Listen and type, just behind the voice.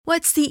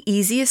What's the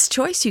easiest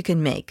choice you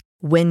can make?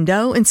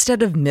 Window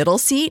instead of middle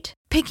seat?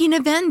 Picking a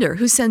vendor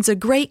who sends a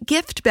great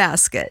gift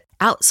basket?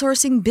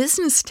 Outsourcing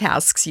business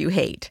tasks you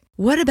hate?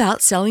 What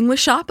about selling with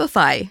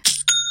Shopify?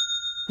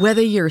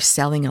 Whether you're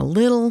selling a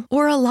little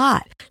or a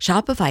lot,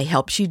 Shopify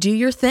helps you do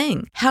your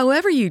thing,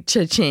 however you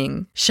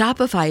cha-ching.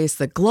 Shopify is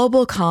the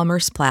global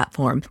commerce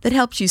platform that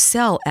helps you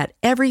sell at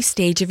every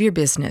stage of your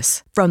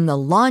business. From the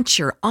launch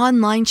your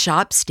online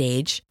shop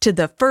stage to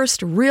the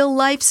first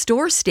real-life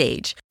store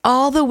stage,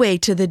 all the way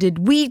to the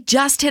did we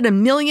just hit a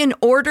million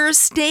orders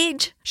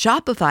stage.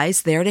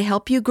 Shopify's there to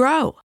help you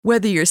grow.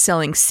 Whether you're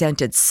selling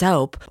scented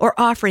soap or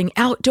offering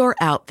outdoor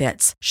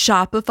outfits,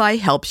 Shopify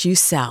helps you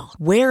sell.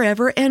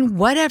 Wherever and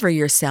whatever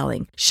you're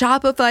selling,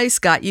 Shopify's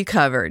got you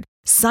covered.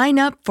 Sign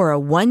up for a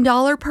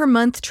 $1 per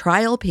month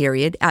trial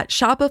period at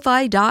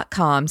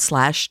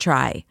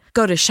shopify.com/try.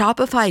 Go to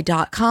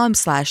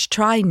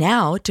shopify.com/try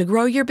now to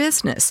grow your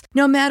business,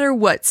 no matter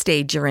what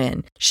stage you're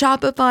in.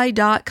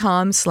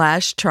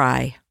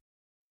 Shopify.com/try.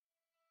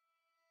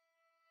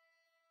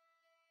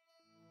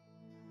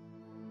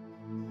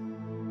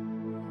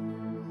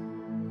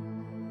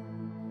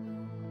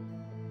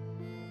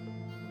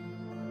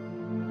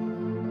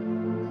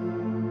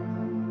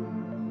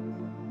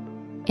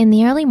 In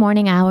the early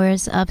morning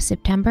hours of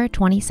September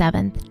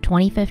 27th,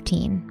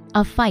 2015,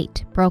 a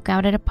fight broke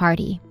out at a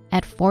party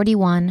at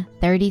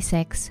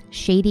 4136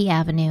 Shady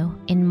Avenue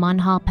in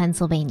Munhall,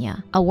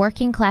 Pennsylvania, a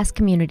working-class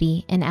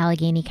community in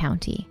Allegheny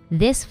County.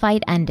 This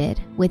fight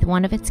ended with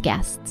one of its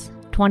guests,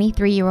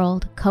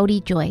 23-year-old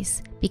Codi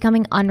Joyce,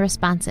 becoming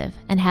unresponsive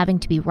and having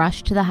to be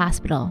rushed to the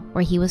hospital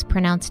where he was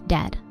pronounced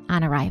dead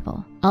on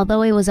arrival.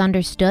 Although it was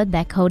understood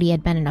that Codi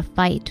had been in a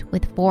fight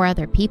with 4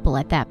 other people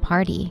at that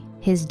party,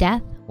 his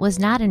death was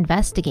not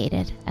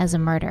investigated as a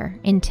murder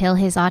until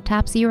his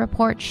autopsy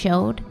report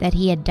showed that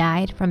he had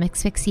died from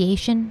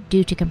asphyxiation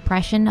due to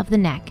compression of the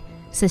neck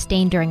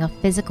sustained during a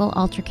physical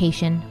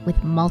altercation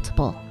with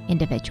multiple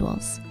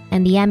individuals.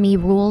 And the ME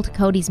ruled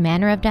Codi's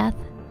manner of death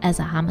as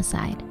a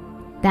homicide.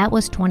 That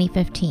was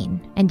 2015,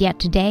 and yet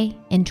today,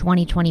 in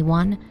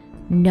 2021,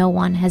 no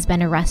one has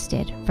been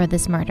arrested for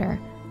this murder.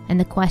 And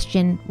the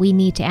question we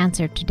need to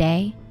answer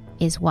today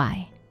is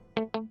why.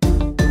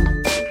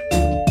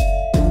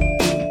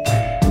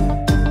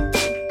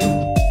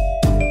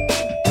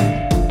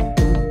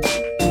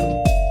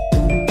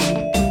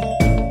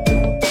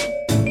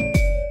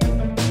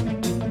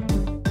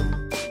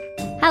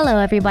 Hello,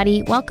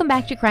 everybody. Welcome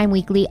back to Crime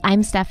Weekly.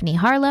 I'm Stephanie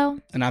Harlow.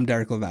 And I'm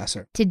Derek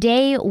Levasseur.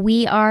 Today,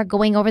 we are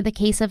going over the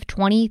case of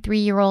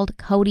 23-year-old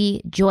Codi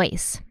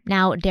Joyce.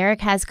 Now, Derek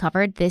has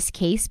covered this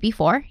case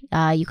before.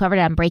 You covered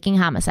it on Breaking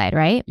Homicide,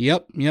 right?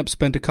 Yep.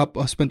 Spent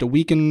a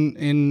week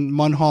in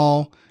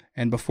Munhall,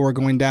 and before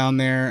going down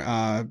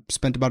there,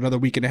 spent about another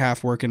week and a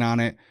half working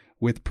on it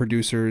with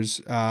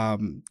producers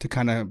to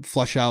kind of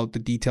flush out the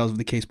details of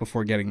the case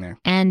before getting there.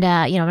 And,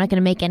 I'm not going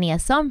to make any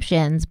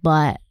assumptions,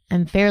 but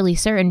I'm fairly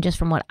certain, just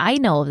from what I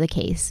know of the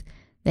case,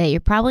 that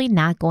you're probably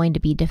not going to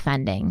be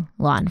defending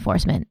law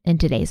enforcement in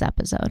today's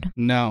episode.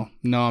 No,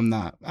 I'm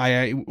not.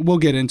 We'll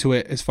get into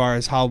it as far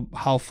as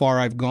how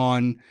far I've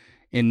gone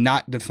in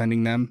not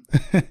defending them.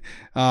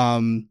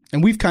 And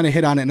we've kind of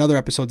hit on it in other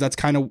episodes. That's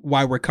kind of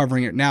why we're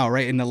covering it now,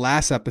 right? In the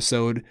last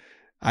episode,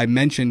 I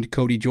mentioned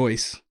Codi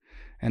Joyce.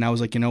 And I was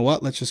like, you know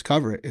what? Let's just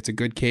cover it. It's a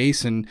good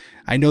case. And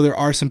I know there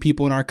are some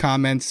people in our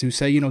comments who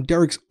say,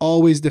 Derek's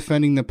always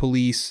defending the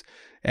police.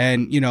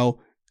 And,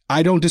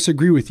 I don't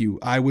disagree with you.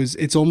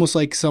 It's almost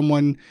like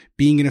someone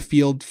being in a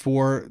field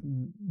for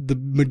the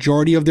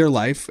majority of their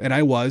life. And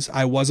I was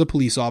a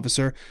police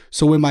officer.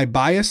 So am I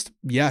biased?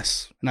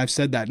 Yes. And I've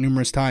said that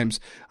numerous times.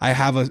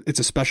 It's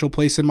a special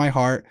place in my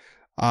heart.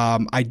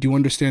 I do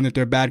understand that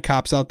there are bad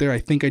cops out there. I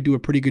think I do a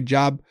pretty good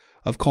job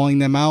of calling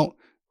them out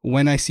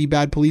when I see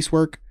bad police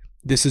work.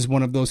 This is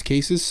one of those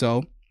cases.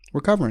 So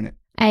we're covering it.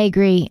 I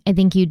agree. I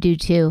think you do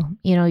too.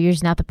 You're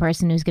just not the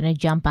person who's going to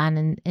jump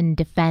on and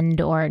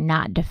defend or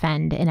not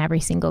defend in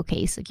every single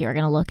case. Like, you're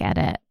going to look at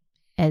it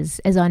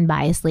as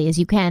unbiasedly as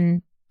you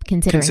can,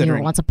 considering you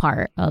were once a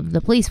part of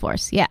the police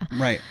force. Yeah.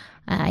 Right.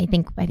 I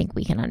think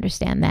we can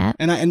understand that.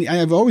 And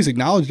I've always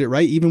acknowledged it,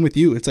 right? Even with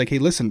you, it's like, hey,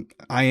 listen,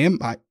 I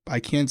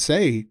can't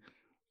say,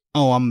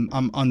 oh,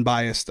 I'm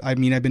unbiased. I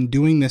mean, I've been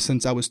doing this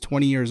since I was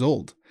 20 years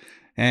old.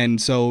 And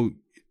so,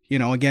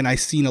 again, I've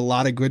seen a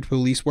lot of good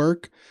police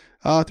work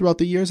throughout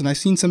the years, and I've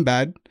seen some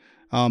bad.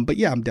 But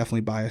yeah, I'm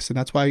definitely biased, and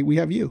that's why we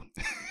have you.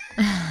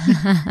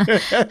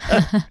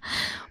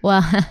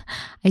 Well,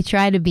 I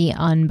try to be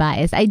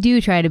unbiased. I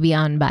do try to be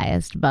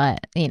unbiased,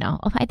 but,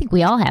 I think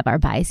we all have our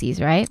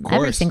biases, right?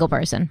 Every single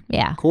person.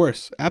 Yeah. Of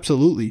course.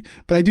 Absolutely.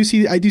 But I do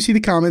see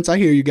the comments. I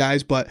hear you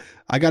guys, but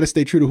I got to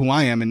stay true to who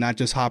I am and not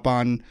just hop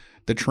on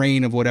the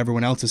train of what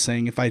everyone else is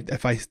saying. If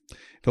it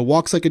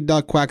walks like a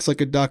duck, quacks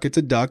like a duck, it's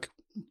a duck.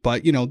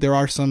 But, there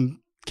are some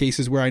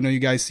cases where I know you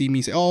guys see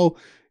me say, oh,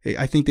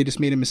 I think they just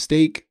made a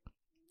mistake.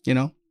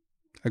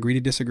 Agree to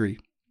disagree.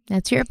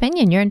 That's your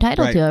opinion. You're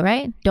entitled to it,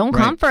 right? Don't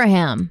come for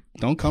him.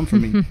 Don't come for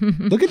me.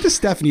 Look at the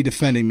Stephanie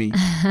defending me.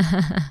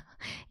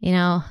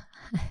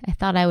 I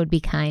thought I would be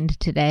kind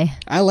today.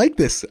 I like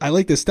this.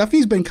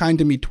 Stephanie's been kind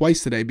to me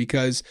twice today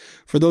because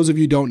for those of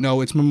you who don't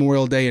know, it's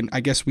Memorial Day, and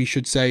I guess we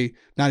should say,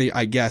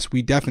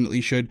 we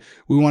definitely should.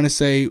 We want to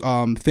say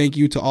thank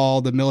you to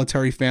all the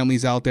military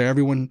families out there,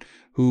 everyone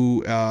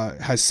who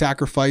has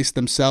sacrificed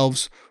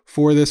themselves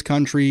for this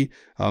country,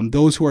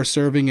 those who are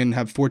serving and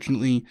have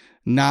fortunately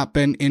not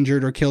been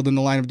injured or killed in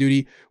the line of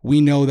duty. We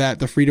know that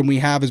the freedom we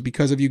have is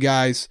because of you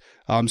guys.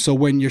 So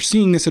when you're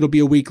seeing this, it'll be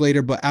a week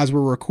later, but as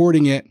we're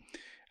recording it,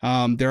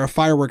 there are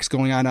fireworks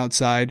going on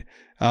outside.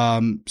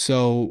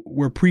 So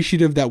we're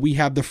appreciative that we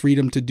have the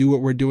freedom to do what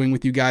we're doing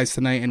with you guys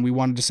tonight. And we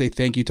wanted to say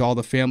thank you to all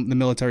the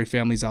military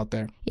families out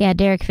there. Yeah,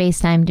 Derek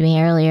FaceTimed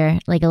me earlier,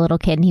 like a little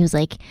kid, and he was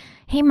like,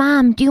 "Hey,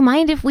 Mom, do you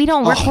mind if we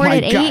don't record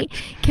at 8?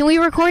 Can we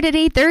record at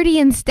 8:30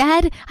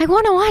 instead? I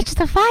want to watch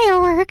the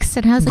fireworks."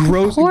 And I was like,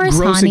 of course,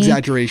 honey.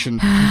 Exaggeration.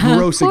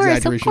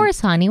 Exaggeration. Of course,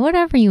 honey.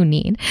 Whatever you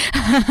need.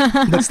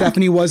 But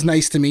Stephanie was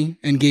nice to me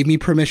and gave me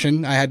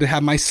permission. I had to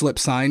have my slip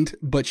signed,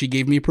 but she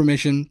gave me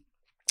permission.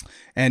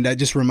 And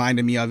just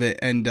reminded me of it.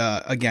 And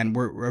again,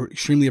 we're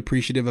extremely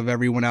appreciative of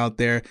everyone out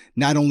there,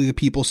 not only the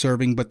people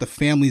serving, but the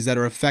families that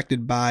are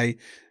affected by,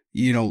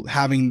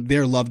 having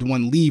their loved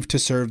one leave to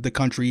serve the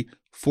country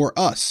for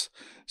us.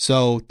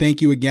 So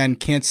thank you again.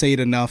 Can't say it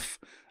enough.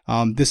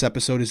 This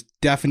episode is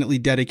definitely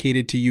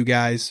dedicated to you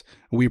guys.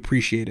 We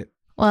appreciate it.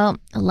 Well,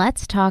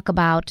 let's talk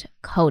about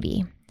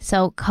Codi.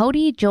 So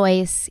Codi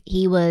Joyce,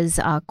 he was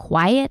a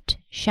quiet,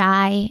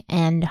 shy,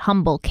 and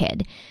humble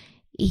kid.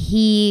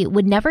 He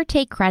would never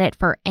take credit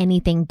for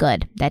anything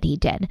good that he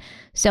did.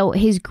 So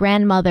his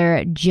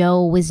grandmother,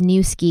 Jo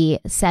Wisniewski,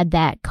 said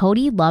that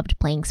Codi loved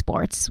playing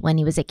sports when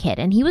he was a kid,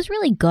 and he was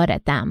really good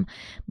at them.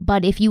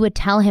 But if you would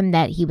tell him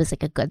that he was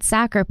like a good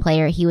soccer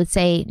player, he would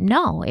say,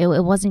 no,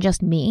 it wasn't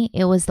just me,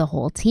 it was the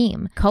whole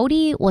team.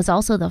 Codi was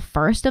also the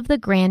first of the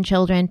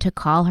grandchildren to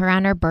call her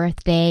on her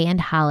birthday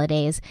and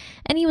holidays,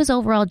 and he was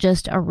overall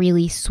just a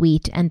really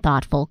sweet and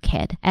thoughtful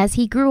kid. As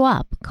he grew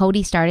up,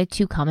 Codi started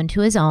to come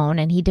into his own,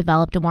 and he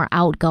developed a more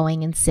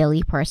outgoing and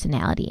silly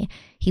personality.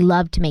 He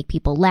loved to make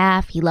people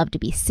laugh, he loved to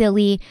be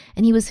silly,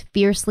 and he was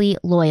fiercely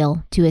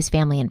loyal to his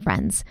family and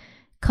friends.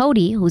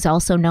 Codi, who's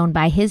also known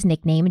by his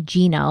nickname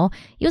Gino,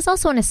 he was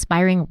also an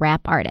aspiring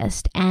rap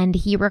artist, and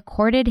he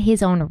recorded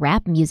his own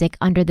rap music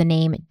under the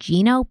name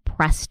Gino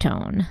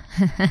Prestone.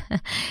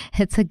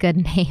 It's a good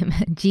name,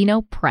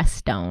 Gino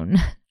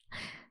Prestone.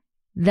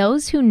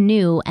 Those who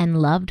knew and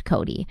loved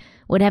Codi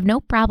would have no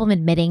problem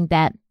admitting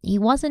that he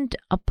wasn't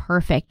a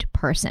perfect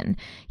person.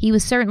 He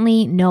was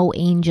certainly no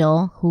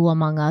angel, who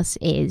among us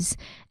is,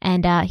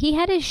 and he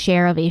had his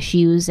share of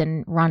issues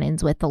and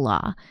run-ins with the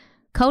law.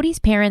 Codi's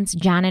parents,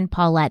 John and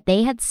Paulette,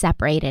 they had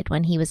separated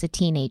when he was a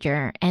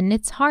teenager, and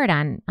it's hard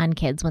on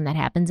kids when that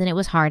happens, and it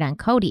was hard on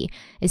Codi,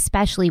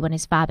 especially when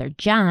his father,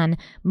 John,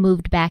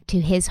 moved back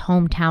to his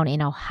hometown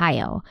in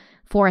Ohio.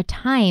 For a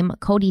time,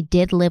 Codi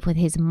did live with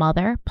his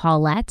mother,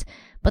 Paulette,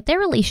 but their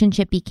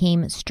relationship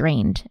became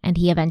strained, and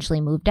he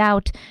eventually moved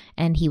out,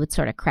 and he would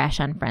sort of crash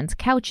on friends'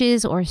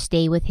 couches or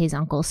stay with his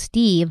Uncle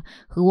Steve,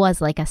 who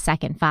was like a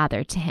second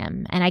father to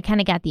him. And I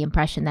kind of got the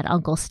impression that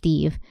Uncle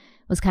Steve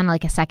was kind of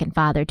like a second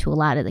father to a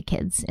lot of the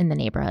kids in the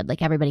neighborhood.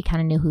 Like everybody kind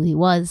of knew who he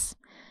was.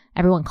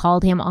 Everyone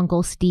called him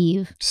Uncle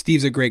Steve.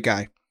 Steve's a great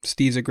guy.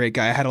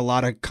 I had a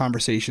lot of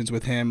conversations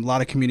with him, a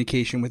lot of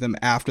communication with him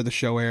after the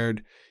show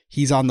aired.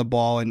 He's on the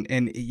ball,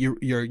 and you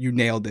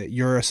nailed it.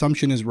 Your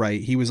assumption is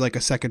right. He was like a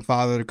second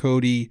father to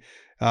Codi,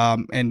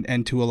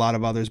 and to a lot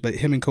of others, but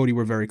him and Codi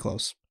were very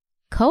close.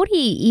 Codi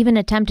even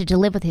attempted to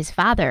live with his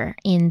father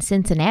in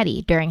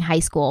Cincinnati during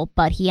high school,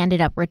 but he ended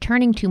up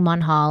returning to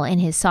Munhall in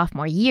his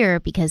sophomore year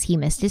because he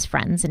missed his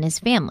friends and his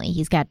family.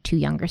 He's got 2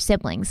 younger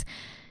siblings.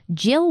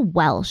 Jill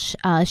Welsh,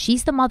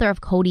 she's the mother of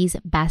Codi's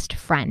best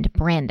friend,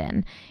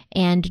 Brandon.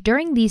 And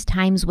during these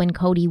times when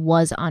Codi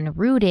was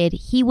unrooted,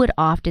 he would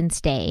often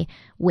stay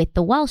with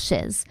the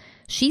Welshes.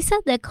 She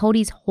said that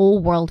Codi's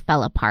whole world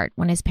fell apart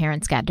when his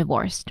parents got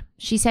divorced.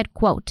 She said,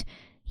 quote,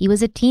 "He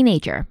was a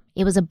teenager.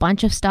 It was a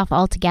bunch of stuff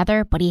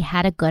altogether, but he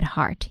had a good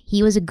heart.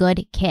 He was a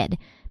good kid.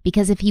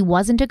 Because if he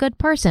wasn't a good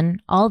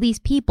person, all these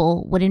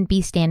people wouldn't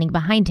be standing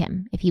behind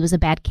him. If he was a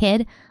bad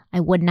kid,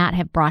 I would not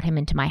have brought him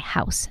into my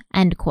house."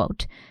 End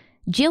quote.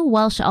 Jill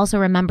Welsh also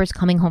remembers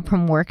coming home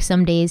from work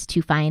some days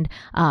to find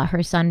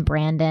her son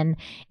Brandon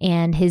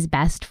and his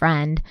best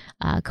friend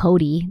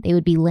Codi. They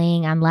would be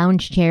laying on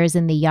lounge chairs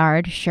in the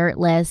yard,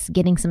 shirtless,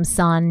 getting some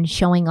sun,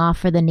 showing off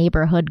for the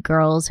neighborhood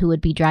girls who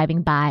would be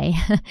driving by.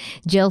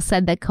 Jill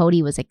said that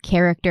Codi was a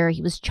character.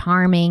 He was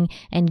charming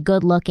and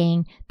good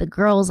looking. The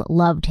girls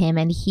loved him,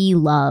 and he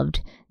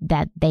loved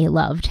that they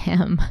loved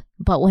him.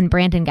 But when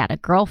Brandon got a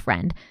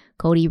girlfriend,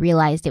 Codi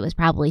realized it was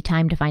probably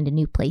time to find a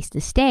new place to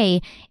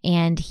stay,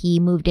 and he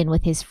moved in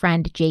with his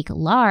friend Jake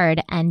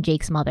Lard and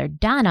Jake's mother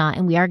Donna,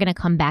 and we are going to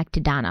come back to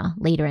Donna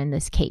later in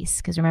this case,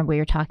 because remember we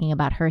were talking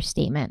about her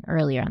statement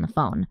earlier on the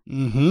phone.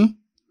 Mm-hmm.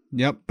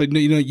 Yep, but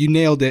you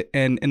nailed it,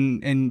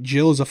 and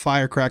Jill is a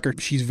firecracker.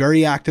 She's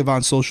very active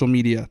on social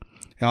media,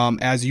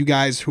 As you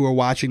guys who are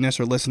watching this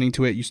or listening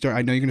to it,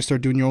 I know you're going to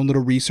start doing your own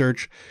little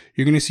research.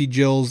 You're going to see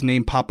Jill's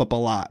name pop up a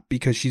lot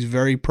because she's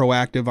very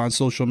proactive on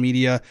social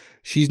media.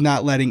 She's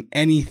not letting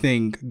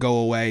anything go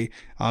away.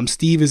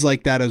 Steve is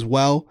like that as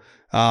well.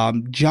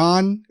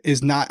 John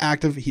is not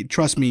active.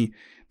 Trust me,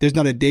 there's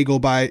not a day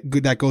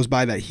that goes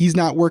by that he's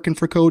not working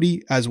for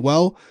Codi as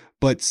well.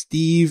 But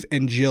Steve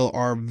and Jill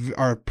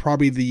are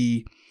probably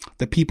the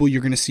people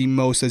you're going to see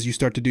most as you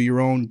start to do your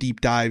own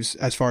deep dives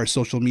as far as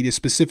social media,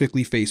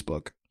 specifically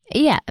Facebook.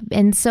 Yeah.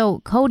 And so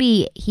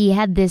Codi, he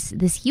had this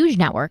huge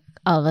network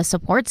of a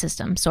support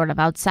system sort of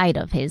outside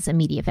of his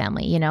immediate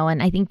family, you know,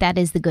 and I think that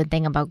is the good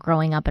thing about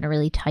growing up in a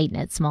really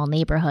tight-knit small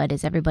neighborhood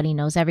is everybody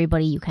knows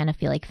everybody. You kind of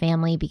feel like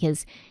family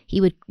because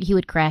he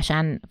would crash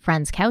on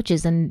friends'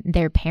 couches and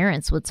their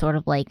parents would sort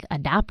of like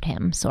adopt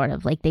him, sort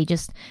of like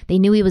they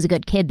knew he was a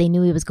good kid. They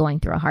knew he was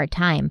going through a hard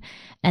time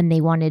and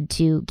they wanted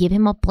to give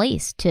him a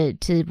place to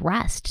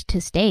rest,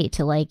 to stay,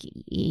 to like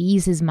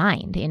ease his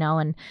mind, you know,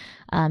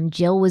 and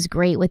Jill was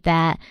great with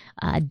that.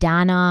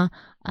 Donna,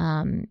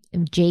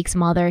 Jake's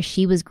mother,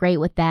 she was great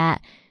with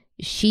that.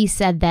 She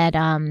said that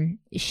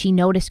she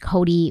noticed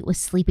Codi was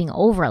sleeping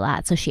over a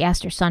lot. So she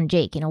asked her son,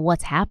 Jake, you know,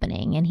 what's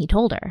happening? And he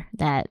told her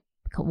that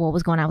what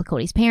was going on with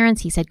Codi's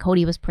parents. He said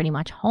Codi was pretty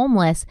much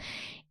homeless.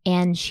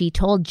 And she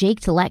told Jake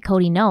to let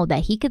Codi know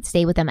that he could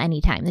stay with them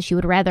anytime, that she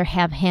would rather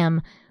have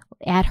him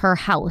at her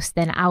house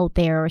than out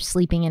there or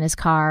sleeping in his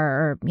car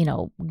or, you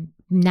know,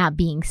 not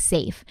being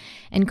safe.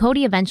 And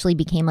Codi eventually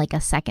became like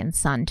a second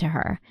son to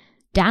her.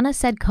 Donna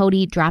said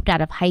Codi dropped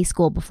out of high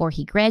school before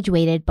he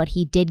graduated, but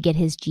he did get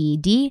his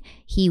GED.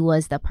 He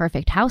was the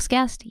perfect house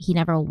guest. He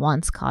never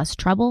once caused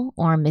trouble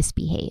or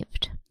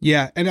misbehaved.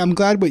 Yeah, and I'm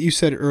glad what you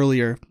said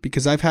earlier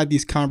because I've had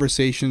these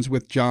conversations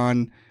with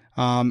John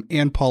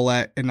and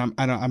Paulette,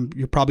 and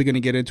you're probably going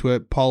to get into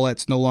it.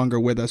 Paulette's no longer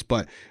with us,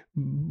 but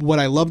what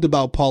I loved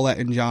about Paulette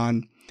and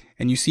John,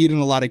 and you see it in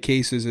a lot of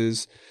cases,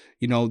 is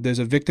you know, there's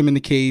a victim in the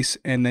case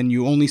and then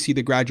you only see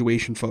the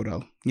graduation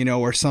photo, you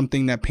know, or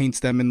something that paints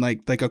them in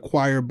like a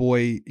choir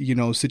boy, you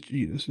know,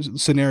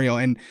 scenario.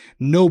 And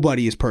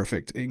nobody is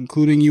perfect,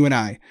 including you and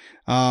I.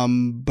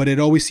 But it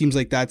always seems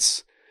like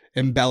that's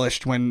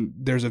embellished when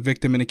there's a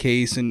victim in a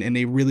case and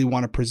they really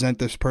want to present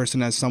this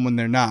person as someone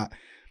they're not.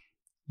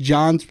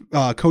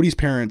 Codi's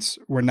parents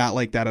were not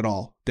like that at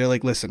all. They're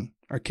like, listen,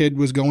 our kid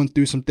was going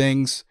through some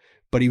things,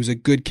 but he was a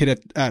good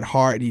kid at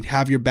heart and he'd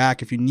have your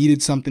back. If you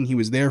needed something, he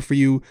was there for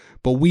you.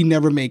 But we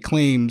never made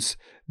claims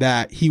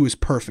that he was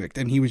perfect.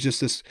 And he was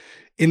just this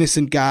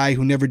innocent guy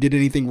who never did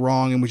anything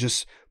wrong and was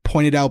just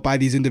pointed out by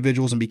these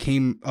individuals and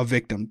became a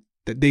victim.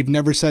 They've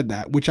never said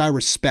that, which I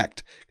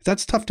respect.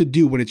 That's tough to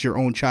do when it's your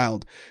own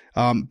child.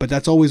 But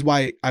that's always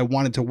why I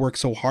wanted to work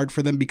so hard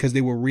for them, because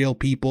they were real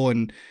people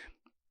and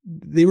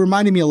they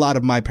reminded me a lot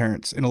of my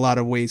parents in a lot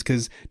of ways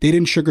because they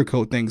didn't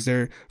sugarcoat things.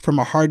 They're from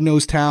a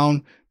hard-nosed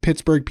town,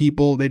 Pittsburgh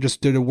people. They're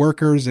the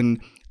workers, and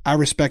I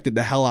respected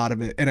the hell out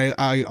of it. And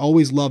I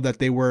always loved that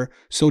they were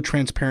so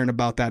transparent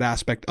about that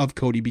aspect of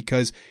Codi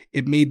because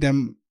it made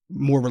them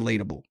more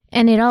relatable.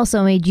 And it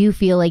also made you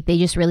feel like they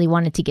just really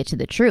wanted to get to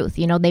the truth.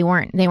 You know, they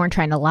weren't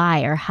trying to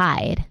lie or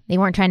hide. They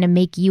weren't trying to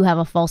make you have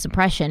a false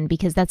impression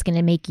because that's going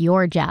to make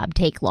your job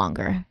take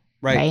longer.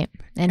 Right.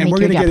 And make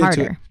your job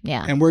harder.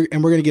 Yeah. And we're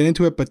going to get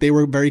into it, but they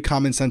were very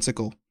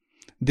commonsensical.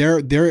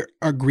 Their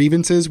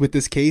grievances with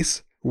this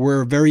case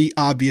were very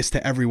obvious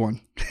to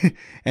everyone.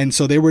 And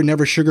so they were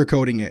never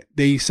sugarcoating it.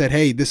 They said,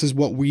 hey, this is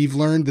what we've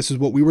learned. This is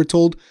what we were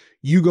told.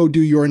 You go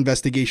do your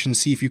investigation,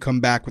 see if you come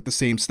back with the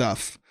same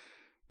stuff.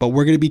 But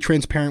we're going to be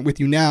transparent with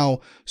you now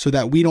so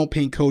that we don't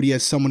paint Codi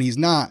as someone he's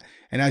not.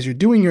 And as you're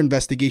doing your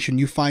investigation,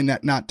 you find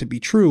that not to be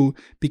true,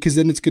 because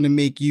then it's going to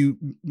make you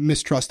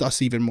mistrust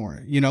us even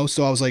more, you know?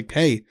 So I was like,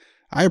 hey,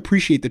 I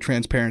appreciate the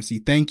transparency.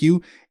 Thank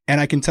you.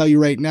 And I can tell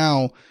you right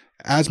now,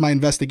 as my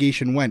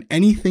investigation went,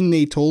 anything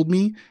they told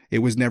me, it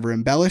was never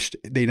embellished.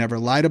 They never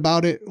lied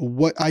about it.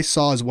 What I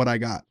saw is what I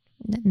got.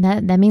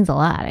 That means a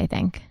lot, I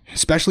think.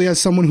 Especially as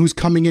someone who's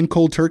coming in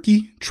cold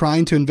turkey,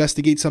 trying to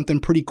investigate something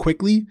pretty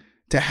quickly,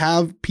 to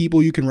have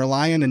people you can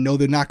rely on and know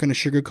they're not going to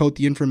sugarcoat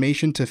the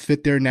information to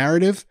fit their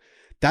narrative.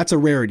 That's a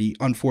rarity,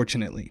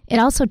 unfortunately. It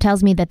also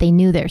tells me that they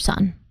knew their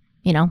son,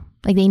 you know,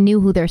 like they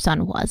knew who their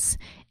son was.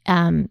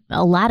 A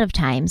lot of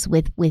times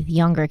with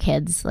younger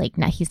kids, like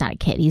now he's not a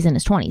kid, he's in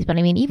his 20s. But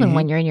I mean, even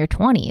when you're in your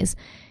 20s,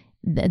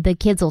 the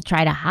kids will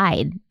try to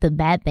hide the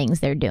bad things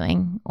they're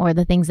doing or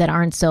the things that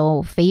aren't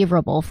so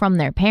favorable from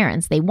their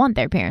parents. They want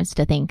their parents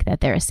to think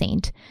that they're a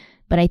saint.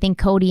 But I think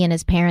Codi and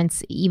his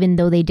parents, even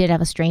though they did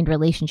have a strained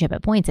relationship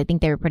at points, I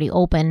think they were pretty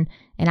open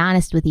and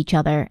honest with each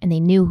other, and they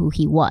knew who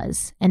he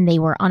was, and they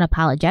were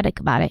unapologetic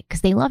about it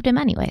because they loved him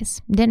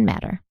anyways. It didn't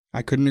matter.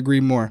 I couldn't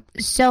agree more.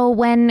 So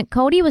when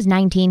Codi was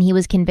 19, he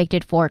was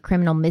convicted for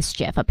criminal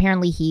mischief.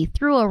 Apparently, he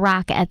threw a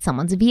rock at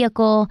someone's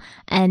vehicle.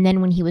 And then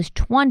when he was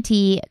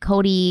 20,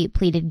 Codi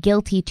pleaded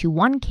guilty to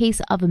one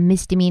case of a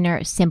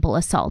misdemeanor simple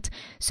assault.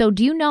 So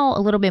do you know a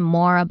little bit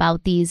more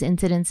about these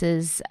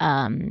incidences?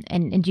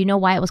 And do you know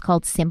why it was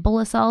called simple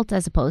assault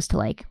as opposed to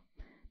like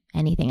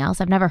anything else?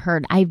 I've never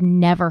heard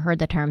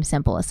the term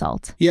simple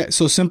assault. Yeah,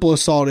 so simple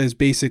assault is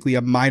basically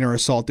a minor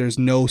assault. There's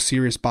no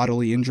serious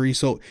bodily injury.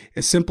 So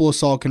a simple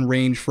assault can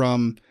range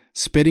from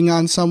spitting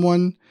on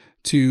someone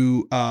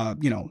to,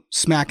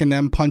 smacking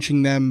them,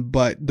 punching them,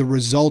 but the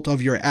result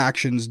of your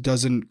actions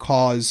doesn't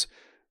cause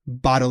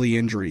bodily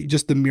injury.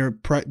 Just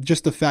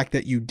the fact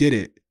that you did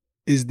it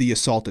is the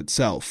assault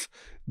itself.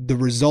 The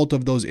result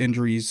of those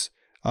injuries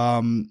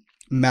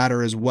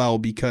matter as well,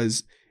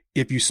 because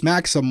if you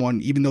smack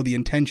someone, even though the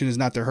intention is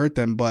not to hurt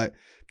them, but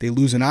they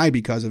lose an eye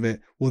because of it,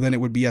 well, then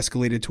it would be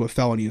escalated to a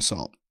felony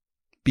assault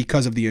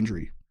because of the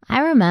injury.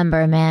 I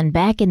remember, man,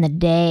 back in the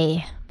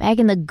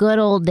good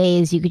old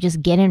days, you could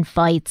just get in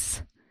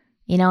fights,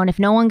 and if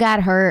no one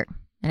got hurt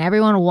and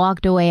everyone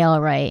walked away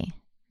all right,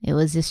 it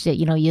was just,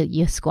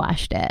 you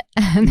squashed it.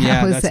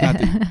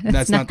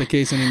 That's not the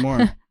case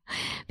anymore.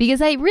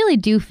 Because I really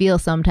do feel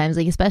sometimes,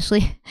 like,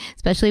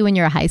 especially when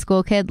you're a high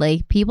school kid,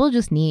 like, people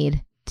just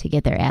need to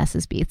get their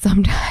asses beat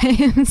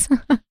sometimes.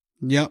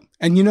 Yep.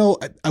 And,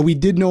 we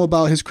did know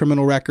about his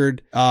criminal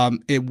record.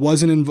 It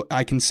wasn't,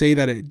 I can say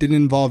that it didn't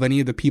involve any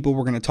of the people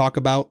we're going to talk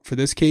about for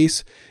this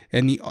case.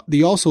 And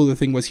the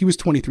thing was, he was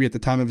 23 at the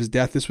time of his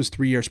death. This was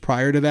 3 years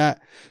prior to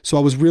that. So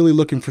I was really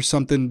looking for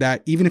something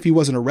that, even if he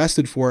wasn't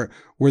arrested for it,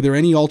 were there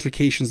any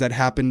altercations that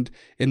happened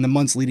in the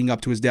months leading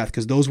up to his death?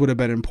 Because those would have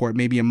been important,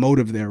 maybe a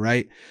motive there,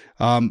 right?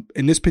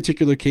 In this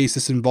particular case,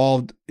 this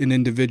involved an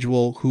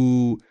individual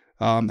who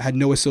had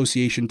no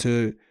association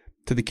to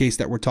the case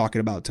that we're talking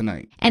about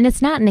tonight. And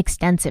it's not an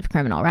extensive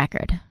criminal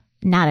record.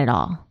 Not at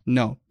all.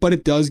 No, but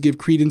it does give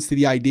credence to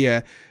the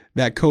idea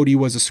that Codi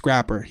was a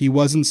scrapper. He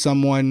wasn't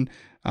someone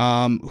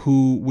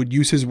who would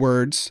use his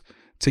words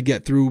to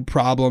get through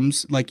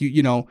problems. Like,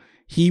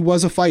 he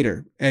was a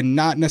fighter, and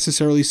not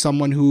necessarily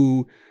someone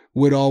who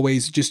would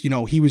always just,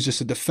 he was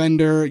just a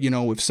defender.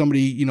 If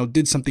somebody,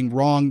 did something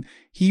wrong,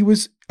 he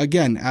was,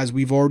 again, as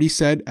we've already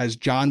said, as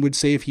John would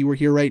say if he were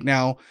here right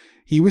now,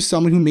 he was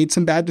someone who made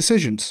some bad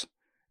decisions.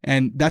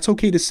 And that's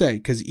okay to say,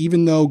 because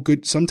even though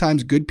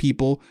sometimes good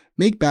people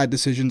make bad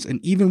decisions,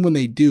 and even when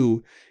they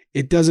do,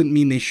 it doesn't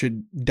mean they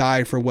should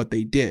die for what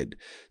they did.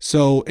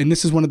 So, and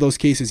this is one of those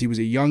cases. He was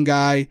a young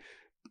guy,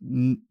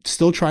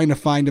 still trying to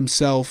find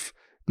himself,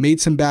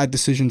 made some bad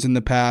decisions in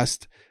the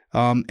past.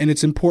 And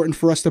it's important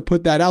for us to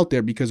put that out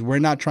there, because we're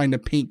not trying to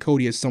paint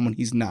Codi as someone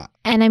he's not.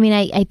 And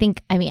I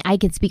think I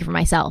could speak for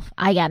myself.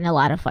 I got in a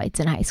lot of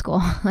fights in high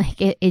school. Like,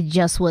 it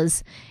just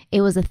was,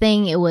 it was a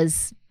thing.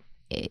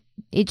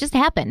 It just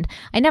happened.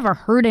 I never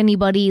hurt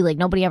anybody. Like,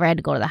 nobody ever had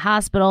to go to the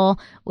hospital.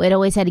 We'd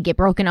always had to get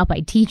broken up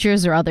by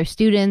teachers or other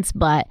students.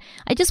 But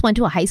I just went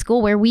to a high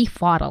school where we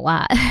fought a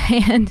lot.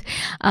 And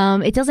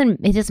it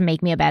doesn't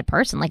make me a bad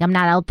person. Like, I'm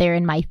not out there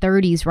in my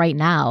 30s right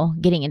now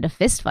getting into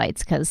fist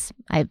fights, because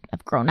I've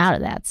grown out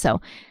of that.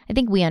 So I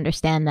think we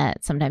understand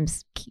that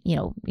sometimes,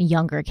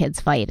 younger kids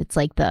fight. It's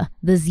like the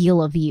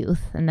zeal of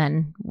youth. And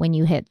then when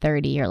you hit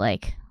 30, you're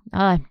like,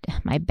 oh,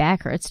 my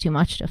back hurts too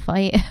much to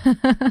fight.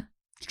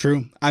 It's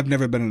true. I've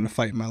never been in a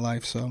fight in my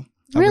life, so.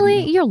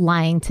 Really? You're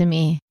lying to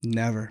me.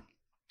 Never.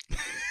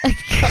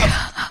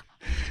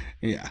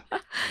 Yeah.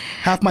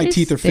 Half my You're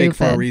teeth are stupid.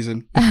 fake for a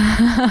reason.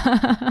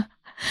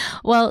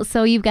 Well,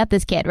 so you've got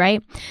this kid,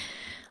 right?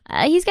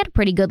 He's got a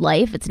pretty good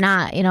life. It's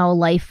not,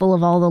 life full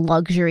of all the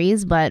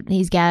luxuries, but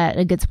he's got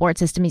a good support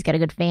system. He's got a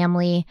good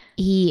family.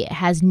 He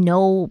has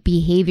no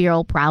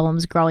behavioral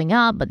problems growing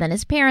up, but then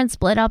his parents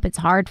split up. It's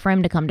hard for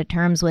him to come to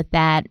terms with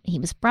that. He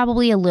was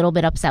probably a little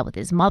bit upset with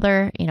his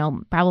mother,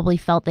 probably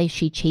felt that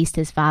she chased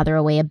his father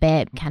away a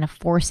bit, kind of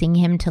forcing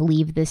him to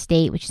leave the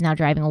state, which is now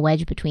driving a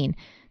wedge between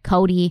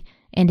Codi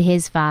and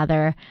his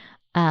father.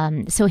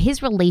 So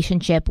his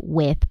relationship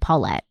with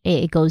Paulette,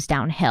 it goes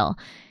downhill.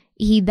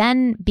 He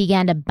then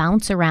began to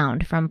bounce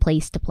around from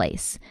place to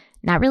place,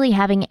 not really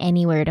having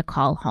anywhere to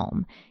call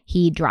home.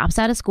 He drops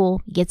out of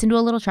school, gets into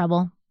a little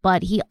trouble,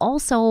 but he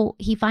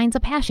finds a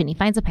passion. He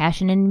finds a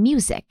passion in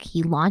music.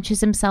 He launches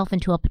himself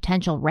into a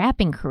potential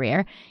rapping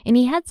career, and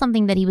he had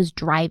something that he was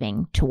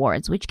driving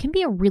towards, which can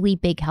be a really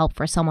big help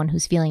for someone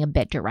who's feeling a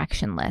bit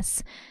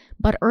directionless.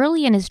 But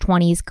early in his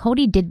 20s,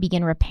 Codi did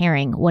begin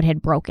repairing what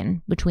had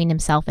broken between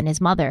himself and his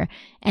mother,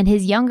 and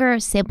his younger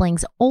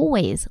siblings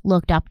always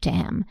looked up to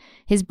him.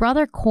 His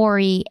brother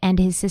Corey and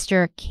his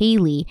sister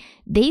Kaylee,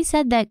 they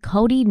said that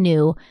Codi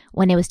knew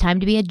when it was time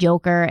to be a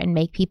joker and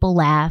make people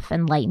laugh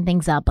and lighten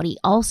things up, but he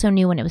also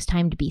knew when it was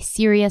time to be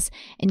serious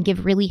and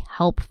give really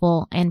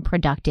helpful and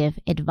productive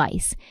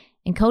advice.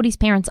 And Codi's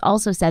parents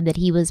also said that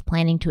he was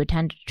planning to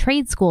attend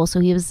trade school,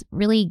 so he was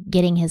really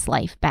getting his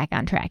life back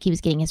on track. He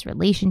was getting his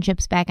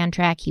relationships back on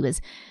track. He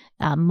was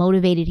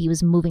motivated. He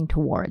was moving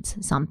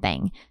towards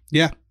something.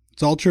 Yeah,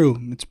 it's all true.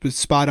 It's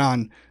spot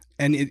on.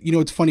 And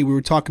it's funny. We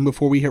were talking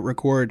before we hit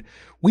record.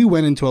 We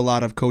went into a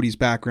lot of Codi's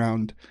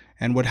background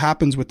and what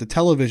happens with the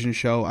television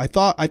show. I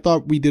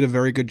thought we did a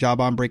very good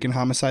job on Breaking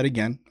Homicide.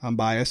 Again, I'm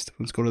biased.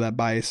 Let's go to that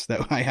bias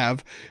that I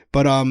have.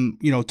 But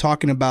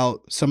talking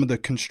about some of the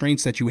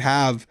constraints that you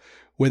have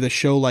with a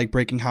show like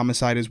Breaking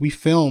Homicide is we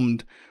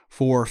filmed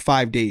for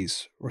 5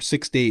 days or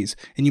 6 days.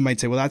 And you might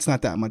say, well, that's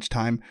not that much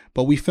time,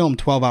 but we film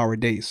 12-hour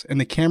days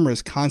and the camera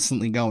is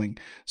constantly going.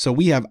 So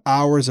we have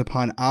hours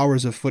upon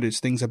hours of footage,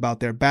 things about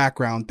their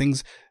background,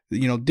 things,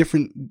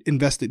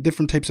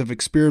 different types of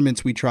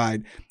experiments we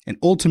tried. And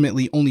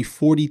ultimately only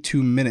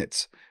 42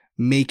 minutes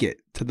make it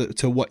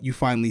to what you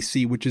finally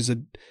see, which is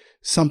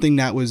something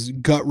that was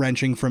gut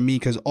wrenching for me,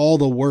 because all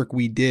the work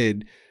we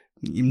did,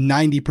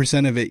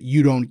 90% of it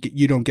you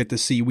don't get to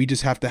see. We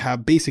just have to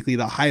have basically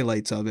the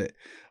highlights of it.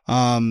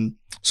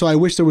 So I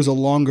wish there was a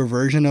longer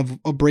version of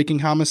Breaking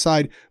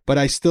Homicide, but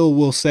I still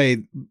will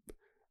say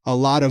a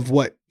lot of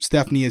what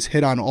Stephanie has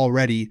hit on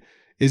already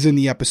is in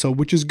the episode,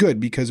 which is good,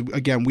 because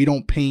again, we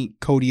don't paint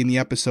Codi in the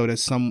episode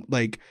as some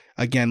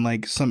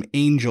some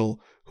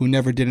angel who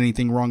never did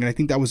anything wrong. And I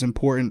think that was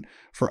important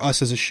for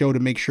us as a show to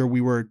make sure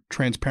we were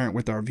transparent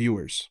with our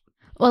viewers.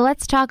 Well,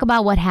 let's talk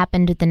about what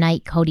happened the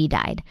night Codi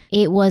died.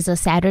 It was a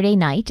Saturday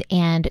night,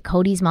 and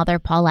Codi's mother,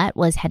 Paulette,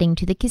 was heading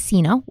to the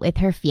casino with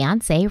her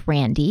fiance,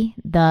 Randy.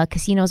 The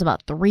casino is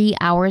about 3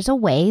 hours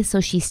away, so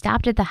she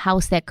stopped at the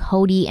house that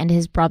Codi and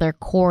his brother,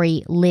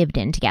 Corey, lived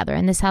in together.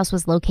 And this house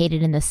was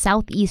located in the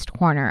southeast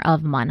corner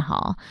of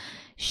Munhall.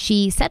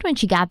 She said when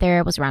she got there,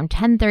 it was around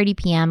 10:30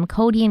 p.m.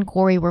 Codi and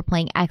Corey were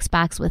playing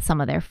Xbox with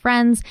some of their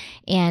friends,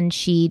 and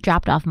she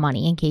dropped off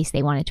money in case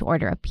they wanted to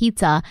order a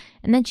pizza,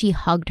 and then she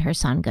hugged her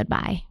son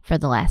goodbye for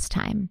the last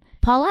time.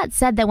 Paulette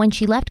said that when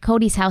she left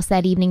Codi's house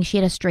that evening, she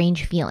had a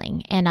strange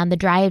feeling, and on the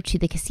drive to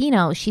the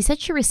casino, she said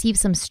she received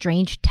some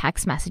strange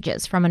text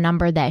messages from a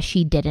number that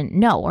she didn't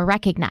know or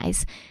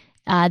recognize.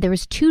 There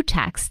was 2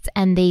 texts,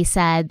 and they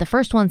said, the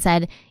first one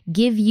said,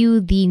 give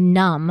you the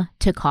num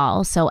to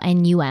call, so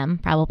N-U-M,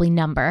 probably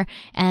number.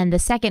 And the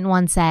second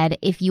one said,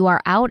 if you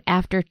are out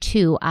after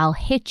 2, I'll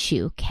hit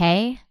you,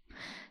 okay?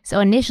 So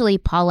initially,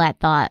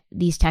 Paulette thought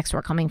these texts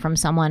were coming from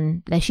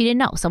someone that she didn't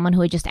know, someone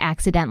who had just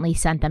accidentally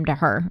sent them to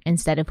her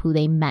instead of who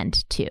they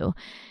meant to.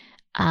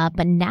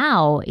 But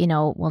now,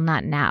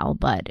 not now,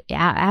 but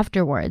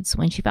afterwards,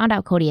 when she found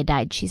out Codi had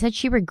died, she said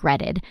she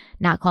regretted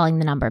not calling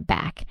the number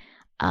back.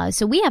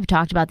 So we have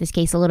talked about this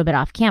case a little bit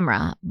off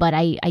camera, but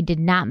I did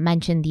not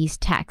mention these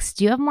texts.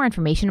 Do you have more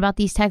information about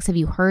these texts? Have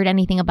you heard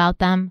anything about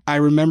them? I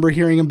remember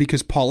hearing them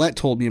because Paulette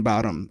told me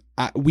about them.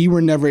 We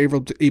were never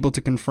able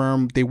to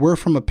confirm. They were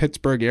from a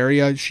Pittsburgh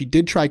area. She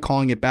did try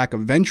calling it back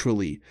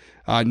eventually.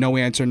 No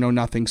answer, no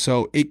nothing.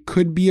 So it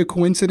could be a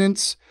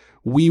coincidence.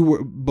 We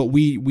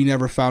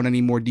never found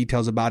any more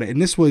details about it.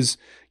 And this was,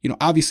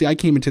 obviously I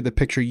came into the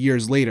picture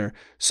years later.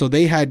 So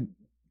they had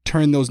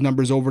turned those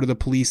numbers over to the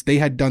police. They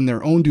had done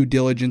their own due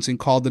diligence and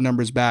called the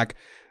numbers back.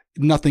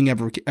 Nothing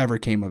ever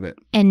came of it.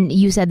 And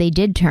you said they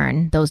did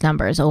turn those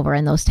numbers over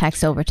and those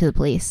texts over to the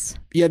police.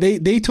 Yeah,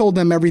 they told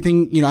them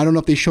everything. I don't know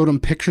if they showed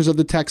them pictures of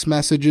the text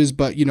messages,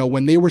 but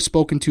when they were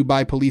spoken to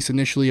by police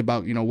initially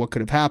about what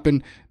could have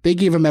happened, they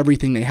gave them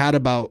everything they had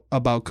about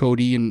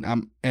Codi,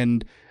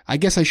 and I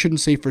guess I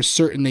shouldn't say for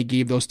certain they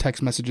gave those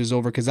text messages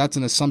over, because that's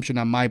an assumption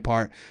on my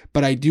part.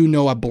 But I do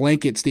know a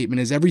blanket statement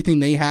is everything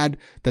they had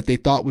that they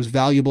thought was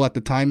valuable at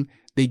the time,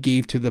 they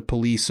gave to the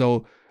police.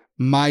 So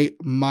my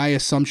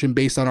assumption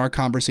based on our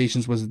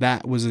conversations was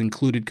that was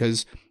included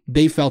because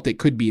they felt it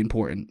could be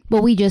important.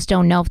 Well, we just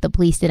don't know if the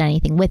police did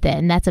anything with it.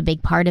 And that's a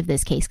big part of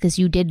this case because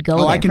you did go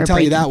there. Oh, I can tell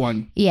you that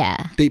one.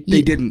 Yeah. They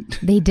didn't.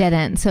 They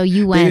didn't. So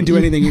you went. They didn't do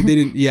anything. They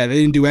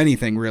didn't do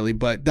anything really,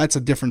 but that's a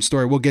different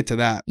story. We'll get to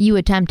that. You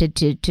attempted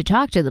to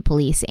talk to the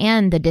police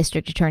and the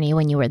district attorney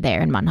when you were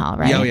there in Munhall,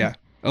 right? Yeah,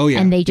 oh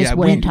yeah. And they just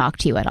wouldn't talk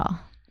to you at all.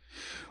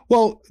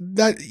 Well,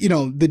 that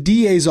the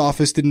DA's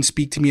office didn't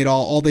speak to me at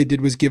all. All they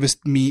did was give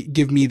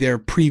me their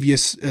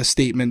previous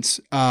statements.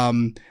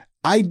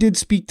 I did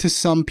speak to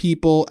some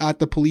people at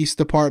the police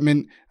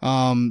department,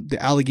 the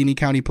Allegheny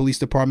County Police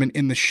Department.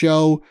 In the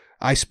show,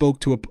 I spoke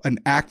to an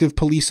active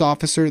police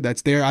officer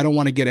that's there. I don't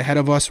want to get ahead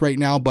of us right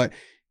now, but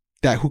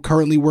who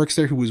currently works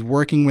there, who was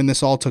working when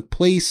this all took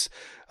place.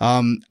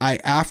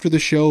 After the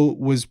show,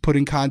 was put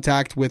in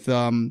contact with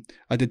a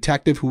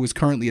detective who was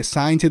currently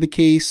assigned to the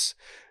case.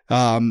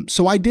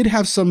 So I did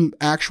have some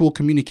actual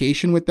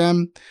communication with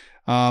them.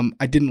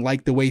 I didn't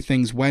like the way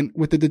things went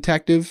with the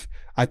detective.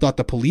 I thought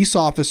the police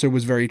officer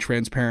was very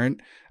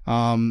transparent.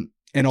 And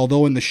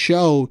although in the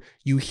show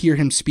you hear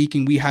him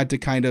speaking, we had to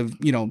kind of,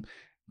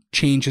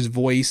 change his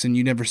voice and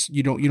you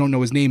don't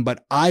know his name,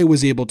 but I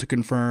was able to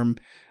confirm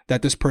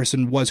that this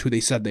person was who they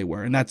said they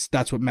were. And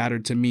that's what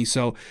mattered to me.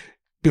 So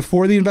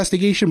before the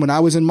investigation, when I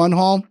was in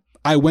Munhall,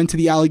 I went to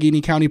the Allegheny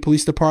County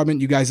Police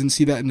Department. You guys didn't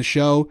see that in the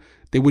show.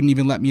 They wouldn't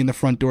even let me in the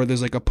front door.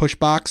 There's like a push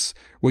box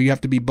where you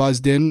have to be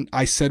buzzed in.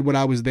 I said what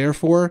I was there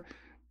for.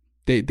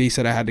 They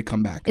said I had to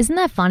come back. Isn't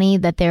that funny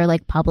that they're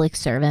like public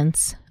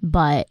servants,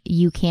 but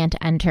you can't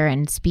enter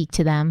and speak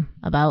to them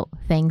about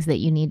things that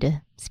you need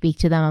to speak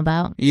to them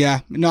about?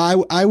 Yeah.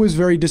 No, I was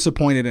very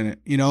disappointed in it.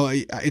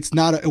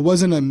 It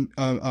wasn't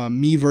a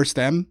me versus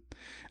them.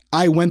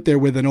 I went there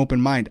with an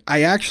open mind.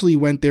 I actually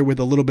went there with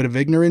a little bit of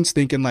ignorance,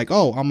 thinking like,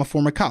 oh, I'm a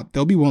former cop.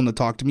 They'll be willing to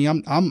talk to me.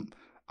 I'm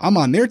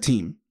on their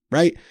team,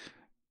 right?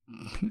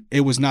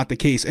 It was not the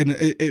case. And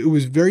it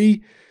was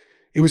very,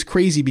 it was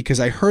crazy because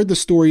I heard the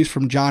stories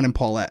from John and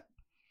Paulette.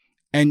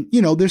 And,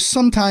 there's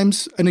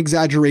sometimes an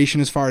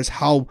exaggeration as far as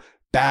how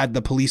bad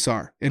the police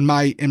are in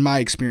my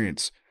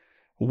experience.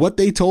 What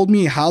they told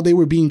me, how they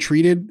were being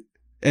treated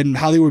and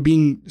how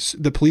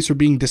the police were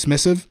being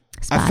dismissive,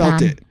 I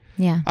felt it.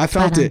 Yeah. I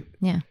felt it.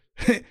 Yeah.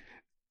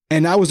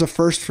 And that was a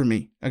first for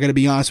me. I got to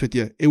be honest with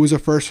you. It was a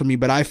first for me,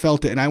 but I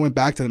felt it. And I went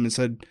back to them and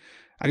said,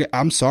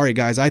 I'm sorry,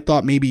 guys. I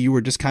thought maybe you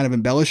were just kind of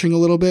embellishing a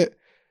little bit.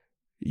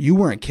 You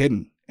weren't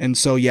kidding. And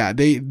so, yeah,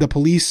 the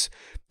police,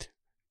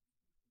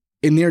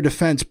 in their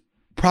defense,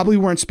 probably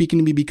weren't speaking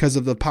to me because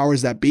of the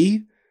powers that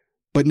be,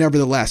 but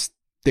nevertheless,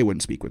 they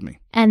wouldn't speak with me.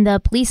 And the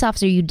police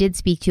officer you did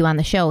speak to on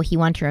the show, he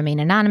wanted to remain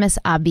anonymous,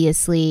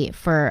 obviously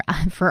for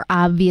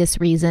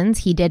obvious reasons.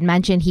 He did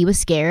mention he was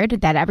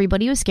scared, that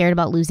everybody was scared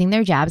about losing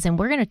their jobs. And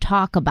we're going to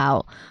talk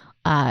about,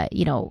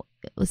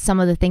 some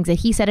of the things that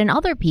he said and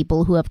other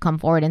people who have come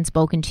forward and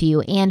spoken to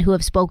you and who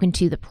have spoken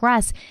to the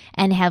press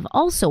and have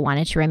also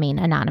wanted to remain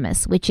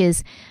anonymous, which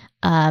is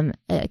kind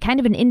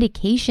of an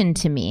indication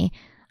to me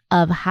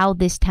of how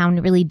this town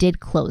really did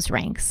close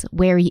ranks,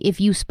 where if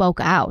you spoke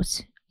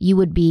out, you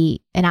would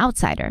be an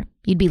outsider.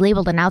 You'd be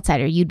labeled an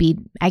outsider. You'd be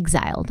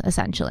exiled,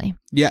 essentially.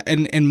 Yeah,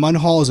 and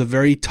Munhall is a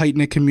very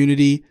tight-knit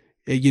community,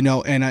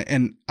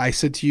 and I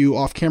said to you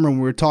off camera when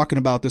we were talking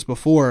about this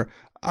before,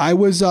 I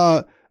was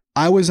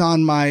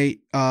on my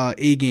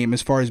A game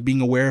as far as being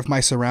aware of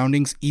my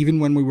surroundings, even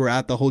when we were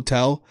at the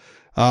hotel,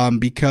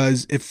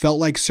 because it felt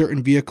like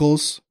certain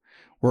vehicles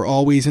were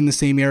always in the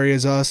same area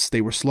as us. They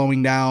were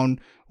slowing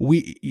down.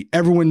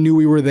 Everyone knew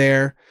we were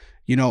there.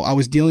 I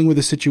was dealing with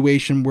a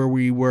situation where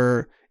we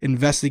were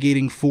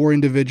investigating 4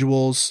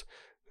 individuals.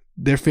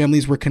 Their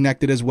families were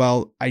connected as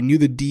well. I knew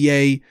the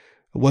DA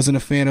wasn't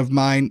a fan of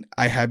mine.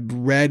 I had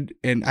read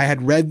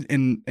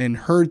and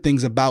heard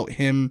things about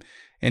him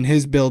and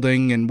his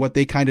building and what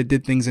they kind of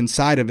did things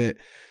inside of it.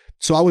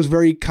 So I was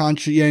very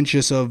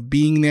conscientious of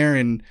being there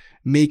and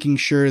making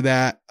sure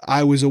that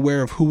I was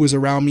aware of who was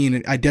around me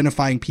and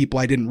identifying people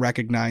I didn't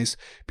recognize,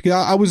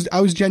 because I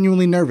was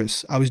genuinely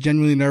nervous. I was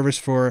genuinely nervous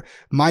for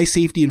my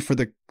safety and for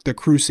the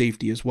crew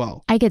safety as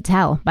well. I could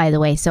tell, by the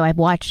way. So I've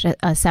watched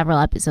several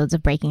episodes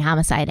of Breaking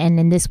Homicide, and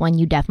in this one,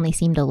 you definitely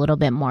seemed a little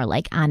bit more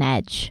like on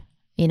edge,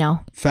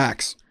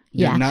 Facts.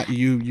 Yeah.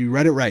 You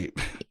read it right.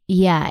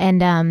 Yeah.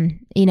 And,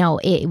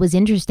 it was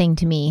interesting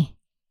to me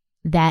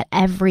that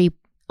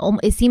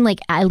it seemed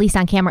like, at least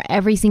on camera,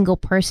 every single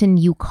person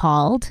you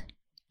called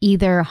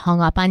either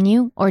hung up on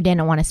you or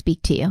didn't want to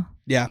speak to you.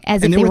 Yeah.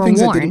 As if they were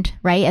warned,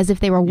 right? As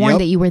if they were warned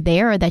that you were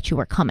there or that you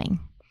were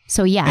coming.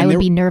 So yeah, I would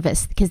be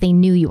nervous because they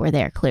knew you were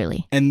there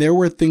clearly. And there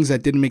were things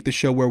that didn't make the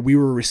show where we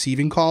were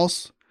receiving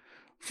calls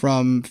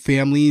from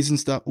families and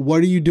stuff.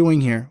 What are you doing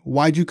here?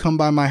 Why'd you come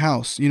by my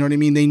house? You know what I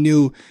mean? They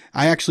knew.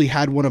 I actually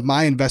had one of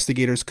my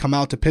investigators come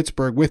out to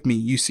Pittsburgh with me.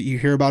 You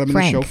hear about him in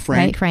the show, Frank.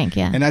 Right, Frank,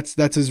 yeah. And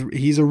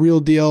he's a real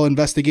deal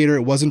investigator.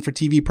 It wasn't for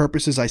TV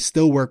purposes. I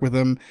still work with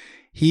him.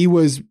 There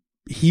was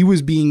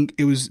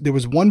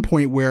one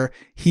point where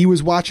he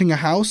was watching a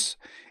house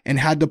and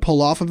had to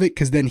pull off of it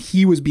because then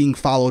he was being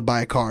followed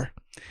by a car.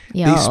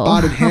 They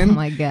spotted him. Oh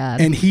my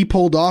God. And he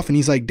pulled off and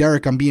he's like,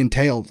 "Derek, I'm being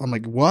tailed." I'm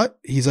like, "What?"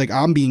 He's like,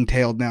 "I'm being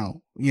tailed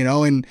now."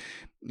 And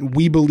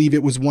we believe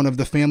it was one of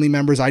the family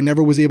members. I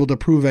never was able to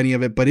prove any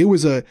of it, but it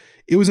was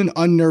an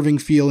unnerving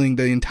feeling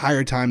the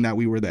entire time that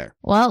we were there.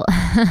 Well,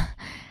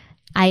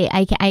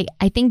 I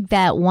think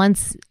that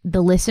once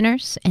the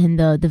listeners and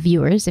the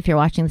viewers, if you're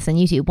watching this on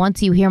YouTube,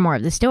 once you hear more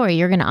of the story,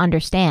 you're going to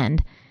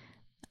understand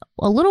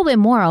a little bit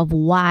more of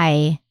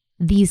why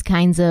these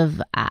kinds of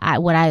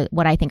what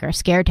I think are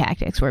scare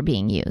tactics were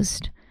being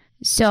used.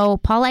 So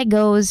Paulette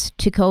goes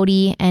to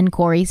Codi and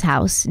Corey's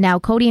house. Now,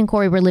 Codi and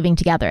Corey were living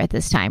together at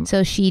this time.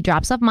 So she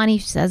drops off money.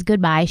 She says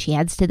goodbye. She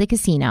heads to the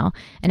casino.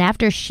 And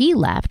after she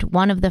left,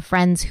 one of the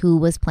friends who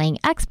was playing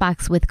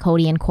Xbox with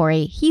Codi and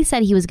Corey, he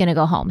said he was going to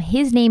go home.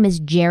 His name is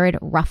Jared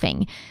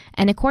Ruffing.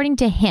 And according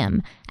to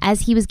him,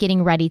 as he was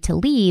getting ready to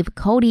leave,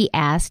 Codi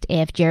asked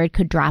if Jared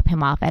could drop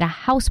him off at a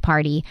house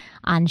party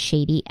on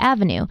Shady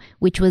Avenue,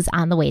 which was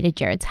on the way to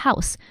Jared's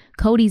house.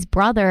 Codi's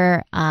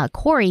brother,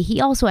 Corey, he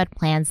also had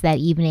plans that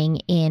evening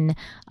in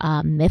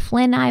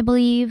Mifflin, I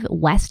believe,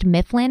 West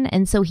Mifflin.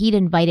 And so he'd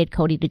invited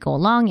Codi to go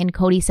along. And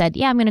Codi said,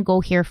 "Yeah, I'm going to go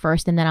here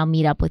first and then I'll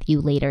meet up with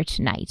you later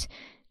tonight."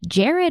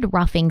 Jared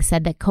Ruffing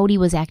said that Codi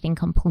was acting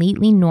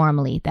completely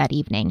normally that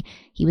evening.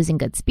 He was in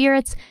good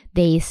spirits.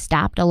 They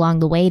stopped along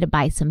the way to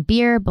buy some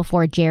beer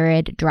before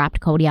Jared dropped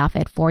Codi off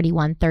at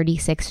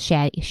 4136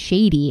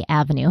 Shady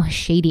Avenue.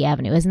 Shady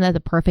Avenue. Isn't that the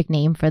perfect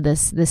name for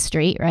this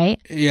street, right?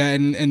 Yeah,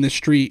 and the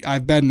street,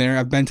 I've been there.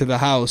 I've been to the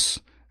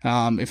house.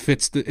 It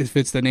fits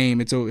the name.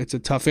 It's a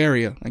tough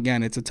area.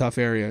 Again, it's a tough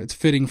area. It's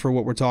fitting for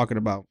what we're talking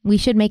about. We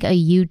should make a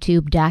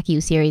YouTube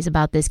docu-series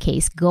about this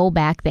case. Go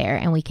back there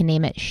and we can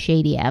name it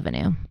Shady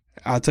Avenue.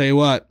 I'll tell you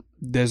what,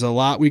 there's a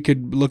lot we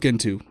could look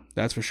into.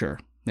 That's for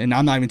sure. And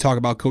I'm not even talking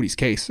about Codi's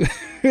case.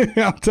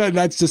 I'll tell you,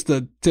 that's just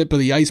the tip of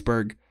the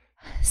iceberg.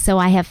 So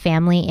I have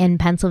family in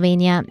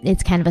Pennsylvania.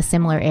 It's kind of a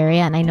similar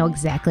area, and I know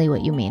exactly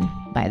what you mean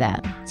by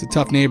that. It's a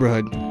tough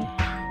neighborhood.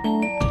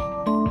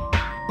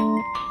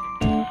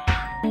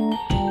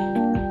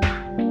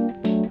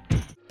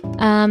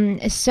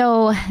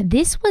 So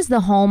this was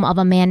the home of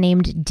a man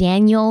named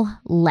Daniel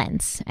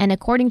Lentz. And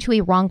according to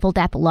a wrongful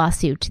death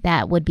lawsuit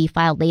that would be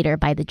filed later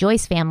by the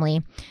Joyce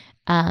family,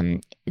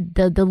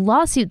 the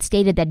lawsuit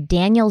stated that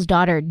Daniel's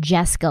daughter,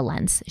 Jessica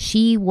Lentz,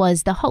 she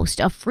was the host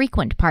of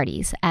frequent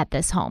parties at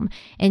this home.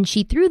 And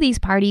she threw these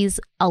parties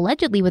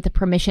allegedly with the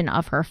permission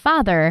of her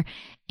father.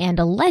 And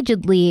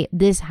allegedly,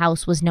 this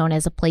house was known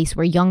as a place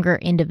where younger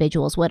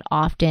individuals would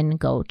often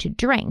go to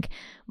drink.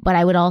 But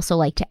I would also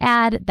like to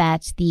add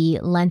that the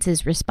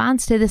Lentz's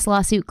response to this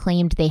lawsuit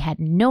claimed they had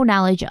no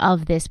knowledge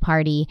of this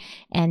party,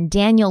 and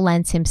Daniel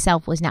Lentz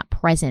himself was not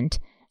present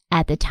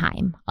at the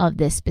time of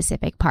this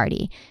specific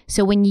party.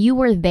 So when you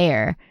were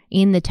there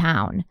in the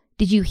town,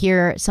 did you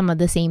hear some of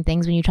the same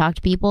things when you talked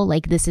to people?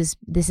 Like, this is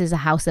a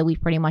house that we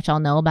pretty much all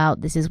know about.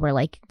 This is where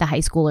like the high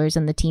schoolers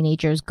and the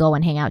teenagers go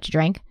and hang out to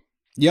drink.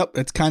 Yep,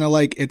 it's kind of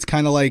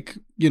like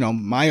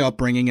my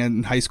upbringing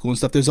in high school and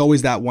stuff. There's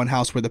always that one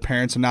house where the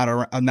parents are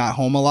not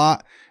home a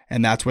lot,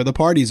 and that's where the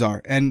parties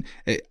are. And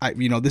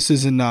this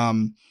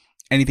isn't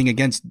anything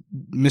against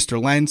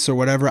Mr. Lentz or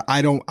whatever.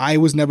 I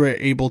was never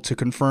able to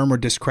confirm or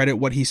discredit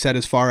what he said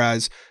as far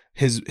as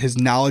his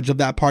knowledge of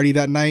that party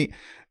that night.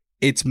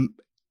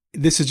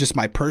 This is just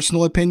my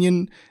personal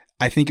opinion.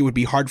 I think it would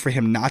be hard for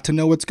him not to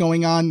know what's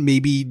going on.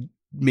 Maybe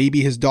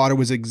his daughter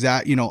was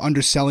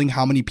underselling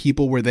how many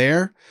people were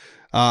there.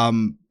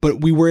 But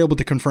we were able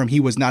to confirm he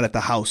was not at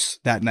the house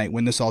that night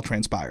when this all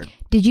transpired.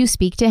 Did you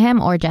speak to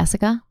him or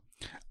Jessica?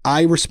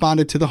 I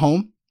responded to the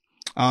home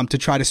to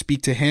try to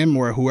speak to him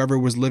or whoever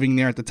was living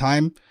there at the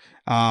time.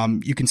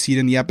 You can see it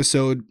in the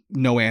episode,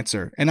 no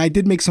answer. And I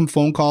did make some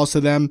phone calls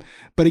to them.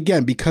 But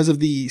again, because of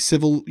the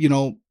civil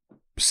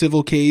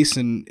case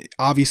and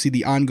obviously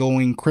the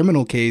ongoing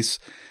criminal case,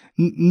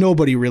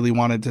 nobody really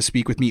wanted to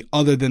speak with me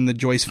other than the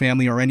Joyce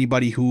family or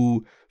anybody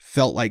who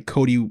felt like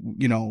Codi,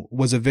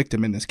 was a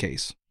victim in this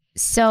case.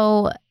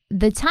 So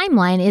the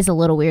timeline is a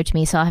little weird to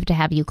me, so I'll have to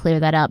have you clear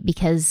that up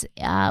because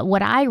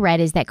what I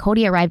read is that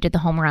Codi arrived at the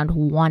home around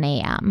 1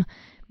 a.m.,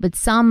 but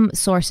some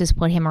sources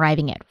put him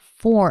arriving at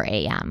 4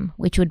 a.m.,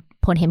 which would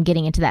put him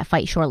getting into that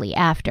fight shortly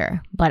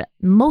after. But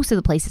most of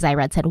the places I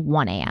read said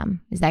 1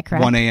 a.m. Is that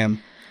correct? 1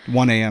 a.m.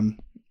 1 a.m.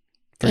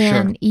 For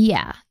sure.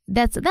 Yeah,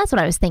 that's what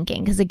I was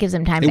thinking because it gives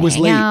him time to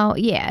hang out.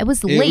 Yeah, it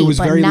was late. It was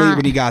very late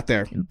when he got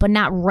there. But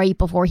not right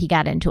before he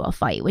got into a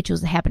fight, which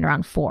happened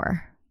around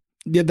 4.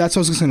 Yeah, that's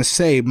what I was going to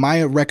say.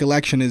 My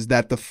recollection is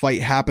that the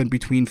fight happened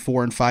between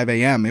 4 and 5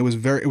 a.m. It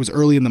was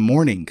early in the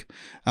morning.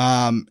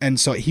 And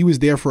so he was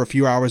there for a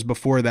few hours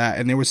before that.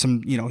 And there was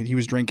some, he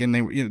was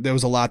drinking. There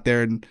was a lot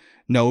there. And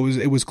no,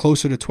 it was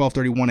closer to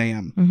 12:31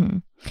 a.m. Mm-hmm.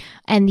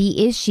 And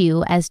the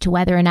issue as to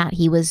whether or not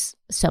he was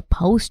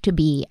supposed to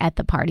be at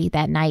the party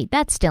that night,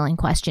 that's still in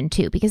question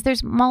too, because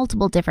there's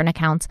multiple different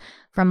accounts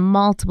from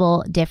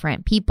multiple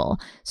different people.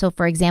 So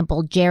for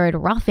example, Jared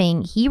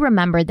Ruffing, he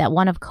remembered that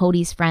one of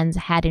Codi's friends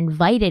had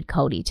invited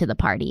Codi to the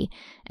party.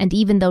 And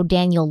even though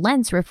Daniel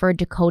Lentz referred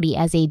to Codi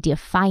as a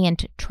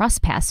defiant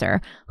trespasser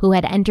who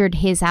had entered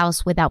his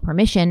house without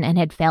permission and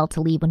had failed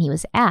to leave when he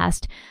was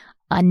asked,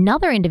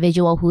 another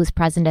individual who was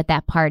present at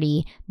that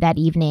party that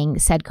evening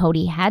said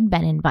Codi had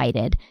been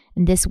invited.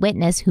 And this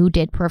witness, who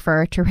did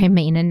prefer to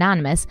remain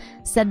anonymous,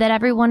 said that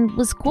everyone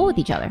was cool with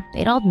each other.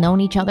 They'd all known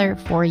each other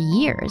for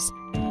years.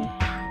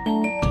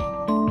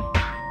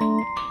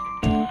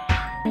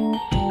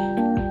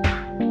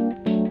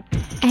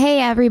 Hey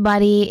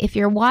everybody, if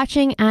you're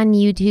watching on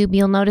YouTube,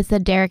 you'll notice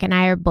that Derek and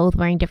I are both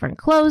wearing different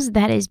clothes.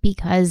 That is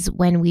because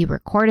when we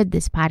recorded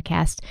this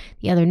podcast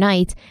the other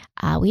night,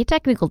 we had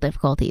technical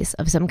difficulties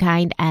of some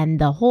kind, and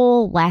the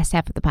whole last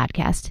half of the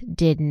podcast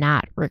did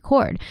not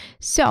record.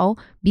 So,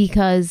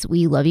 because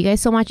we love you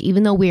guys so much,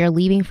 even though we are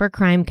leaving for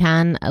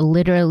CrimeCon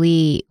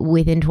literally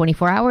within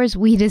 24 hours,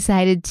 we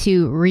decided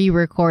to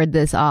re-record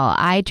this all.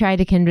 I tried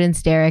to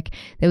convince Derek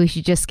that we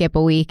should just skip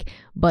a week,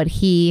 but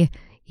he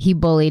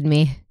bullied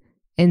me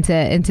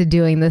into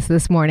doing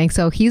this morning.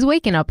 So he's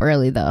waking up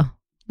early though.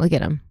 Look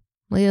at him.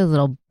 Look at his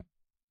little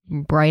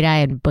bright eye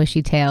and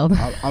bushy tailed.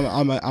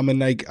 I'm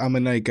a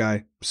night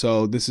guy.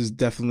 So this is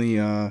definitely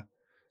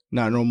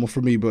not normal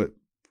for me, but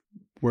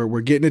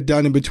we're getting it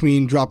done in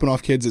between dropping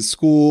off kids at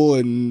school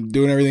and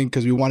doing everything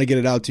because we want to get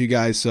it out to you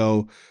guys.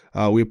 So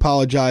we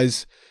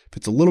apologize if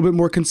it's a little bit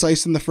more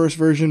concise than the first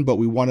version, but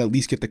we want to at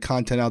least get the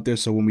content out there.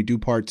 So when we do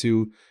part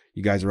 2,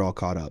 you guys are all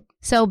caught up.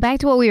 So back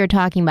to what we were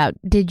talking about.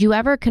 Did you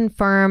ever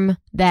confirm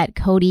that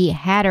Codi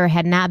had or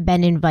had not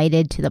been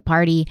invited to the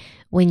party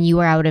when you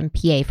were out in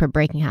PA for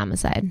breaking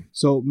homicide?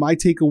 So my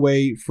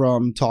takeaway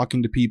from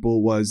talking to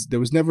people was there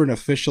was never an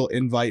official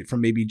invite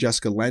from maybe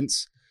Jessica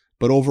Lentz,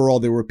 but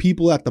overall there were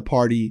people at the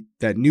party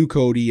that knew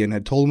Codi and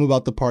had told him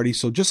about the party.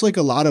 So just like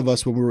a lot of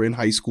us when we were in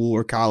high school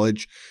or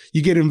college,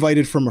 you get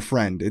invited from a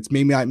friend. It's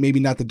maybe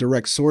not the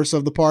direct source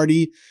of the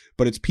party,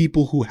 but it's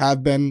people who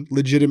have been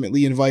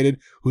legitimately invited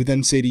who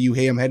then say to you,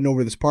 hey, I'm heading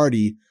over to this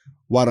party.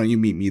 Why don't you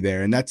meet me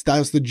there? And that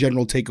was the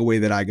general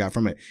takeaway that I got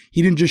from it.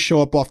 He didn't just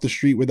show up off the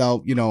street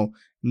without,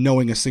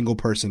 knowing a single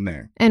person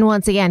there. And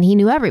once again, he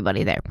knew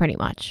everybody there pretty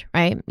much,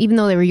 right? Even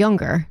though they were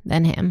younger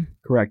than him.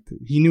 Correct.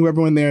 He knew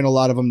everyone there, and a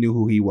lot of them knew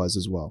who he was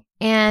as well.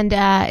 And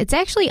it's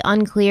actually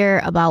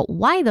unclear about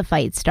why the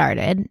fight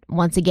started.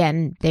 Once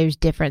again, there's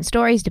different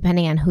stories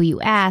depending on who you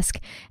ask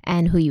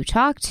and who you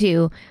talk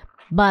to.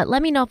 But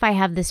let me know if I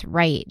have this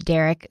right,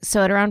 Derek.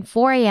 So at around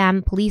 4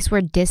 a.m., police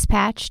were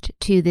dispatched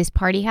to this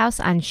party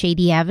house on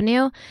Shady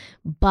Avenue,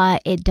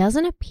 but it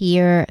doesn't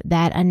appear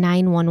that a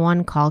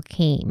 911 call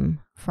came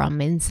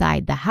from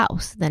inside the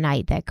house the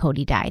night that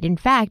Codi died. In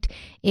fact,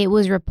 it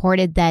was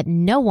reported that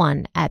no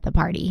one at the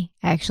party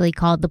actually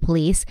called the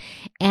police,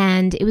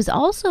 and it was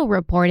also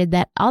reported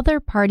that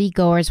other party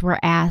goers were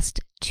asked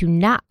to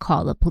not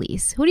call the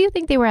police. Who do you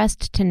think they were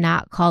asked to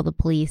not call the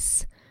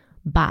police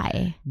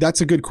by? That's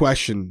a good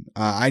question.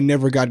 I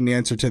never got an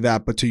answer to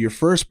that, but to your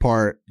first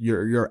part,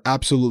 you're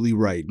absolutely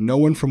right. No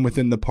one from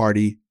within the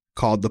party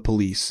called the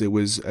police. It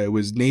was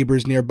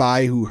neighbors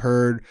nearby who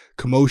heard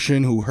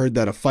commotion, who heard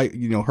that a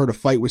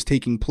fight was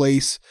taking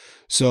place.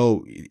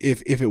 So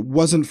if it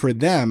wasn't for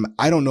them,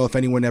 I don't know if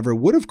anyone ever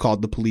would have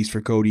called the police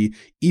for Codi,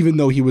 even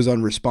though he was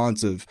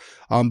unresponsive.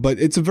 But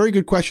it's a very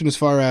good question as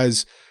far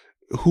as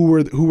who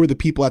were the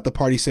people at the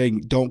party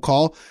saying don't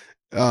call.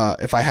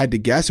 If I had to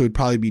guess, it would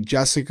probably be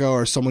Jessica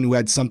or someone who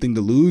had something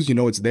to lose.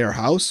 It's their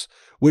house,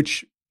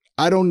 which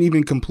I don't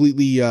even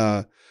completely,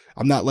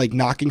 I'm not like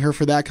knocking her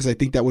for that because I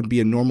think that would be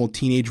a normal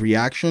teenage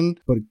reaction.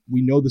 But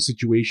we know the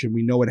situation.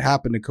 We know what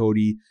happened to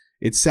Codi.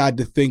 It's sad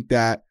to think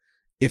that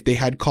if they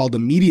had called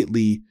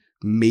immediately,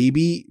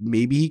 maybe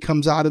he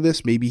comes out of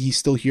this. Maybe he's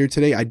still here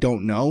today. I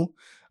don't know.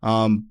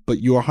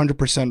 But you're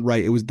 100%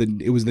 right. It was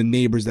the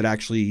neighbors that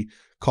actually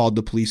called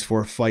the police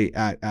for a fight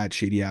at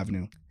Shady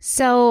Avenue.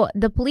 So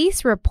the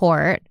police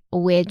report,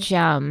 which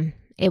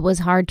it was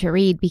hard to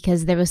read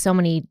because there was so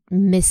many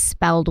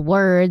misspelled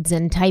words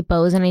and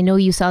typos, and I know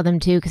you saw them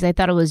too because I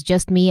thought it was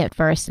just me at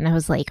first, and I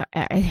was like,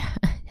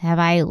 have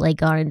I like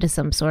gone into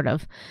some sort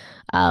of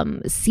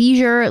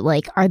seizure?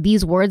 Like, are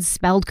these words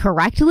spelled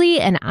correctly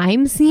and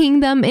I'm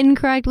seeing them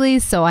incorrectly?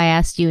 So I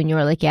asked you, and you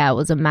were like, yeah, it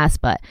was a mess,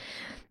 but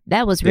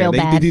that was real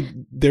bad.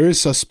 There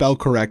is a spell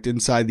correct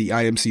inside the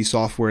IMC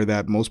software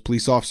that most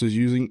police officers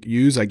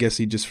use. I guess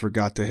he just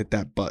forgot to hit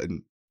that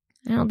button.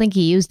 I don't think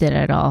he used it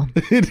at all.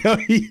 No,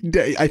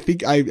 I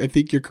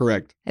think you're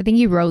correct. I think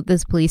he wrote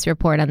this police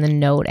report on the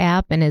Note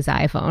app in his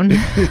iPhone.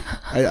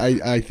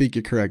 I think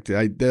you're correct.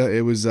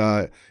 It was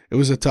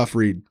a tough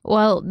read.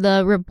 Well,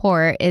 the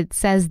report, it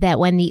says that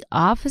when the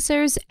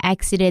officers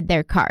exited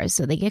their cars,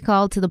 so they get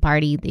called to the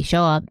party, they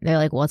show up, they're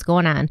like, what's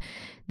going on?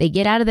 They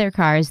get out of their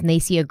cars and they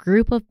see a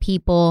group of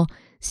people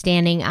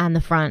standing on the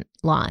front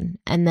lawn.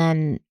 And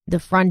then the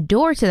front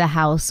door to the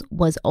house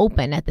was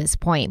open at this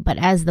point. But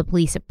as the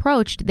police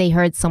approached, they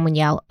heard someone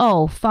yell,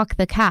 "Oh, fuck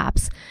the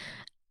cops."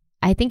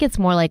 I think it's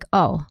more like,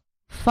 "Oh,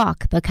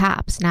 fuck the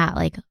cops," not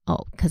like,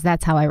 "Oh," because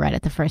that's how I read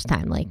it the first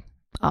time. Like,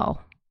 "Oh,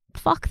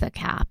 fuck the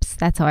cops."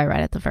 That's how I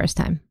read it the first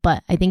time.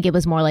 But I think it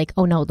was more like,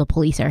 "Oh no, the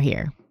police are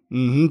here."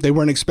 Mm-hmm. They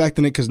weren't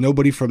expecting it because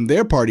nobody from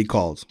their party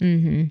called.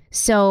 Mm-hmm.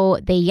 So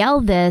they yell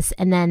this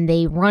and then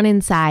they run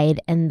inside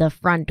and the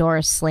front door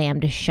is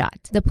slammed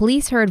shut. The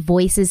police heard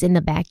voices in the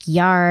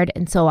backyard,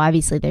 and so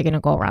obviously they're going to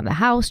go around the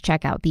house,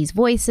 check out these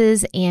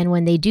voices. And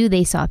when they do,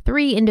 they saw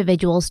 3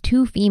 individuals,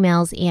 2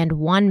 females and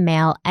 1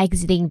 male,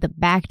 exiting the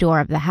back door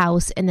of the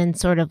house and then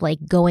sort of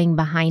like going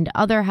behind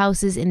other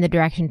houses in the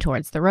direction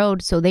towards the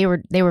road. So they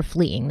were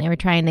fleeing. They were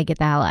trying to get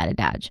the hell out of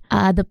Dodge.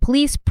 The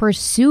police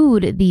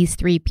pursued these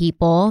 3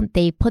 people.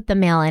 They put the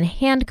male in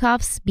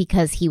handcuffs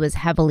because he was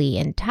heavily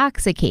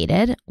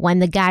intoxicated. When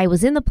the guy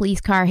was in the police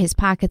car, his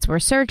pockets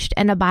were searched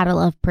and a bottle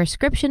of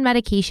prescription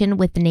medication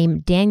with the name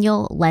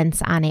Daniel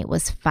Lentz on it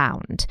was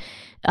found.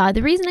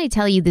 The reason I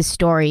tell you this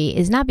story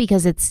is not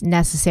because it's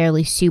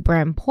necessarily super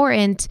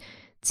important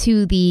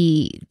to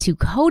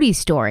Codi's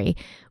story,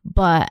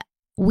 but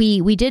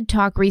we did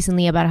talk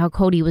recently about how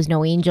Codi was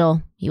no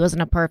angel. He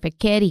wasn't a perfect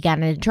kid. He got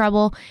into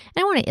trouble.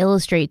 And I want to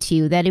illustrate to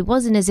you that it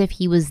wasn't as if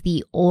he was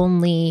the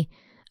only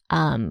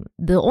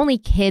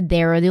kid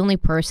there or the only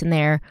person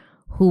there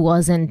who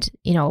wasn't,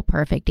 a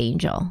perfect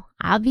angel.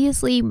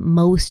 Obviously,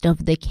 most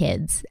of the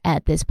kids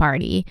at this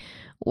party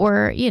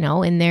were,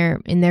 in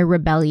their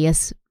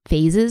rebellious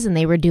phases, and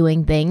they were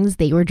doing things.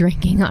 They were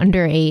drinking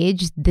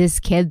underage. This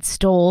kid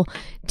stole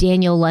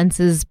Daniel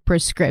Lentz's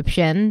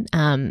prescription.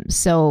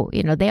 So,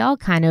 they all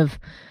kind of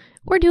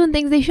were doing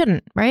things they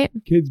shouldn't, right?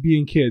 Kids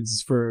being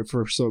kids for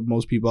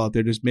most people out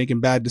there, just making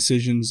bad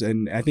decisions.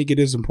 And I think it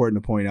is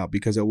important to point out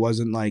because it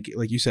wasn't like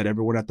you said,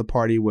 everyone at the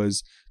party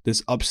was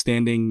this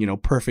upstanding,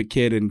 perfect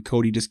kid, and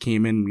Codi just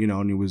came in,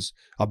 and he was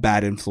a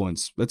bad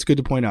influence. That's good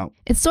to point out.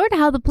 It's sort of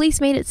how the police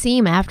made it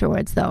seem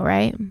afterwards, though,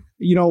 right?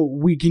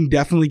 We can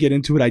definitely get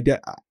into it.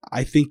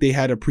 I think they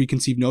had a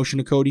preconceived notion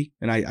of Codi,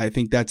 and I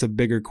think that's a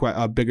bigger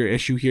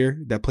issue here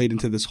that played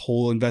into this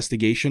whole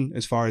investigation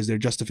as far as their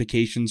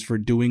justifications for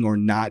doing or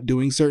not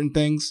doing certain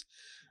things.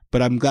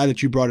 But I'm glad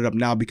that you brought it up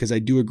now because I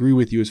do agree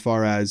with you as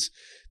far as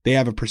they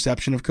have a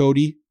perception of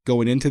Codi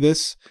going into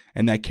this,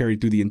 and that carried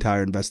through the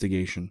entire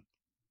investigation.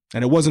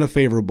 And it wasn't a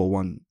favorable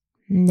one.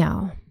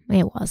 No,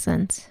 it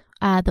wasn't.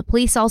 The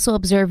police also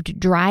observed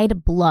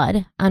dried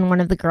blood on one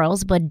of the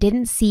girls, but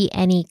didn't see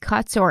any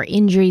cuts or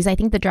injuries. I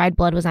think the dried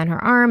blood was on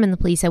her arm, and the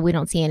police said, we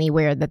don't see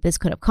anywhere that this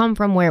could have come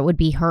from where it would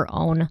be her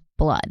own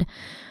blood.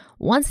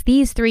 Once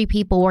these 3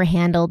 people were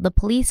handled, the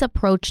police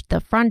approached the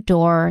front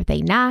door.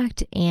 They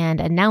knocked and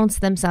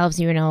announced themselves.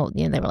 They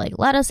were like,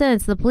 let us in,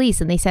 it's the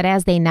police. And they said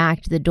as they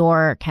knocked, the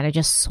door kind of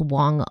just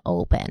swung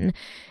open.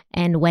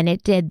 And when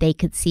it did, they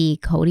could see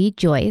Codi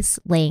Joyce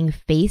laying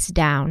face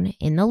down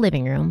in the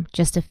living room,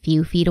 just a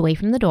few feet away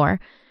from the door,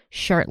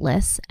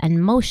 shirtless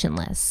and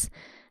motionless.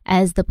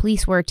 As the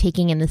police were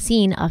taking in the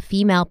scene, a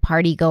female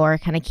party goer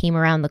kind of came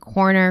around the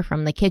corner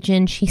from the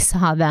kitchen. She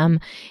saw them,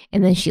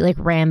 and then she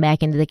ran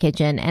back into the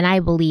kitchen. And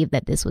I believe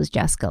that this was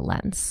Jessica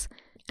Lentz.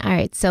 All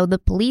right, so the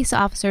police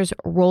officers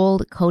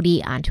rolled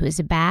Codi onto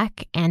his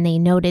back, and they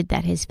noted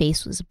that his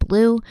face was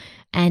blue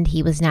and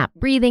he was not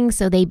breathing,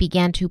 so they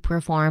began to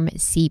perform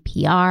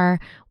CPR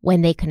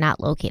when they could not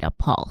locate a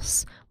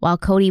pulse. While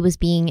Codi was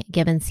being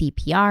given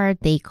CPR,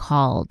 they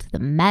called the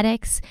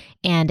medics,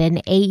 and an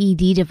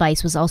AED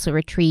device was also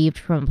retrieved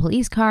from a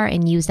police car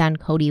and used on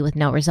Codi with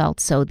no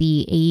results. So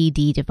the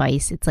AED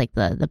device, it's like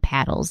the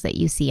paddles that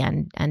you see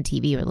on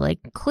TV where they're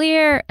like,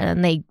 clear,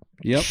 and they...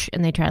 Yep.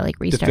 And they try to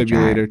restart.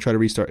 Defibrillator, try to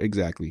restart.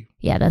 Exactly.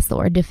 Yeah, that's the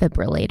word.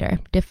 Defibrillator.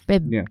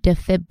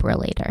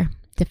 Defibrillator.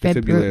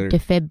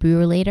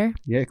 Defibrillator.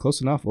 Yeah, close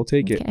enough. We'll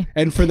take it.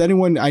 And for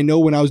anyone, I know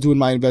when I was doing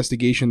my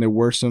investigation, there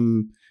were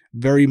some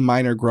very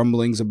minor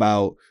grumblings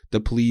about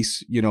the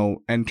police,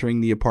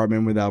 entering the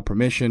apartment without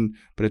permission.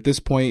 But at this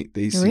point,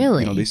 they see,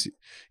 really,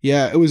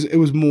 yeah, it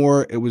was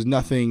more, like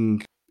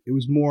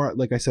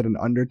I said, an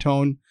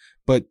undertone.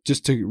 But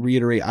just to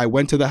reiterate, I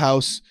went to the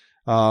house.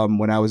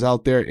 When I was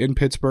out there in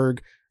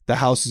Pittsburgh, the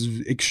house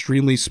is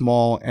extremely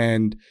small,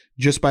 and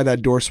just by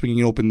that door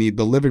swinging open, the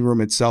living room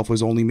itself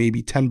was only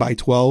maybe 10 by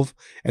 12,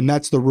 and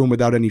that's the room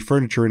without any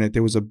furniture in it.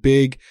 There was a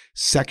big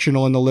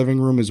sectional in the living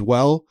room as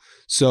well.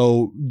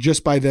 So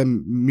just by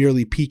them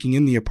merely peeking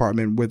in the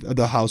apartment with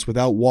the house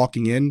without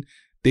walking in,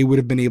 they would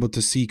have been able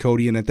to see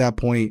Codi, and at that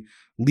point,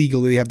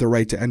 legally, they have the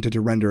right to enter to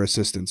render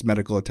assistance,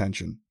 medical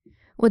attention.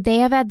 Would they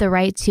have had the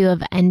right to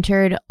have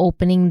entered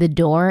opening the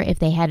door if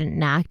they hadn't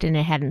knocked and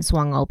it hadn't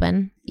swung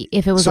open?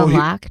 If it was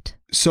unlocked?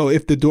 So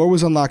if the door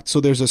was unlocked,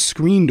 so there's a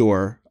screen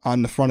door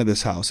on the front of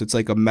this house. It's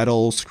like a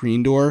metal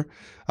screen door.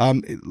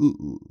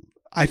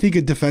 I think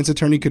a defense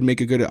attorney could make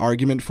a good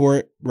argument for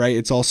it, right?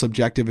 It's all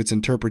subjective. It's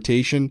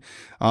interpretation.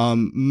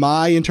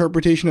 My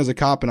interpretation as a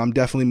cop, and I'm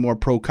definitely more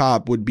pro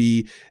cop, would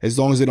be as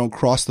long as they don't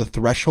cross the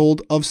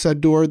threshold of said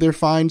door, they're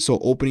fine. So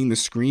opening the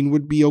screen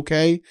would be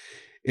okay.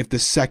 If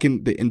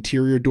the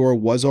interior door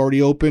was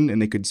already open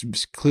and they could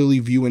clearly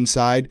view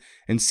inside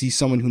and see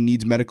someone who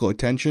needs medical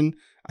attention,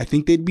 I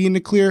think they'd be in the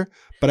clear.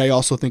 But I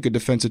also think a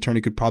defense attorney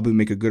could probably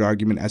make a good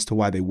argument as to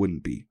why they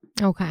wouldn't be.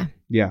 Okay.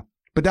 Yeah.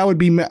 But that would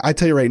be, I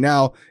tell you right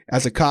now,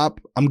 as a cop,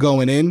 I'm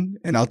going in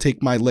and I'll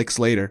take my licks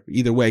later.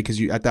 Either way,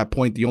 because at that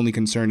point, the only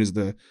concern is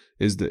the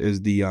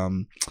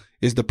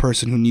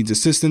person who needs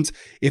assistance.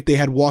 If they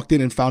had walked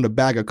in and found a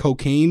bag of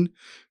cocaine,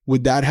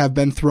 would that have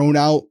been thrown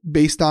out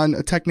based on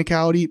a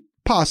technicality?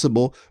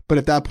 Possible, but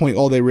at that point,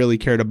 all they really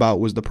cared about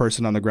was the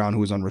person on the ground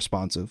who was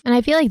unresponsive. And I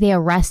feel like they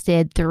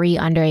arrested 3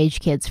 underage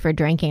kids for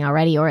drinking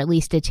already, or at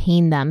least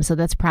detained them. So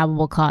that's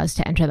probable cause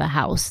to enter the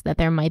house, that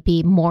there might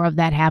be more of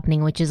that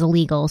happening, which is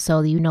illegal.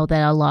 So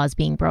that a law is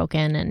being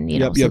broken, and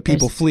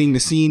people fleeing the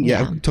scene.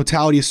 Yeah,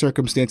 totality of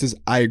circumstances.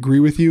 I agree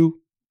with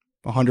you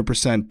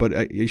 100%, but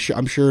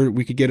I'm sure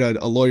we could get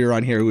a lawyer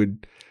on here who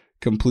would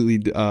completely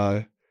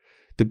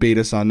debate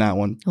us on that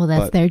one. Well,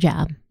 that's their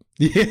job.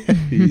 Yeah,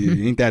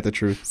 ain't that the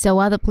truth? So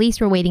while the police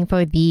were waiting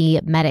for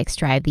the medics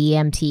drive, the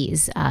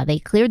EMTs, they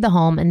cleared the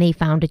home and they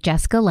found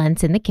Jessica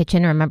Lentz in the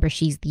kitchen. Remember,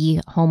 she's the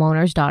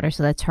homeowner's daughter,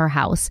 so that's her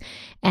house.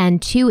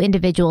 And 2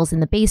 individuals in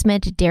the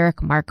basement, Derek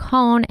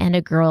Marcone and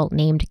a girl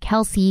named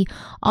Kelsey.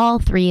 All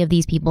 3 of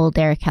these people,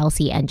 Derek,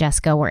 Kelsey, and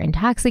Jessica, were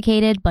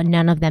intoxicated, but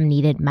none of them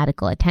needed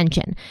medical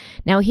attention.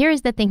 Now,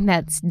 here's the thing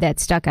that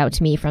stuck out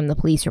to me from the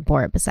police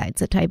report,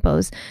 besides the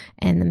typos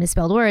and the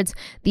misspelled words.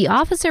 The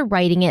officer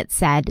writing it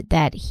said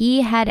that he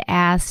had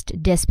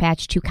asked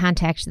dispatch to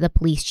contact the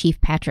police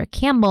chief, Patrick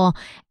Campbell,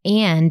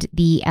 and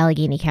the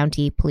Allegheny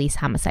County Police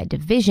Homicide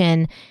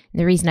Division.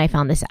 The reason I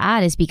found this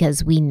odd is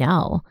because we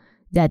know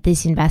that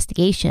this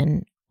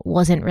investigation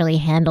wasn't really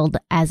handled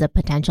as a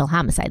potential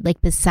homicide.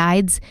 Like,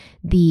 besides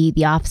the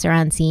officer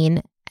on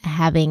scene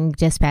having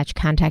dispatch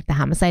contact the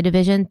homicide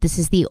division, this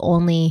is the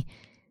only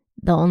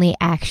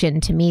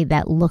action to me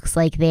that looks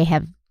like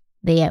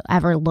they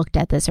ever looked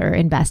at this or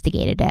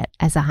investigated it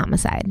as a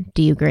homicide.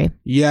 Do you agree?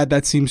 Yeah,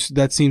 that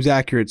seems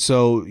accurate.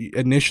 So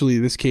initially,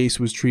 this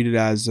case was treated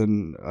as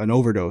an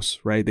overdose,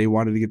 right? They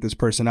wanted to get this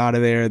person out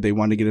of there. They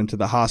wanted to get him to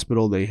the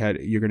hospital.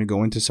 You're going to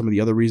go into some of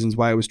the other reasons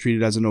why it was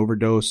treated as an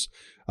overdose.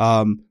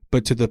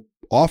 But to the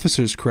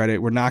officer's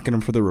credit, we're knocking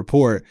them for the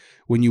report.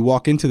 When you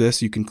walk into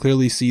this, you can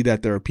clearly see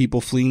that there are people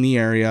fleeing the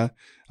area.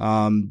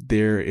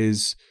 There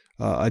is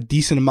a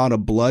decent amount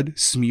of blood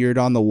smeared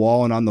on the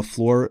wall and on the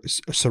floor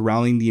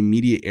surrounding the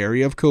immediate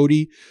area of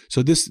Codi.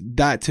 So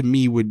that to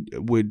me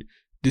would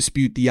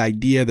dispute the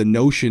idea, the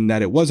notion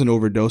that it was an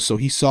overdose. So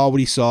he saw what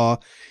he saw.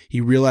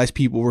 He realized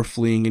people were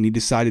fleeing, and he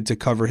decided to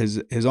cover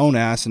his own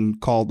ass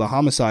and called the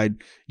homicide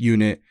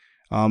unit.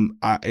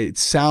 It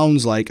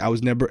sounds like I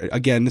was never,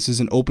 again, this is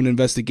an open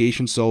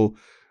investigation, so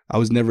I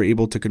was never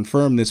able to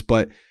confirm this,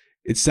 but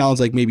it sounds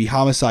like maybe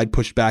homicide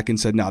pushed back and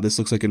said, no, this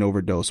looks like an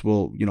overdose.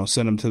 We'll,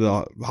 send him to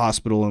the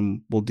hospital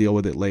and we'll deal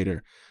with it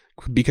later,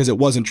 because it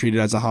wasn't treated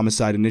as a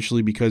homicide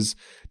initially, because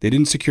they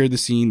didn't secure the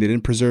scene. They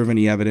didn't preserve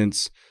any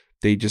evidence.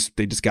 They just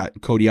got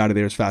Codi out of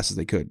there as fast as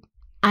they could.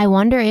 I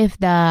wonder if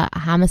the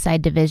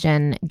homicide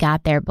division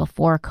got there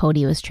before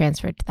Codi was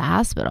transferred to the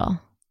hospital.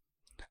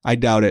 I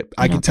doubt it.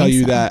 I can tell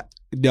you that.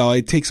 No,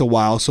 it takes a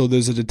while. So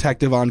there's a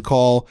detective on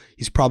call.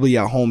 He's probably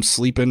at home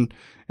sleeping,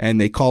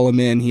 and they call him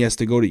in. He has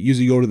to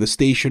usually go to the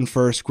station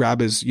first,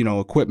 grab his,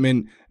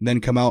 equipment, and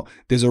then come out.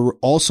 There's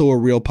also a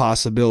real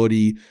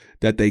possibility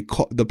that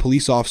the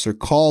police officer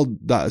called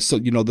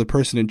the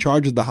person in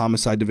charge of the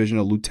homicide division,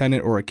 a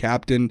lieutenant or a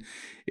captain,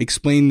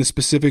 explained the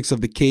specifics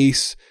of the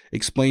case,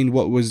 explained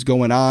what was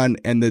going on,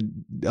 and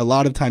a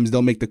lot of times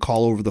they'll make the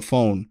call over the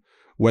phone,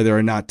 whether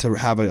or not to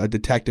have a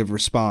detective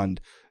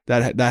respond.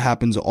 That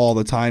happens all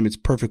the time. It's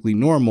perfectly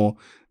normal.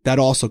 That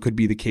also could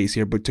be the case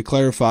here. But to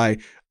clarify,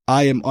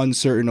 I am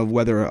uncertain of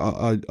whether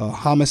a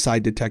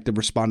homicide detective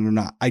responded or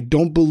not. I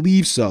don't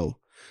believe so.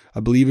 I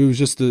believe it was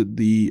just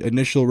the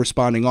initial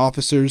responding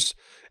officers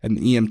and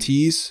the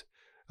EMTs.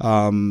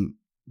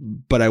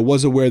 But I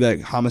was aware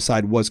that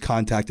homicide was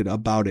contacted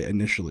about it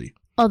initially.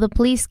 Well, the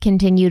police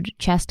continued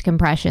chest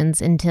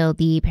compressions until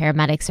the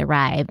paramedics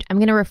arrived. I'm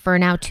going to refer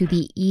now to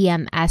the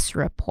EMS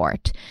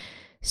report.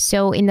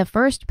 So in the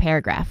first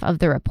paragraph of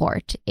the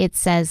report, it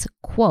says,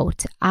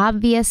 quote,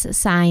 obvious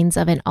signs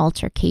of an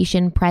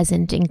altercation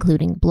present,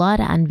 including blood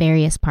on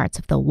various parts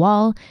of the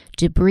wall,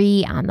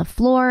 debris on the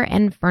floor,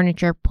 and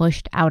furniture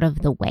pushed out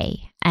of the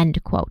way,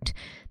 end quote.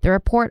 The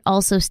report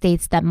also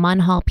states that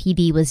Munhall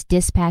PD was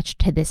dispatched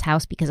to this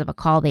house because of a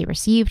call they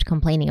received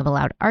complaining of a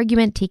loud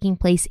argument taking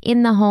place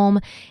in the home,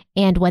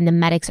 and when the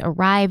medics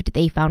arrived,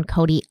 they found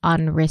Codi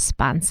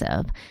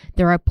unresponsive.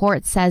 The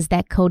report says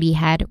that Codi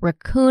had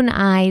raccoon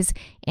eyes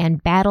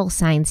and battle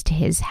signs to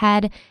his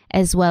head,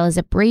 as well as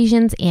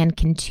abrasions and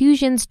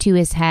contusions to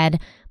his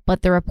head,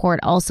 but the report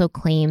also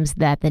claims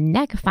that the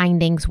neck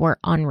findings were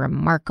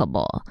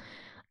unremarkable.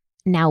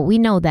 Now, we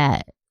know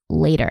that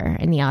later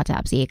in the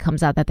autopsy, it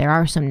comes out that there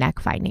are some neck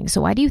findings.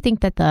 So why do you think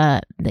that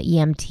the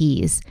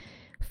EMTs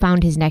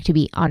found his neck to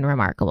be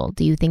unremarkable?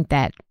 Do you think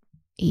that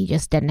he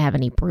just didn't have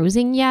any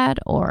bruising yet,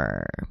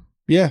 or?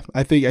 Yeah,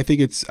 I think I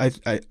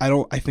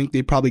think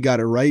they probably got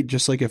it right.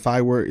 Just like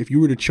if you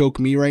were to choke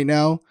me right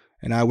now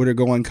and I were to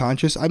go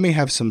unconscious, I may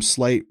have some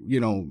slight,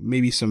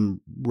 maybe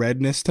some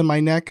redness to my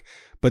neck,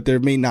 but there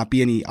may not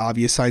be any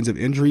obvious signs of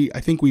injury.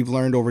 I think we've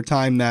learned over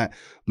time that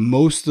in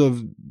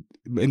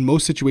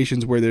most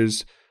situations where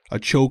there's a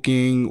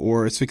choking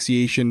or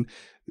asphyxiation,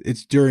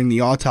 it's during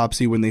the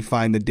autopsy when they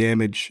find the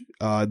damage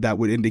that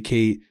would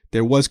indicate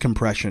there was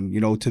compression,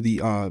 to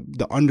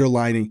the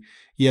underlining,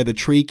 the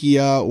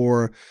trachea,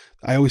 or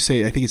I always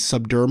say, I think it's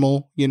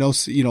subdermal,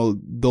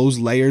 those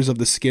layers of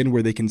the skin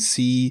where they can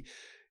see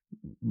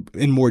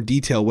in more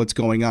detail what's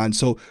going on.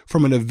 So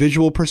from a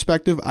visual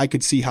perspective, I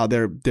could see how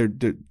they're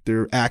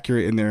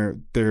accurate in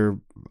their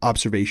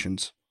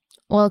observations.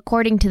 Well,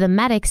 according to the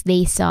medics,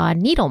 they saw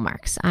needle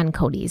marks on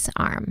Codi's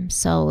arm.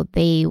 So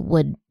they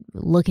would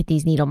look at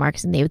these needle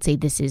marks and they would say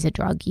this is a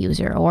drug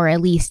user, or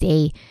at least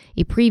a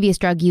previous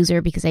drug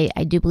user, because I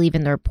do believe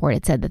in the report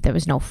it said that there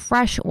was no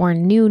fresh or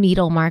new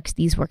needle marks.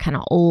 These were kind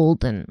of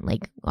old and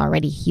like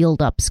already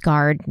healed up,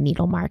 scarred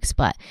needle marks.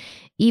 But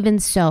even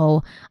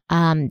so,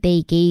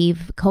 they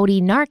gave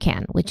Codi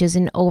Narcan, which is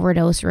an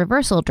overdose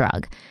reversal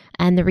drug.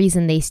 And the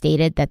reason they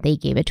stated that they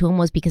gave it to him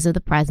was because of the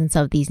presence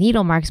of these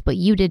needle marks. But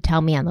you did tell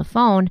me on the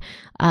phone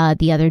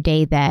the other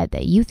day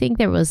that you think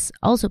there was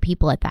also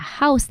people at the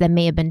house that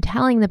may have been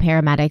telling the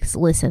paramedics,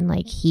 listen,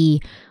 like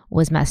he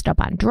was messed up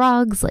on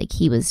drugs, like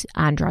he was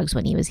on drugs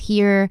when he was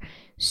here,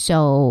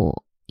 so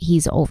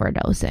he's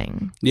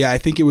overdosing. Yeah, I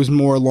think it was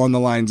more along the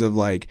lines of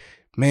like,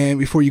 man,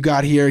 before you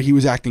got here, he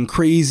was acting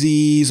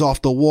crazy. He's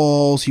off the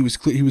walls. He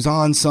was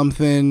on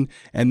something.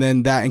 And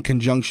then that in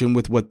conjunction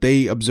with what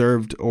they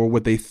observed or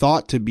what they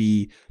thought to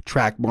be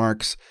track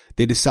marks,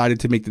 they decided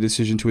to make the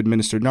decision to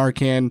administer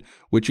Narcan,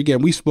 which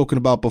again, we've spoken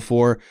about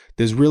before.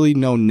 There's really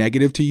no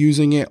negative to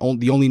using it.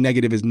 The only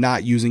negative is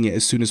not using it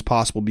as soon as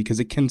possible,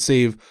 because it can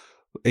save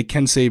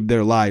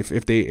their life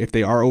if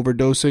they are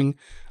overdosing.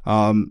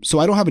 So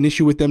I don't have an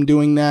issue with them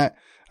doing that.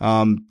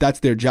 That's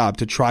their job,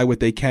 to try what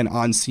they can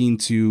on scene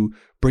to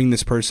bring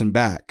this person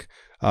back.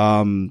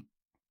 But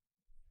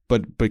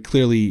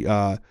clearly,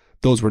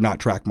 those were not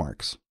track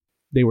marks.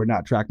 They were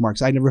not track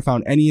marks. I never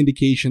found any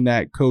indication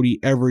that Codi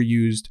ever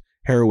used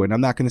heroin.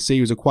 I'm not going to say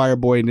he was a choir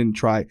boy and didn't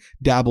try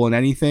dabble in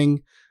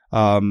anything.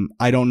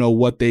 I don't know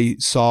what they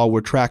saw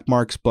were track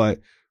marks, but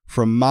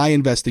from my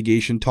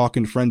investigation,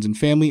 talking to friends and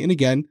family, and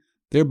again,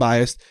 they're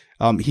biased.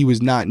 He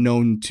was not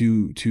known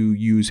to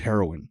use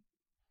heroin.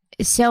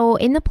 So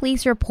in the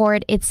police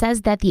report, it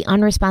says that the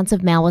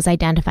unresponsive male was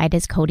identified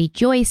as Codi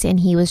Joyce and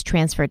he was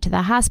transferred to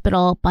the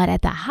hospital. But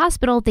at the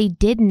hospital, they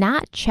did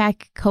not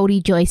check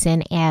Codi Joyce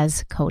in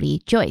as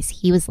Codi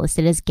Joyce. He was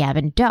listed as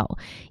Gavin Doe,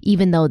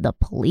 even though the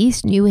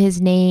police knew his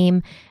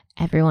name.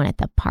 Everyone at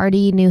the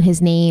party knew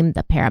his name.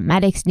 The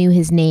paramedics knew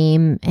his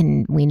name.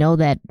 And we know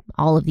that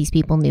all of these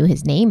people knew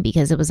his name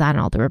because it was on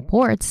all the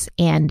reports.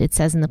 And it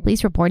says in the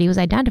police report, he was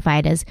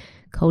identified as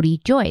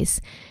Codi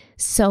Joyce.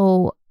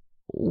 So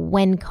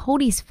when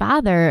Codi's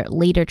father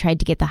later tried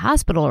to get the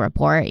hospital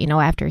report,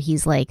 after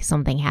he's like,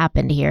 something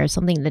happened here,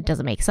 something that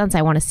doesn't make sense.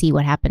 I want to see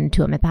what happened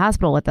to him at the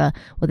hospital, what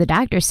the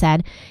doctor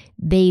said.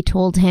 They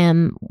told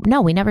him,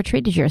 no, we never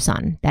treated your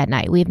son that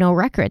night. We have no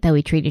record that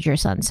we treated your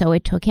son. So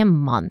it took him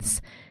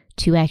months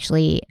to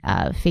actually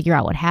figure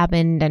out what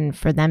happened and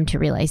for them to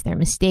realize their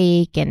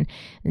mistake. And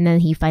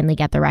then he finally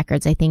got the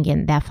records, I think,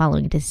 in that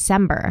following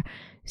December.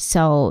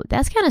 So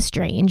that's kind of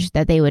strange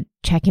that they would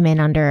check him in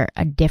under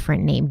a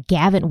different name.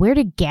 Gavin, where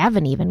did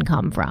Gavin even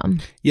come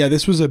from? Yeah,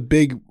 this was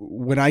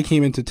when I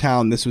came into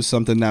town, this was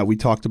something that we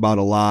talked about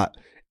a lot.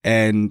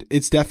 And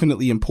it's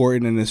definitely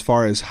important. And as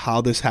far as how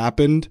this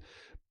happened,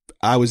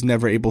 I was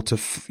never able to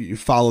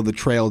follow the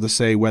trail to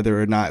say whether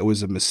or not it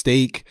was a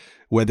mistake,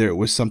 whether it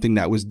was something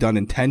that was done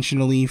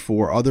intentionally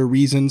for other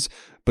reasons.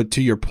 But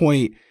to your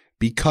point,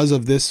 because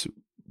of this,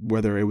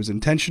 whether it was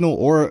intentional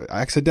or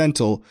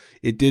accidental,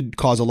 it did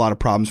cause a lot of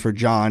problems for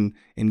John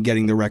in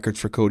getting the records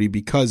for Codi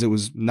because it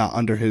was not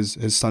under his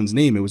son's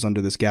name. It was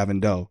under this Gavin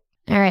Doe.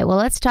 All right, well,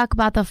 let's talk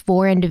about the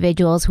 4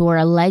 individuals who were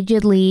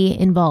allegedly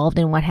involved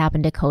in what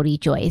happened to Codi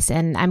Joyce.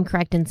 And I'm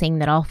correct in saying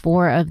that all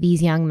 4 of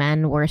these young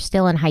men were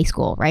still in high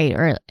school, right?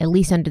 Or at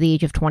least under the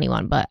age of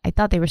 21, but I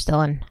thought they were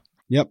still in.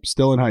 Yep,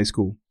 still in high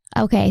school.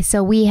 Okay,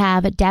 so we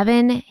have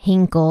Devin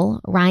Hinkle,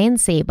 Ryan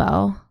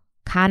Sabo,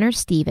 Connor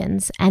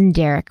Stevens, and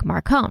Derek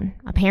Marcone.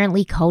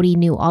 Apparently, Codi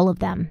knew all of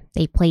them.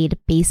 They played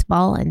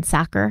baseball and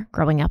soccer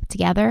growing up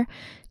together.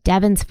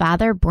 Devin's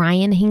father,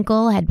 Brian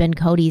Hinkle, had been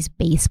Codi's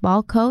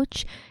baseball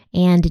coach,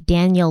 and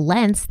Daniel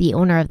Lentz, the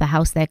owner of the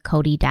house that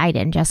Codi died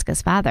in,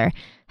 Jessica's father,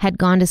 had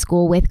gone to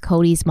school with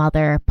Codi's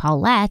mother,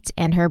 Paulette,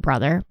 and her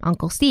brother,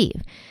 Uncle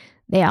Steve.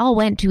 They all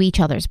went to each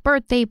other's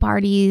birthday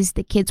parties.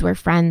 The kids were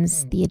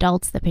friends. The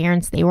adults, the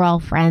parents, they were all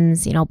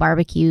friends,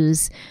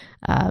 barbecues,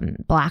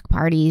 block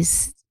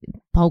parties,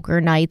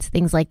 poker nights,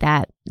 things like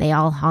that. They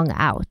all hung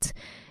out.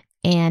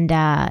 And,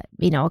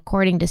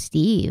 according to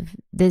Steve,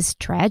 this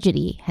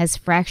tragedy has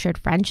fractured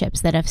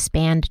friendships that have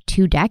spanned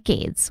 2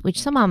 decades, which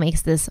somehow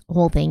makes this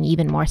whole thing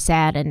even more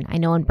sad. And I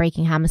know in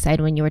Breaking Homicide,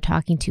 when you were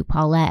talking to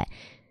Paulette,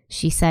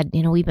 she said,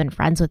 we've been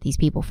friends with these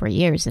people for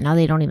years and now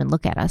they don't even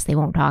look at us. They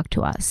won't talk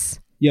to us.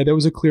 Yeah, there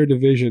was a clear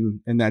division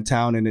in that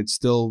town and it's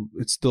still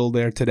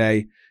there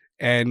today.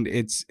 And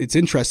it's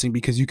interesting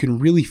because you can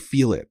really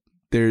feel it.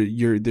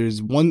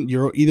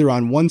 You're either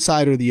on one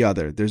side or the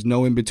other. There's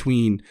no in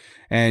between.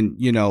 And,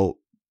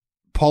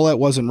 Paulette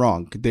wasn't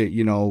wrong.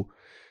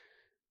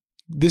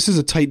 This is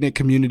a tight-knit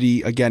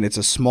community. Again, it's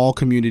a small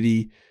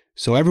community.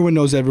 So everyone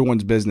knows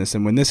everyone's business.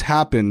 And when this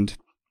happened,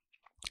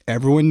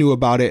 everyone knew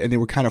about it and they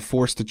were kind of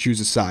forced to choose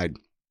a side.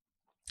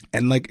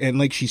 And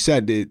like she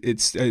said,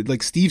 it's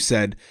like Steve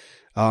said,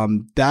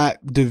 that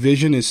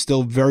division is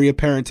still very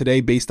apparent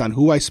today based on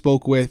who I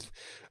spoke with.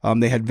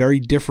 They had very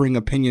differing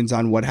opinions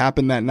on what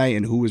happened that night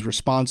and who was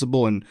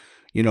responsible and,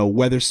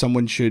 whether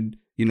someone should,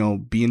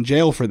 be in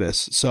jail for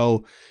this.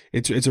 So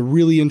it's a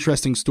really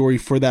interesting story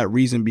for that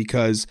reason,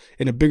 because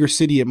in a bigger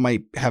city, it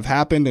might have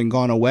happened and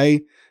gone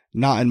away.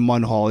 Not in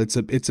Munhall.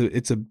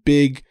 It's a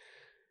big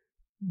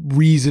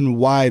reason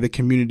why the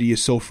community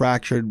is so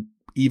fractured,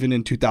 even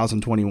in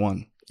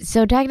 2021.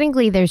 So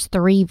technically there's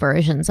 3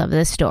 versions of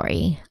this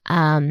story.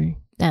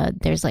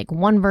 There's like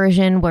one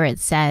version where it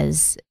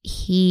says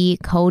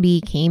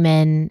Codi came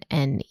in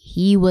and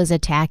he was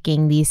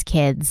attacking these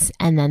kids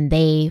and then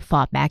they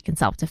fought back in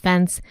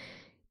self-defense.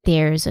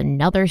 There's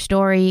another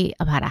story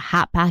about a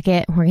hot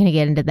pocket. We're going to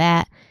get into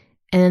that.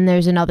 And then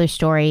there's another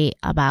story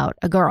about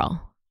a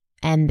girl.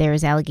 And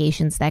there's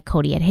allegations that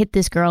Codi had hit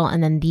this girl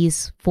and then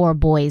these 4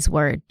 boys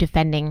were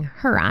defending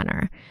her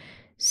honor.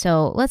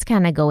 So let's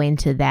kind of go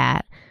into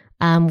that.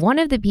 One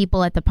of the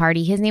people at the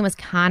party, his name was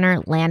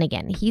Connor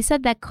Lanigan. He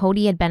said that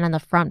Codi had been on the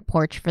front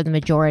porch for the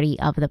majority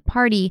of the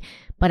party,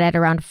 but at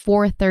around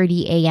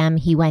 4:30 a.m.,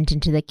 he went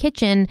into the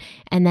kitchen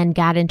and then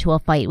got into a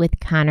fight with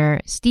Connor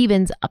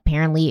Stevens,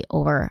 apparently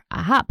over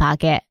a Hot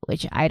Pocket,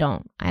 which I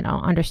don't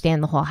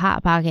understand the whole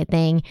Hot Pocket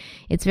thing.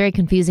 It's very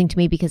confusing to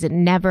me because it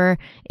never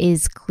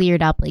is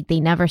cleared up. Like, they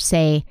never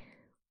say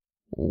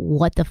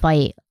what the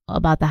fight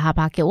about the Hot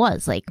Pocket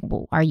was. Like,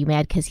 well, are you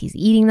mad because he's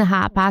eating the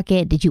Hot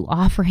Pocket? Did you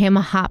offer him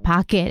a Hot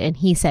Pocket and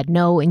he said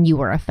no and you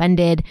were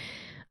offended?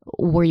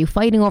 Were you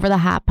fighting over the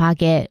Hot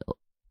Pocket?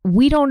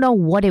 We don't know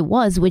what it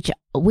was, which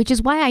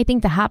is why I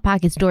think the Hot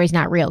Pocket story is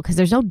not real, because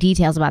there's no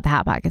details about the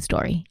Hot Pocket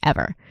story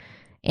ever.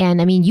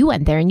 And I mean, you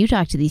went there and you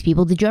talked to these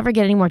people. Did you ever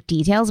get any more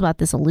details about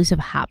this elusive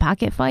Hot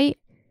Pocket fight?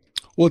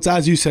 Well, it's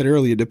as you said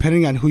earlier,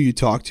 depending on who you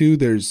talk to,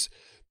 there's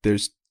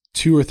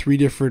 2 or 3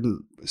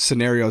 different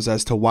scenarios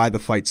as to why the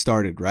fight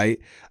started, right?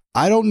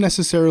 I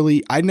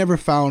never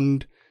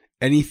found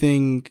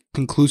anything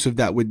conclusive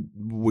that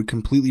would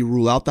completely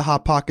rule out the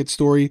Hot Pocket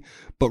story.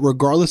 But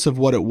regardless of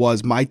what it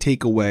was, my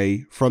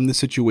takeaway from the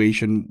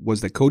situation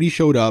was that Codi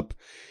showed up.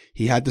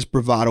 He had this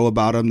bravado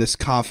about him, this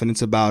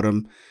confidence about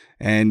him.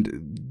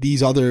 And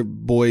these 4 other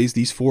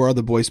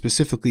boys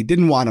specifically,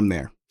 didn't want him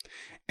there.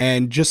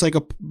 And just like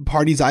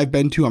parties I've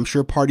been to, I'm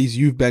sure parties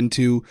you've been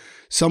to,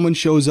 someone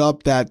shows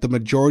up that the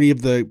majority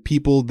of the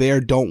people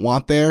there don't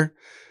want there.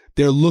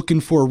 They're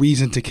looking for a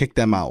reason to kick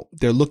them out.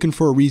 They're looking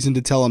for a reason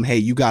to tell them, hey,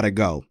 you got to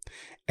go.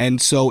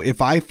 And so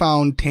if I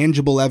found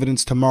tangible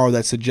evidence tomorrow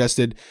that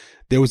suggested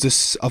there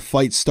was a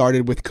fight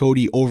started with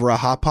Codi over a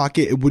Hot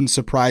Pocket, it wouldn't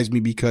surprise me,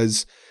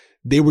 because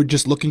they were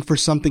just looking for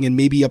something. And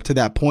maybe up to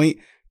that point,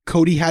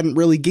 Codi hadn't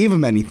really gave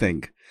him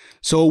anything.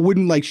 So it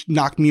wouldn't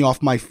knock me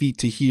off my feet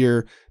to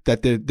hear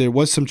that there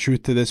was some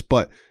truth to this.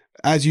 But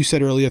as you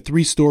said earlier,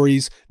 3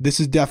 stories, this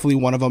is definitely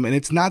one of them. And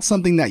it's not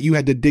something that you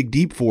had to dig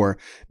deep for.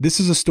 This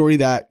is a story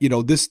that,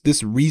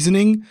 this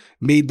reasoning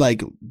made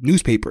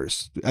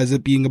newspapers as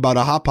it being about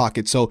a Hot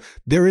Pocket. So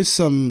there is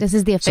this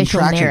is the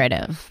official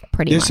narrative,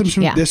 pretty much.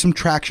 There's some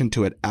traction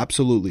to it.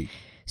 Absolutely.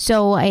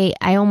 So I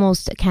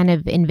almost kind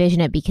of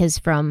envision it, because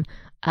from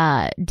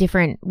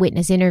different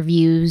witness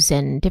interviews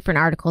and different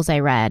articles I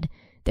read,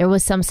 there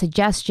was some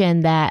suggestion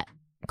that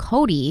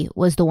Codi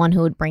was the one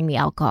who would bring the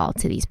alcohol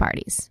to these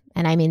parties.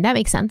 And I mean, that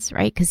makes sense,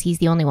 right? Because he's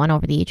the only one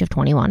over the age of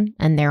 21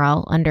 and they're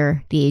all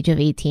under the age of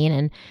 18.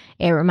 And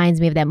it reminds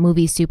me of that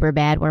movie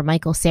Superbad, where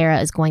Michael Cera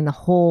is going the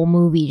whole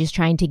movie just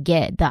trying to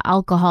get the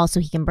alcohol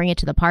so he can bring it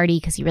to the party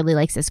because he really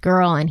likes this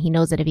girl. And he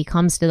knows that if he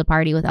comes to the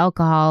party with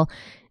alcohol,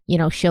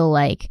 she'll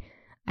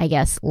I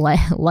guess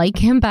like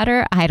him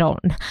better. I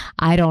don't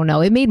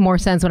know. It made more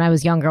sense when I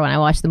was younger when I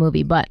watched the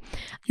movie, but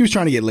he was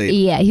trying to get laid.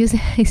 Yeah,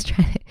 he's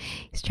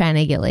trying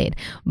to get laid.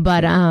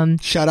 But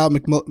shout out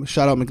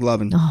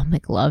McLovin. Oh,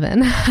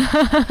 McLovin.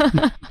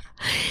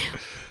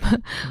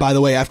 By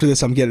the way, after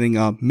this, I'm getting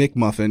a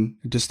McMuffin.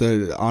 Just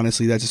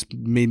honestly, that just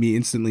made me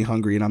instantly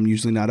hungry, and I'm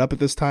usually not up at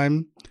this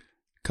time.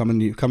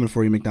 Coming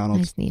for you,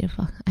 McDonald's.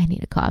 I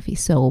need a coffee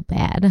so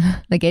bad.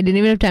 I didn't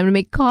even have time to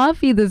make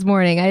coffee this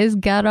morning. I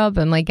just got up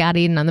and got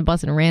eaten on the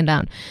bus and ran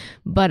down.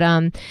 But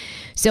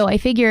so I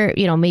figure,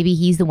 maybe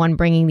he's the one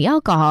bringing the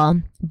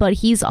alcohol, but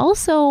he's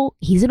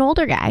an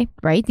older guy,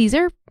 right? These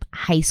are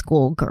high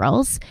school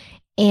girls.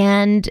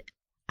 And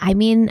I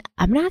mean,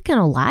 I'm not going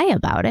to lie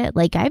about it.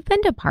 I've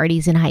been to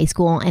parties in high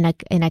school and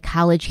a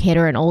college kid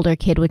or an older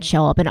kid would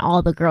show up and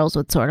all the girls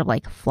would sort of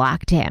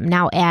flock to him.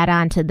 Now add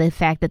on to the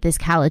fact that this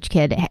college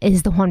kid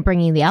is the one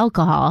bringing the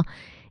alcohol.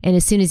 And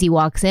as soon as he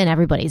walks in,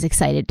 everybody's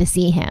excited to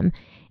see him.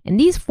 And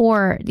these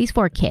four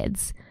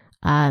kids,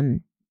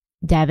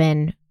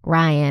 Devin,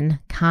 Ryan,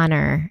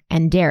 Connor,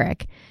 and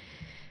Derek,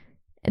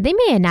 they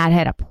may have not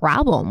had a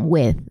problem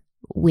with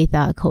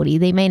Codi.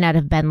 They may not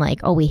have been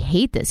oh, we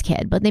hate this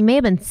kid, but they may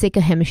have been sick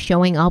of him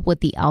showing up with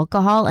the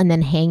alcohol and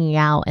then hanging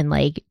out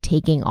and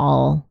taking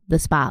all the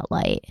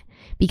spotlight,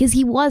 because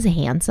he was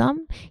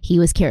handsome. He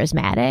was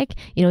charismatic.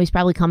 He's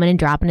probably coming and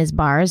dropping his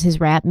bars, his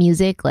rap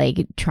music,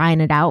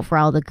 trying it out for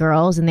all the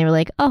girls. And they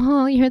were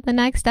oh, you're the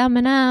next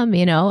Eminem,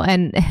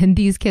 and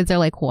these kids are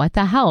what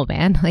the hell,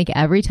 man?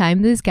 Every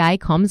time this guy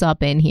comes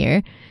up in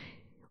here,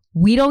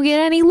 we don't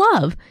get any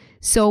love.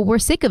 So we're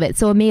sick of it.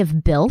 So it may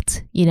have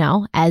built,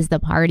 as the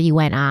party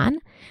went on.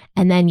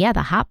 And then, the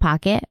Hot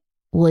Pocket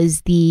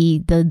was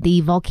the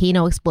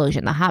volcano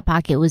explosion. The Hot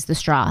Pocket was the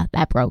straw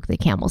that broke the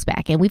camel's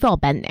back. And we've all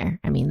been there.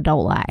 I mean,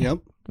 don't lie. Yep.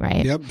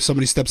 Right? Yep.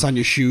 Somebody steps on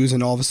your shoes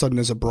and all of a sudden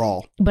there's a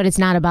brawl. But it's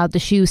not about the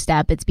shoe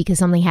step. It's because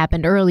something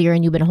happened earlier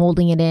and you've been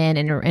holding it in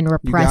and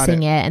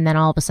repressing it. And then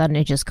all of a sudden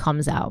it just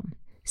comes out.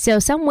 So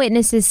some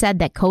witnesses said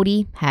that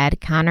Codi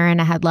had Connor in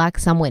a headlock.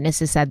 Some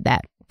witnesses said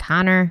that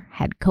Connor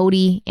had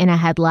Codi in a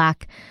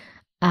headlock.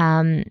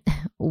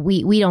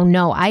 We don't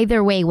know.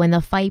 Either way, when the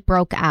fight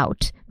broke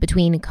out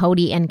between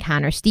Codi and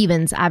Connor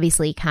Stevens,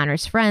 obviously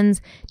Connor's friends,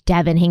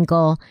 Devin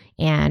Hinkle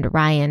and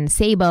Ryan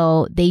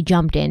Sabo, they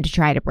jumped in to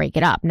try to break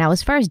it up. Now,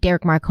 as far as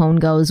Derek Marcone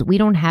goes, we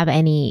don't have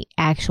any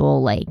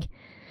actual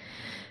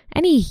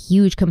any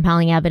huge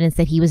compelling evidence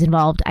that he was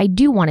involved. I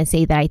do want to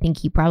say that I think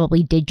he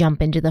probably did jump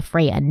into the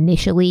fray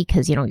initially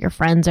because, your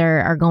friends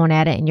are going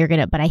at it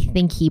and but I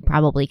think he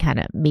probably kind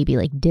of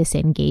maybe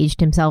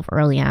disengaged himself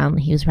early on.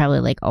 He was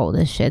probably oh,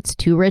 this shit's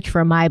too rich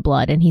for my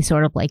blood. And he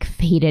sort of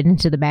faded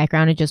into the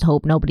background and just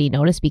hope nobody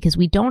noticed, because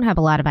we don't have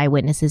a lot of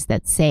eyewitnesses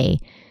that say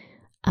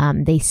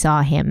they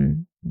saw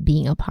him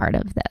being a part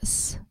of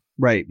this.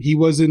 Right. He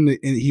was in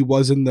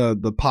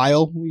the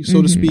pile,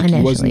 so to speak. Initially,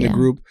 he was in the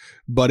group,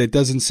 but it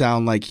doesn't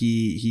sound like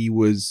he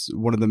was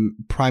one of the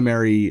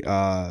primary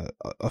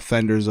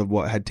offenders of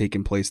what had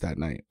taken place that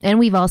night. And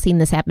we've all seen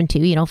this happen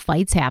too.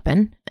 Fights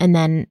happen and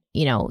then,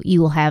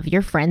 you will have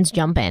your friends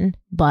jump in.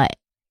 But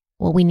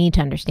what we need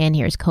to understand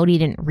here is Codi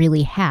didn't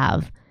really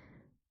have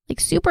like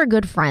super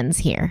good friends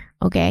here,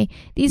 okay?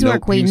 These were Nope, he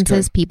was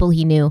acquaintances, good. people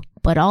he knew,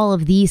 but all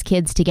of these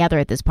kids together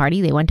at this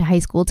party, they went to high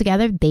school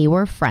together, they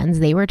were friends,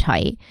 they were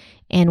tight,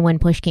 and when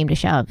push came to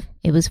shove,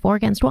 it was 4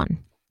 against 1.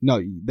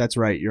 No, that's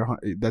right.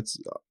 That's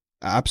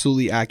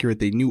absolutely accurate.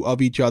 They knew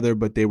of each other,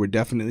 but they were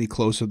definitely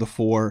close to the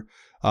 4.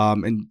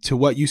 And to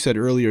what you said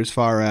earlier, as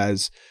far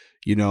as,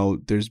 you know,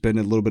 there's been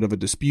a little bit of a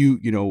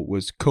dispute, you know,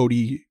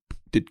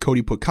 did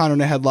Codi put Connor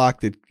in a headlock?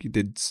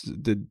 Did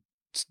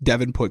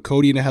Devin put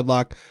Codi in a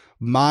headlock?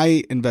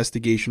 My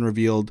investigation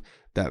revealed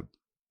that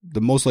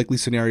the most likely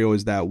scenario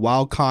is that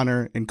while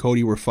Connor and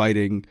Codi were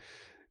fighting,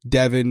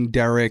 Devin,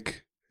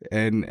 Derek,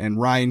 and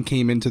Ryan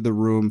came into the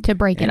room To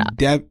break it up.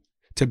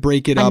 To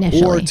break it up,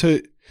 Initially. or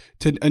to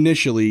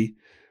initially.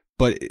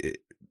 But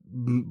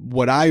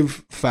what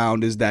I've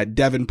found is that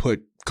Devin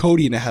put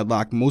Codi in a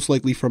headlock, most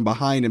likely from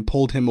behind, and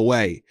pulled him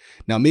away.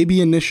 Now, maybe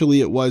initially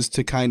it was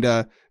to kind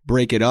of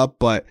break it up,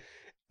 but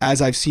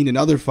as I've seen in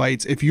other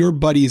fights, if your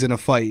buddy's in a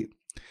fight,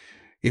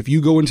 if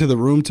you go into the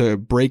room to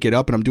break it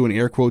up, and I'm doing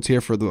air quotes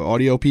here for the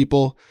audio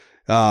people,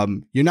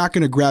 you're not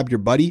going to grab your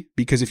buddy,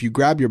 because if you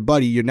grab your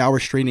buddy, you're now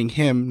restraining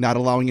him, not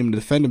allowing him to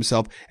defend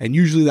himself. And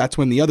usually that's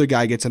when the other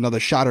guy gets another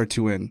shot or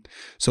 2 in.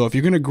 So if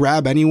you're going to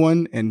grab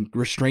anyone and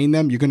restrain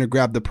them, you're going to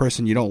grab the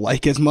person you don't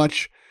like as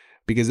much,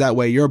 because that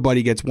way your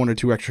buddy gets 1 or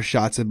 2 extra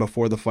shots in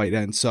before the fight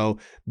ends. So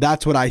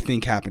that's what I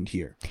think happened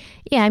here.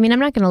 Yeah, I mean, I'm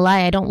not going to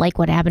lie. I don't like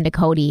what happened to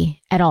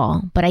Codi at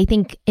all. But I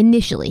think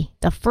initially,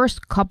 the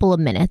first couple of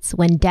minutes,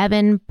 when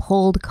Devin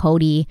pulled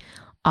Codi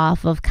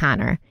off of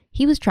Connor,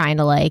 he was trying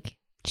to like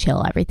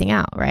chill everything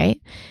out, right?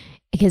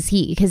 Because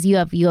you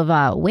have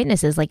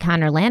witnesses like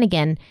Connor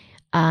Lanigan.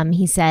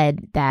 He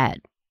said that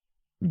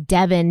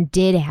Devin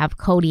did have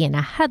Codi in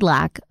a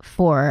headlock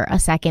for a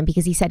second,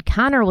 because he said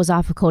Connor was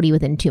off of Codi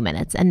within 2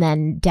 minutes, and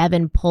then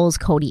Devin pulls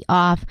Codi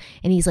off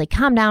and he's like,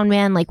 calm down,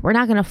 man, like, we're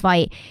not gonna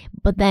fight.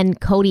 But then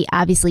Codi,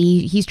 obviously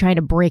he's trying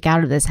to break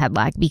out of this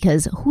headlock,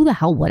 because who the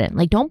hell wouldn't?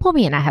 Like, don't put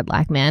me in a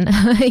headlock, man.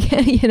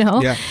 You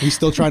know? Yeah, he's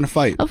still trying to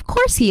fight. Of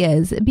course he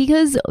is,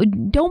 because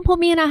don't put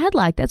me in a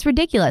headlock. That's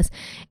ridiculous.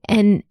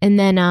 And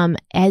then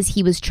as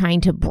he was trying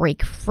to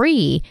break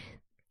free,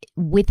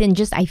 within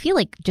I feel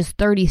like just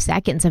 30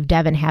 seconds of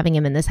Devin having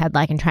him in this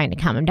headlock and trying to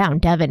calm him down,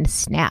 Devin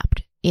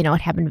snapped. You know,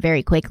 it happened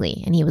very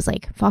quickly. And he was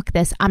like, fuck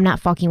this, I'm not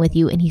fucking with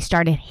you. And he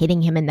started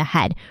hitting him in the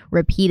head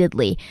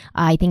repeatedly.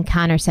 I think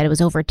Connor said it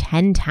was over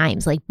 10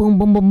 times, like boom,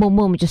 boom, boom, boom,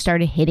 boom, just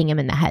started hitting him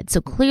in the head.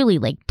 So clearly,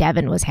 like,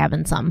 Devin was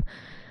having some,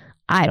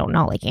 I don't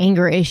know, like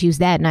anger issues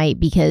that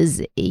night,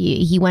 because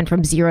he went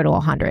from 0 to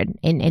 100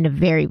 in a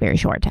very, very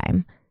short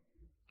time.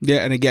 Yeah,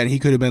 and again, he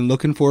could have been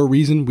looking for a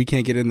reason. We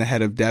can't get in the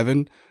head of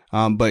Devin,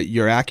 but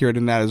you're accurate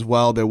in that as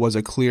well. There was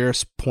a clear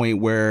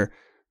point where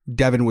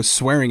Devin was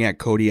swearing at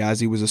Codi as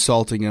he was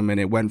assaulting him, and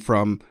it went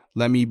from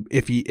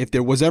if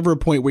there was ever a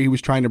point where he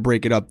was trying to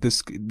break it up,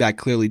 that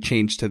clearly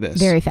changed to this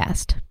Very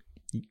fast,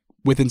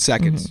 within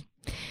seconds.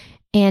 Mm-hmm.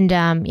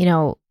 And you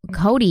know,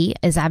 Codi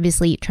is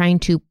obviously trying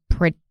to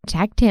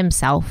protect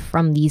himself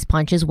from these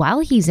punches while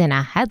he's in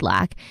a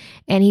headlock,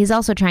 and he's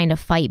also trying to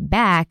fight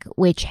back,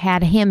 which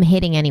had him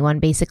hitting anyone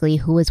basically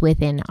who was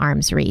within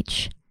arm's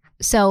reach.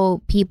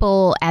 So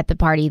people at the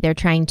party, they're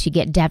trying to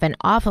get Devin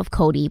off of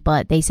Codi,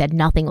 but they said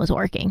nothing was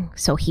working.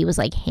 So he was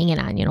like hanging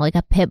on, you know, like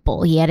a pit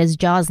bull. He had his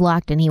jaws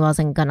locked and he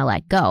wasn't going to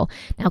let go.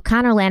 Now,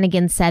 Connor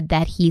Lanigan said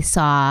that he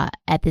saw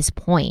at this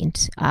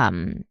point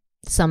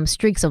some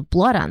streaks of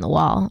blood on the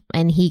wall,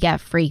 and he got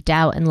freaked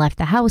out and left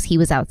the house. He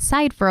was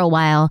outside for a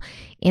while.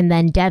 And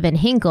then Devin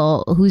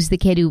Hinkle, who's the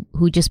kid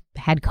who just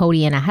had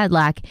Codi in a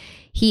headlock,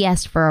 he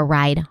asked for a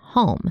ride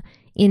home.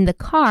 In the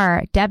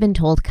car, Devin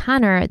told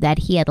Connor that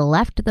he had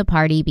left the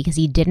party because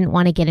he didn't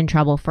want to get in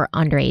trouble for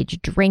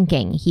underage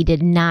drinking. He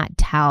did not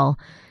tell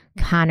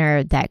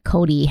Connor that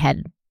Codi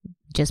had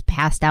just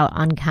passed out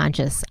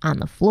unconscious on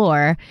the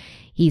floor.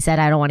 He said,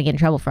 I don't want to get in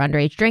trouble for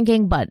underage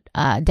drinking, but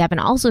Devin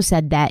also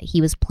said that he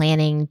was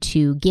planning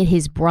to get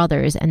his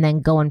brothers and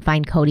then go and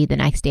find Codi the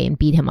next day and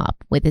beat him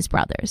up with his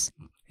brothers.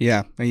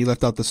 Yeah, and he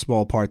left out the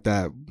small part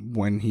that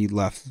when he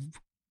left,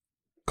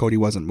 Codi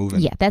wasn't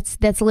moving. Yeah,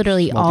 that's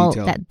literally all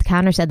that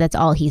Connor said. That's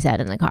all he said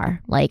in the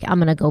car. Like, I'm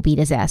going to go beat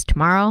his ass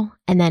tomorrow.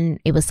 And then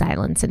it was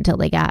silence until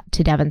they got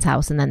to Devin's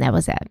house. And then that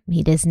was it.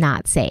 He does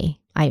not say,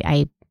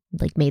 I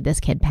like made this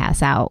kid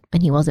pass out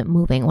and he wasn't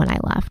moving when I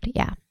left.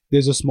 Yeah.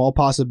 There's a small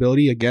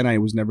possibility. Again, I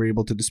was never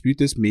able to dispute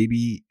this.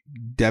 Maybe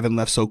Devin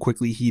left so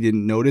quickly he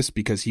didn't notice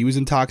because he was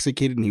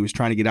intoxicated and he was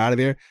trying to get out of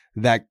there,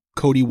 that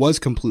Codi was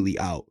completely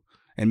out.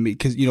 And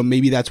because, you know,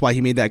 maybe that's why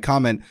he made that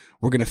comment,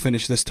 we're going to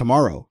finish this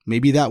tomorrow.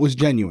 Maybe that was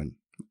genuine.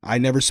 I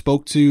never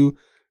spoke to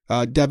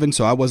Devin,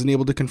 so I wasn't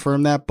able to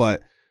confirm that,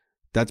 but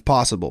that's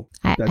possible.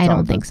 I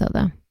don't think so,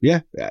 though.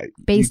 Yeah.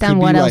 Based on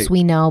what else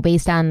we know,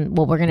 based on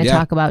what we're going to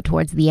talk about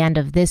towards the end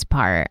of this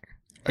part.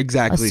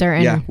 Exactly.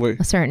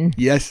 A certain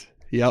yes.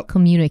 Yep.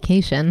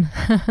 Communication.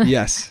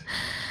 Yes.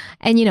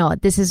 And, you know,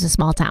 this is a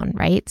small town,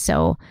 right?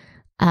 So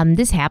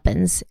this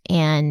happens,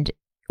 and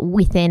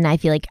within, I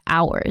feel like,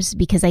 hours,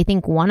 because I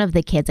think one of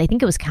the kids, I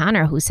think it was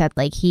Connor, who said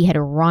like he had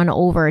run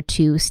over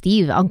to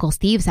Uncle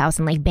Steve's house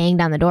and like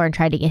banged on the door and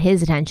tried to get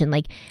his attention.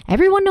 Like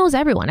everyone knows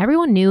everyone.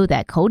 Everyone knew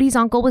that Cody's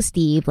uncle was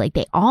Steve. Like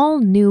they all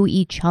knew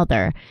each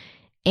other.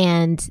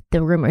 And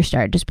the rumors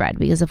started to spread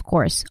because, of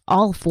course,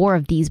 all 4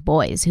 of these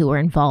boys who were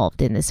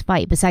involved in this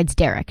fight, besides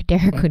Derek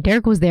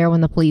was there when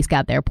the police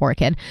got there, poor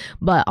kid.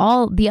 But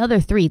all the other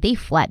 3, they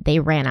fled. They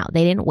ran out.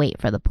 They didn't wait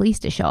for the police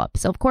to show up.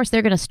 So, of course,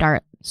 they're going to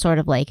start sort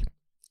of like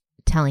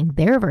telling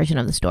their version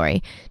of the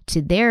story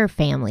to their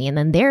family. And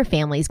then their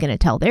family is going to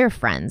tell their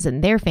friends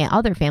and their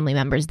other family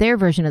members their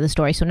version of the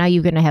story. So now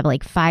you're going to have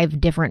like 5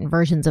 different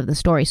versions of the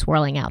story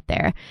swirling out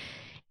there.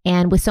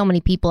 And with so many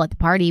people at the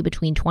party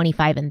between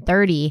 25 and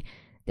 30,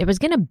 there was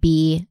going to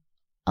be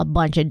a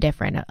bunch of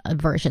different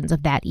versions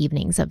of that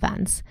evening's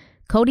events.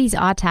 Cody's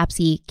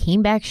autopsy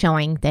came back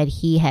showing that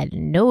he had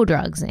no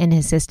drugs in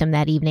his system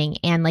that evening.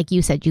 And like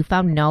you said, you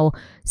found no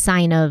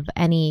sign of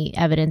any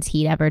evidence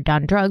he'd ever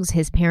done drugs.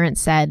 His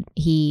parents said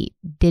he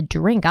did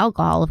drink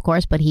alcohol, of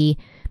course, but he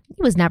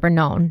was never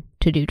known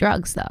to do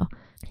drugs, though.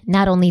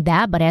 Not only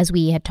that, but as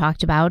we had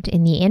talked about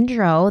in the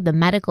intro, the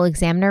medical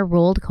examiner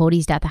ruled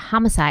Cody's death a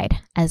homicide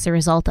as a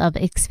result of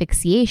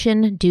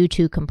asphyxiation due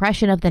to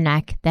compression of the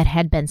neck that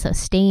had been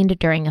sustained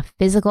during a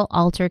physical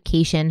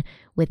altercation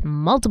with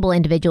multiple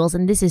individuals.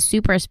 And this is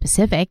super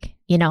specific.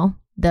 You know,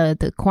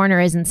 the coroner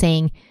isn't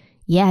saying,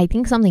 yeah, I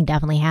think something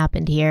definitely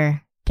happened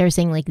here. They're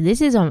saying like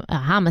this is a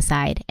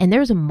homicide and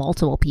there's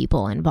multiple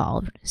people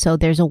involved. So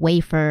there's a way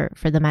for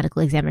the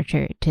medical examiner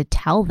to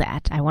tell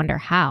that. I wonder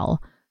how.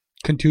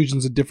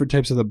 Contusions at different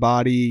types of the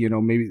body, you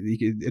know, maybe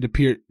it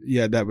appeared,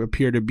 that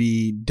appear to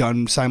be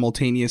done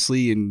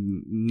simultaneously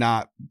and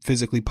not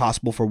physically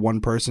possible for one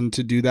person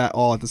to do that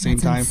all at the same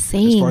time.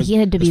 Insane. He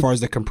had to be as far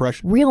as the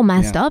compression, real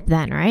messed up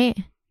then, right?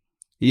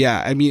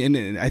 Yeah, I mean,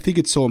 and I think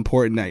it's so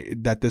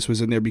important that this was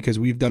in there because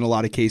we've done a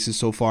lot of cases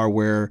so far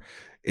where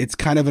it's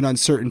kind of an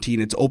uncertainty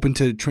and it's open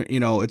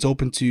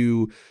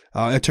to,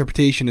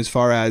 interpretation as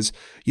far as,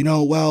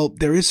 well,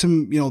 there is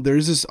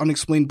this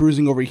unexplained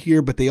bruising over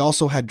here, but they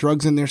also had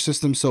drugs in their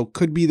system. So it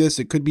could be this,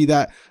 it could be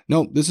that.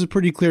 No, this is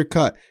pretty clear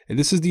cut. And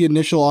this is the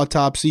initial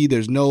autopsy.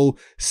 There's no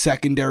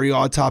secondary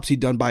autopsy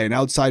done by an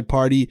outside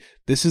party.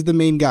 This is the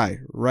main guy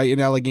right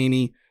in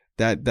Allegheny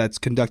that's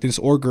conducting this,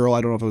 or girl.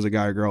 I don't know if it was a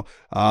guy or girl,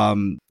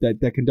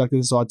 that conducted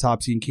this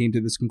autopsy and came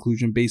to this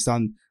conclusion based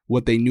on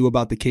what they knew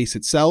about the case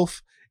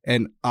itself.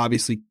 And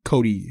obviously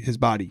Codi, his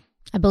body.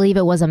 I believe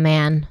it was a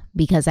man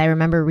because I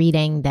remember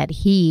reading that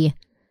he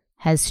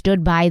has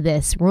stood by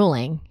this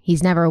ruling.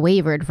 He's never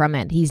wavered from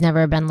it. He's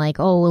never been like,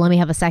 oh, well, let me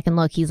have a second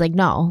look. He's like,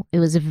 no, it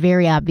was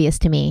very obvious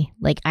to me.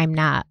 Like, I'm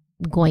not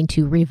going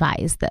to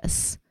revise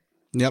this.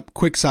 Yep.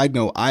 Quick side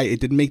note. It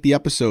didn't make the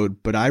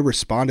episode, but I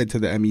responded to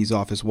the ME's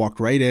office, walked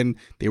right in.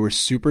 They were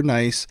super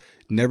nice.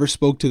 Never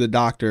spoke to the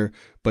doctor,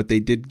 but they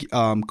did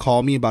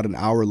call me about an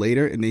hour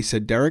later and they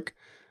said, Derek,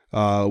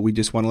 we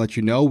just want to let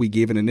you know we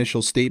gave an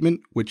initial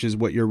statement, which is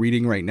what you're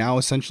reading right now,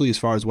 essentially, as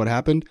far as what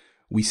happened.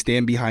 We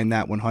stand behind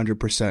that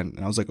 100%. And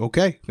I was like,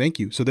 okay, thank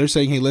you. So they're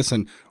saying, hey,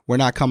 listen, we're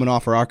not coming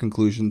off our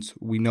conclusions.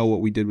 We know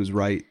what we did was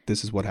right.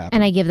 This is what happened.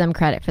 And I give them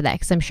credit for that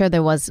because I'm sure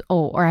there was,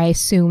 or I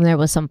assume there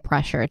was some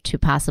pressure to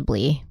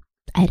possibly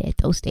edit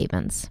those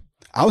statements.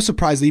 I was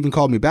surprised they even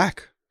called me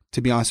back,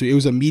 to be honest with you. It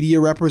was a media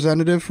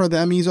representative for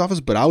the ME's office,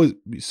 but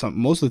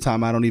most of the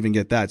time I don't even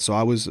get that. So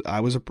I was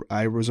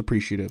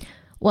appreciative.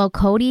 Well,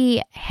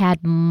 Codi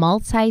had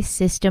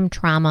multi-system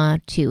trauma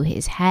to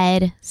his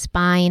head,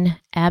 spine,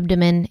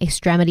 abdomen,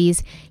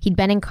 extremities. He'd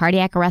been in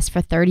cardiac arrest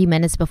for 30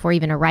 minutes before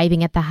even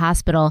arriving at the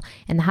hospital,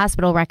 and the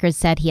hospital records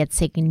said he had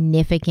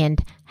significant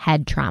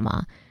head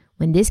trauma.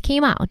 When this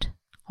came out,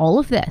 all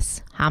of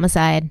this,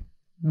 homicide,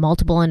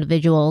 multiple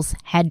individuals,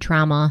 head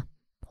trauma,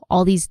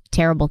 all these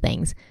terrible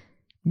things,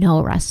 no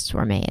arrests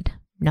were made.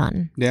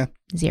 None. Yeah.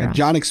 Zero. And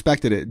John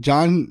expected it.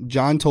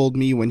 John told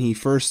me when he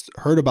first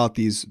heard about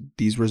these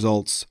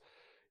results,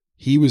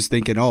 he was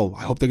thinking, oh,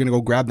 I hope they're going to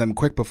go grab them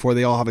quick before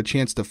they all have a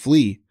chance to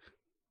flee.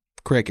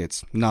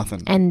 Crickets.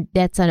 Nothing. And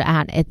that's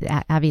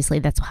obviously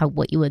that's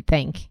what you would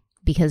think,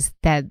 because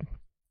that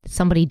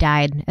somebody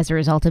died as a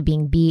result of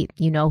being beat.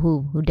 You know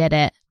who did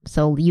it.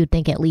 So you'd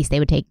think at least they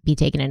would be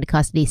taken into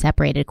custody,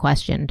 separated,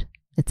 questioned,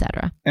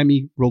 etc.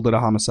 Emmy ruled it a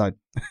homicide.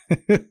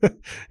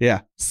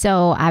 Yeah.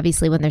 So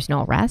obviously when there's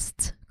no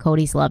arrests,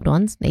 Codi's loved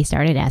ones, they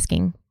started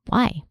asking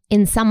why.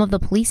 In some of the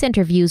police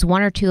interviews,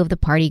 one or two of the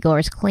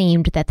partygoers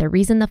claimed that the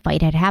reason the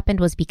fight had happened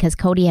was because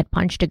Codi had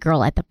punched a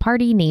girl at the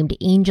party named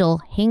Angel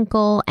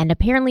Hinkle. And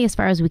apparently, as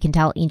far as we can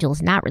tell, Angel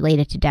is not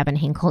related to Devin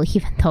Hinkle,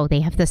 even though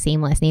they have the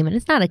same last name. And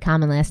it's not a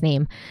common last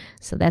name.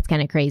 So that's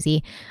kind of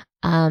crazy.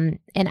 And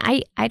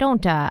I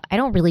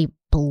don't really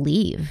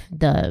believe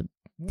the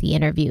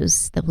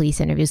police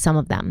interviews, some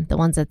of them, the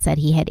ones that said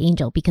he hit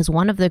Angel, because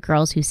one of the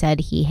girls who said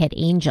he hit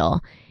Angel,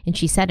 and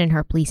she said in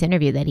her police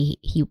interview that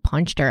he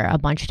punched her a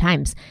bunch of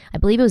times. I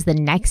believe it was the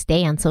next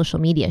day on social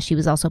media. She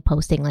was also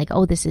posting like,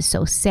 oh, this is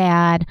so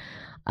sad.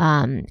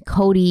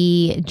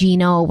 Codi,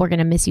 Gino, we're going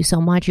to miss you so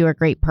much. You're a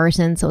great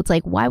person. So it's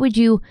like, why would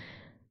you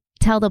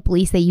tell the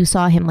police that you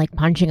saw him like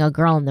punching a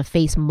girl in the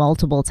face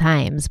multiple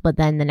times, but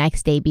then the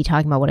next day be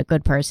talking about what a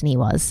good person he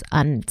was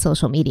on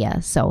social media.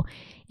 So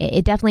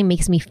it definitely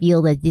makes me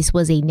feel that this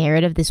was a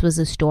narrative. This was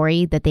a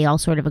story that they all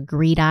sort of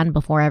agreed on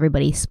before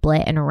everybody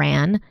split and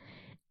ran.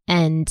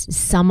 And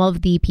some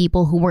of the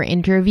people who were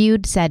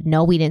interviewed said,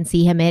 no, we didn't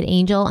see him hit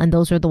Angel. And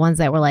those were the ones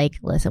that were like,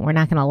 listen, we're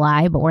not going to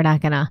lie, but we're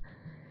not going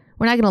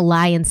to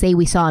lie and say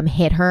we saw him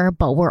hit her,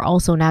 but we're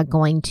also not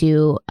going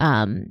to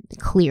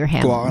clear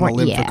him. Go on a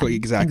limb for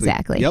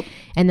exactly. Yep.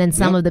 And then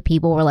some of the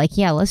people were like,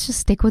 yeah, let's just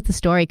stick with the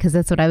story because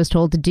that's what I was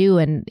told to do.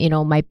 And,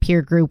 my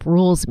peer group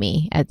rules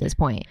me at this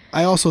point.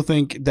 I also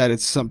think that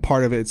it's some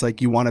part of it. It's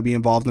like you want to be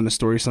involved in the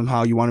story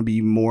somehow. You want to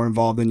be more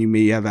involved than you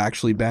may have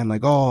actually been.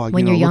 Like,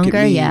 when you're look younger,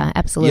 at me. yeah,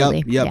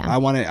 absolutely. Yep. Yeah. I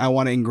want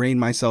to ingrain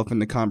myself in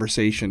the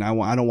conversation.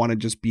 I don't want to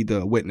just be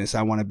the witness.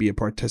 I want to be a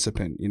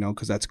participant,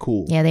 because that's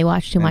cool. Yeah, they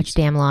watch too much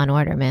damn Law and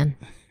Order, man.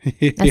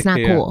 That's not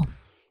cool.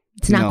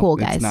 It's not cool,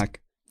 guys.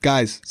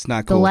 It's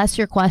not cool. The less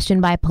you're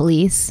questioned by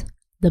police,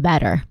 the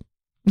better.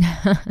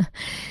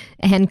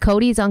 And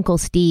Codi's uncle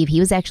Steve,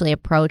 he was actually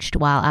approached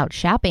while out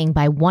shopping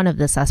by one of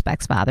the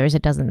suspect's fathers.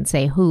 It doesn't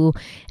say who.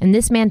 And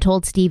this man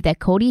told Steve that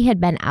Codi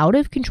had been out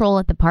of control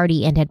at the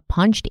party and had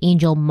punched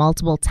Angel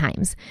multiple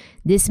times.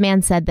 This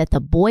man said that the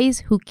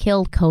boys who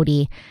killed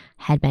Codi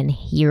had been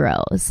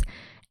heroes.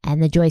 And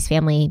the Joyce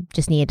family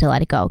just needed to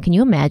let it go. Can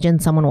you imagine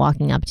someone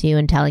walking up to you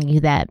and telling you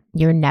that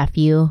your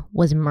nephew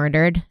was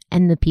murdered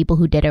and the people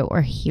who did it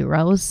were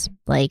heroes?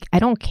 Like, I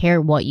don't care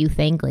what you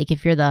think, like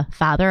if you're the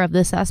father of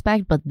the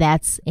suspect, but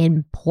that's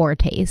in poor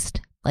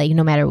taste, like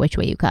no matter which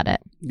way you cut it.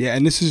 Yeah,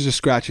 and this is just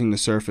scratching the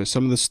surface.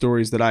 Some of the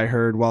stories that I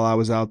heard while I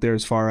was out there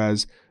as far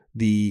as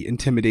the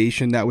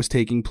intimidation that was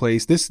taking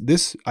place,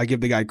 this I give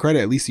the guy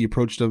credit. At least he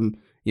approached him,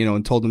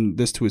 and told him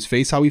this to his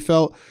face how he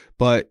felt.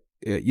 But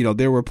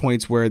there were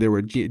points where there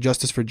were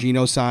justice for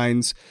Gino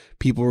signs.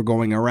 People were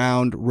going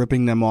around,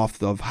 ripping them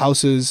off of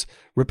houses,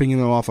 ripping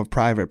them off of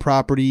private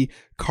property,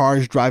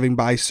 cars driving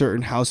by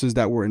certain houses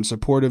that were in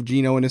support of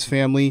Gino and his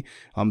family,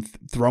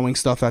 throwing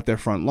stuff at their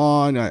front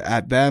lawn,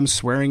 at them,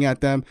 swearing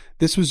at them.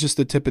 This was just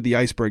the tip of the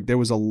iceberg. There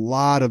was a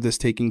lot of this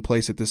taking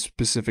place at this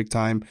specific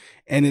time,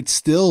 and it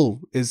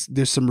still is.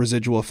 There's some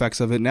residual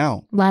effects of it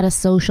now. A lot of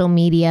social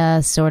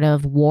media sort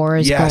of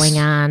wars going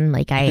on.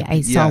 Like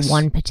I saw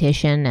one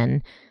petition,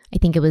 and I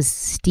think it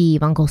was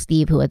Uncle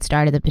Steve, who had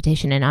started the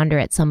petition, and under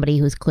it, somebody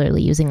who's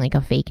clearly using like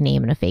a fake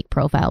name and a fake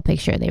profile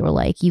picture. They were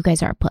like, you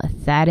guys are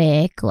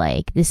pathetic.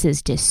 Like, this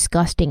is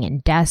disgusting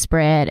and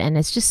desperate. And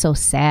it's just so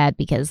sad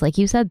because, like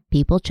you said,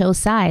 people chose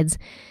sides.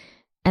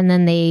 And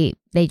then they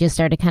just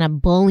started kind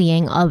of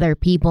bullying other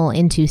people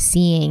into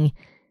seeing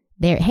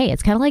hey,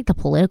 it's kind of like the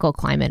political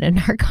climate in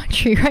our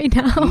country right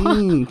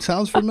now.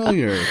 Sounds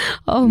familiar.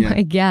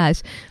 My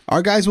gosh.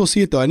 Our guys will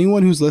see it though.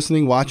 Anyone who's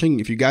listening, watching,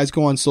 if you guys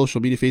go on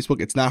social media,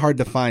 Facebook, it's not hard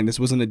to find. This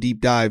wasn't a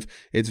deep dive.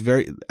 It's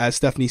very, as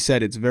Stephanie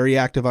said, it's very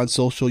active on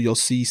social. You'll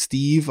see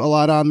Steve a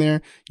lot on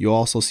there. You'll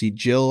also see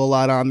Jill a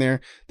lot on there.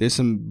 There's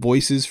some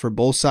voices for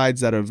both sides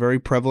that are very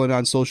prevalent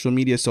on social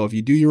media. So if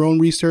you do your own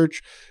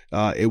research,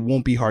 it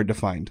won't be hard to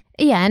find.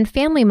 Yeah, and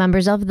family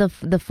members of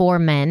the four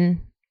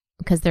men,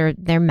 because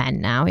they're men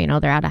now,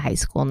 they're out of high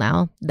school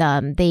now.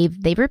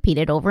 They've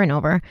repeated over and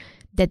over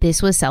that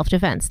this was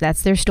self-defense.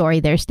 That's their story.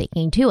 They're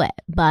sticking to it.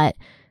 But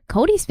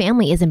Codi's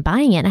family isn't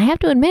buying it. And I have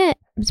to admit,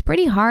 it's a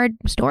pretty hard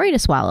story to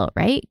swallow,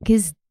 right?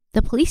 Because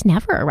the police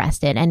never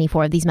arrested any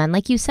four of these men.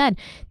 Like you said,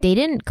 they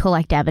didn't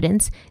collect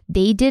evidence.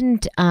 They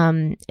didn't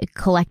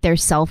collect their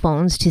cell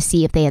phones to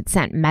see if they had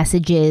sent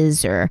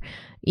messages or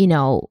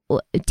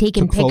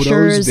taking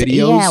pictures,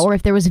 videos. Or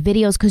if there was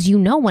videos, because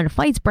when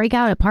fights break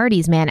out at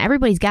parties, man,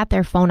 everybody's got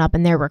their phone up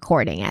and they're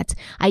recording it.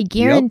 I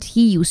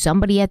guarantee you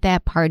somebody at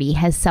that party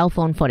has cell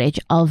phone footage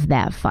of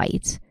that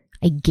fight.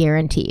 I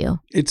guarantee you.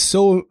 It's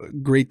so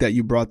great that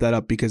you brought that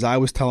up, because I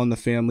was telling the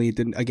family,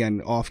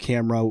 again, off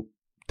camera,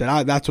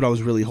 that's what I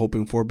was really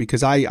hoping for,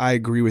 because I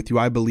agree with you.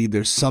 I believe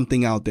there's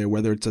something out there,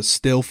 whether it's a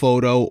still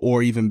photo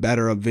or even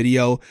better, a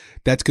video,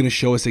 that's going to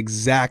show us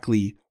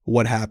exactly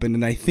what happened.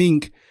 And I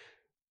think,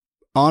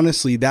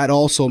 honestly, that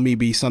also may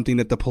be something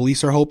that the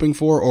police are hoping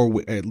for,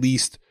 or at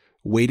least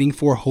waiting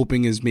for.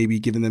 Hoping is maybe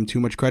giving them too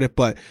much credit,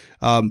 but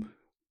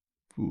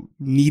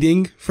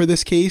needing for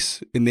this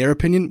case, in their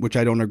opinion, which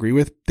I don't agree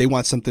with. They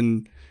want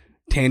something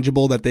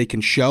tangible that they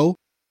can show.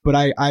 But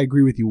I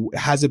agree with you.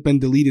 Has it been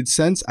deleted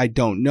since? I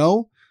don't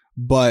know.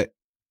 But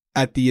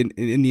in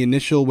the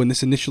initial, when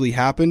this initially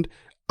happened,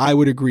 I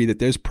would agree that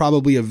there's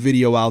probably a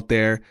video out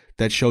there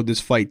that showed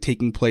this fight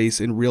taking place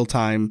in real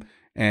time,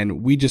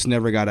 and we just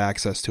never got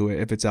access to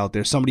it. If it's out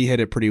there, somebody hid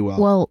it pretty well.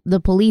 Well,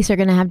 the police are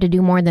going to have to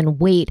do more than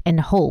wait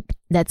and hope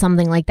that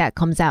something like that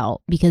comes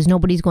out, because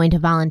nobody's going to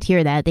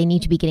volunteer that. They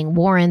need to be getting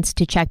warrants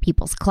to check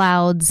people's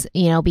clouds,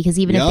 because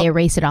even if they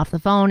erase it off the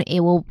phone,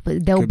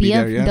 there'll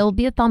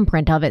be a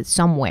thumbprint of it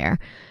somewhere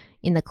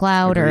in the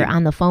cloud or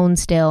on the phone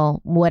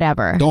still,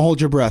 whatever. Don't hold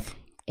your breath.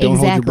 Don't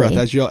hold your breath.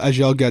 As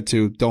y'all get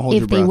to, don't hold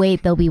your breath. If they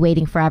wait, they'll be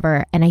waiting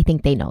forever, and I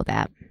think they know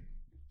that.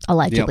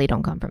 Allegedly,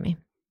 don't come for me.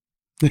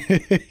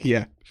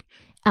 Yeah.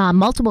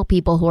 Multiple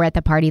people who were at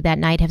the party that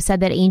night have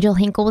said that Angel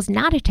Hinkle was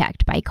not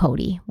attacked by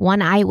Codi.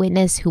 One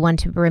eyewitness who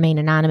wanted to remain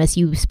anonymous,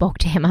 you spoke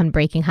to him on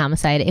Breaking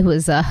Homicide. It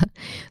was the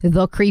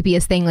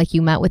creepiest thing. Like,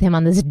 you met with him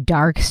on this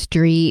dark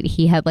street.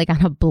 He had like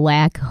on a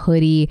black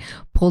hoodie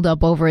pulled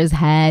up over his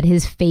head.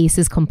 His face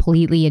is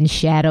completely in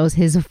shadows.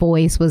 His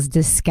voice was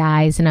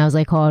disguised. And I was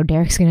like, oh,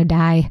 Derek's going to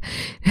die.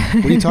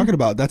 What are you talking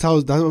about? That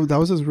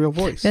was his real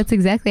voice. That's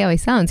exactly how he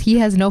sounds. He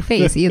has no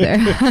face either.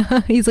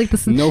 He's like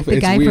the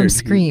guy from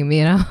Scream,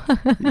 you know?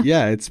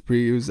 Yeah,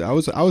 I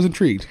was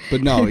intrigued,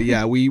 but no,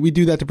 yeah, we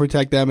do that to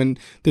protect them, and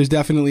there's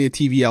definitely a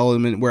TV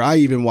element where I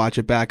even watch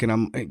it back,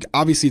 and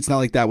obviously it's not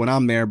like that when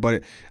I'm there,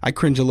 but I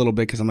cringe a little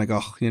bit because I'm like,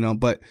 oh, you know,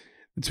 but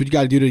it's what you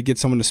got to do to get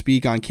someone to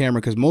speak on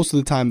camera, because most of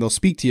the time they'll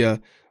speak to you,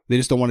 they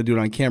just don't want to do it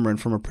on camera,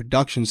 and from a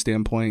production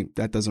standpoint,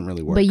 that doesn't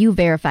really work. But you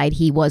verified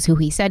he was who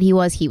he said he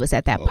was. He was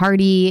at that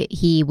party.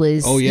 He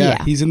was. Oh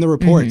yeah, he's in the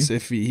reports.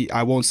 Mm-hmm.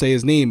 I won't say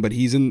his name, but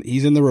he's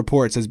in the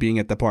reports as being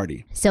at the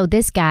party. So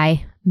this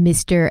guy,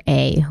 Mr.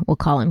 A, we'll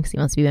call him because he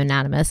wants to be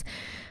anonymous.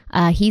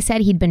 He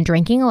said he'd been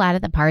drinking a lot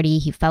at the party.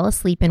 He fell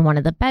asleep in one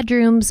of the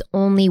bedrooms,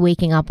 only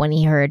waking up when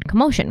he heard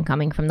commotion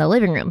coming from the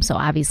living room. So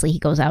obviously he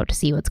goes out to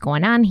see what's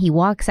going on. He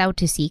walks out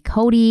to see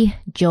Codi,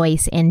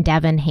 Joyce, and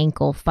Devin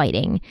Hinkle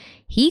fighting.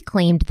 He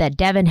claimed that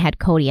Devin had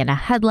Codi in a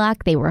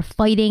headlock. They were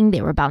fighting.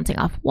 They were bouncing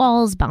off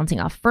walls, bouncing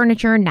off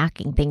furniture,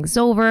 knocking things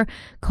over.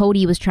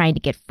 Codi was trying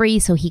to get free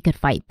so he could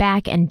fight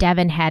back, and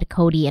Devin had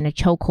Codi in a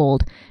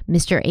chokehold.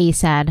 Mr. A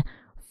said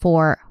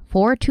for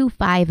 4 to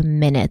 5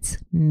 minutes,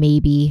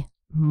 maybe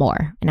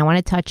more. And I want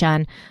to touch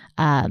on,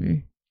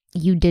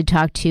 you did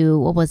talk to,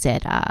 what was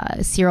it?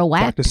 Cyril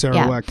Weck. Dr. Cyril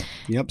Weck.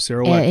 Yep,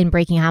 Cyril Weck. In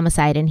Breaking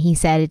Homicide. And he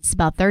said it's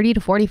about 30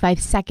 to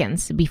 45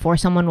 seconds before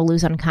someone will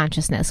lose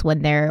unconsciousness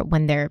when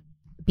they're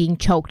being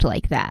choked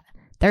like that.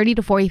 30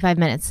 to 45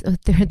 minutes,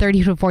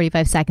 30 to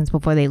 45 seconds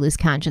before they lose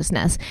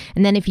consciousness.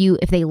 And then if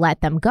they let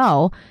them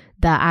go,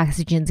 the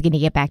oxygen's going to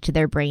get back to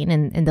their brain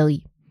and they'll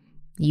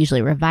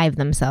usually revive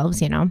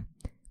themselves, you know.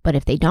 But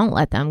if they don't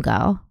let them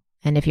go,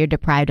 and if you're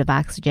deprived of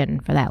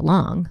oxygen for that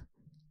long,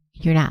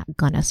 you're not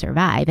going to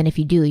survive. And if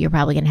you do, you're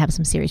probably going to have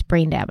some serious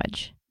brain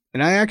damage.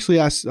 And I actually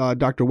asked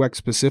Dr. Weck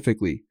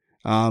specifically,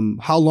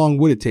 how long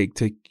would it take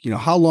to,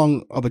 how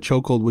long of a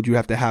chokehold would you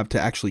have to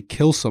actually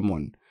kill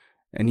someone?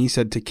 And he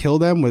said to kill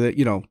them with it,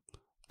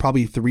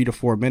 probably 3 to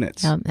 4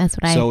 minutes. That's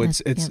what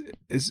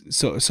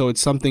So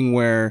it's something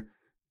where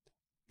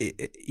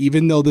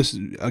even though this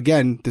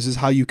is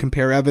how you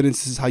compare evidence,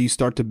 this is how you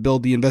start to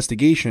build the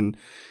investigation.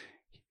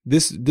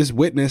 This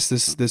witness,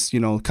 this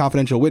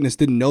confidential witness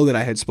didn't know that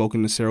I had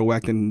spoken to Cyril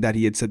Weck and that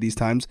he had said these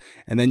times.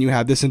 And then you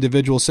have this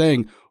individual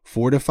saying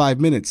 4 to 5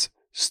 minutes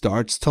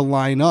starts to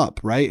line up,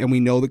 right? And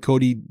we know that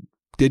Codi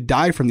did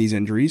die from these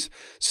injuries.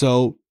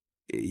 So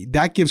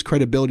that gives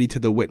credibility to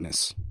the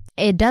witness.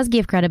 It does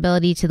give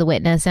credibility to the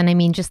witness. And I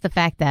mean, just the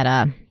fact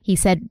that he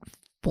said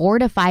 4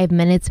 to 5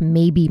 minutes,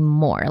 maybe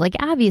more. Like,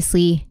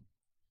 obviously,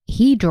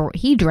 he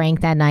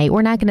drank that night.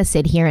 We're not going to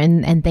sit here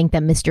and think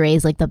that Mr. A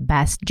is like the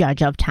best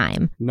judge of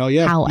time. No,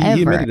 yeah.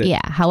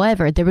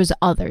 However, there was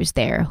others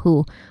there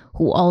who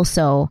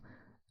also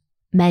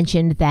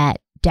mentioned that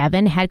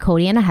Devin had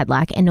Codi in a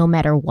headlock, and no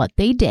matter what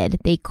they did,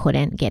 they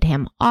couldn't get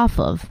him off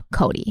of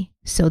Codi.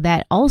 So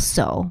that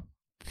also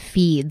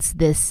feeds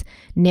this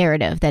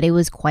narrative that it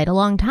was quite a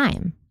long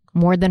time,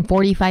 more than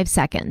 45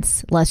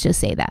 seconds. Let's just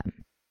say that.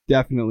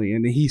 Definitely.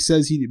 And he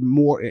says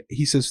 4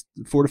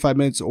 to 5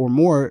 minutes or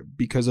more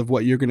because of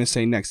what you're going to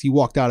say next. He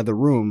walked out of the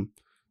room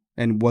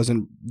and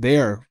wasn't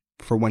there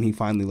for when he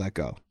finally let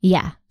go.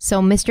 Yeah. So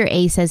Mr.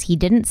 A says he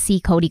didn't see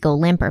Codi go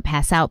limp or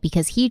pass out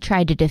because he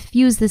tried to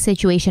defuse the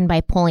situation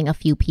by pulling a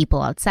few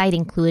people outside,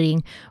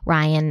 including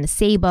Ryan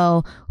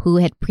Sabo, who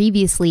had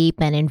previously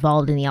been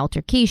involved in the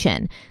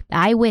altercation. The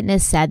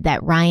eyewitness said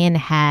that Ryan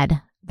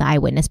had, the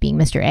eyewitness being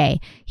Mr. A,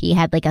 he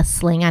had like a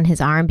sling on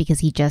his arm because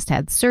he just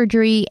had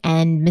surgery,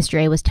 and Mr.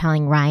 A was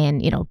telling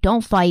Ryan,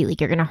 don't fight, like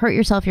you're going to hurt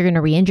yourself, you're going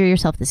to re-injure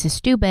yourself, this is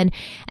stupid.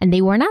 And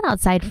they were not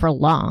outside for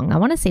long. I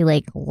want to say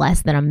like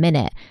less than a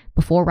minute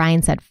before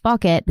Ryan said,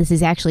 fuck it. This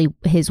is actually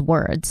his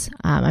words.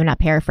 I'm not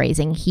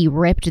paraphrasing. He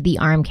ripped the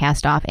arm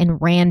cast off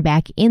and ran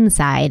back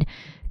inside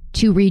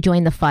to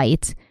rejoin the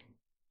fight.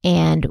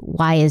 And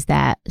why is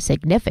that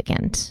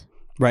significant?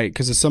 Right,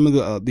 because some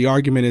of the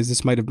argument is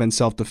this might have been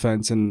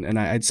self-defense, and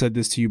I'd said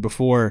this to you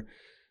before,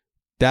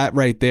 that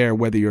right there,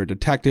 whether you're a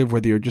detective,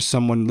 whether you're just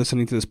someone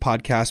listening to this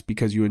podcast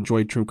because you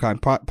enjoy true crime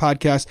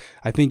podcasts,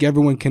 I think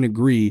everyone can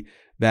agree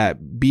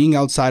that being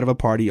outside of a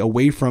party,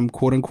 away from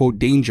quote-unquote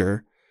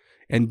danger,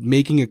 and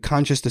making a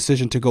conscious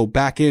decision to go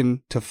back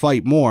in to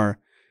fight more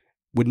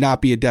would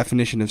not be a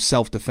definition of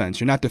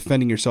self-defense. You're not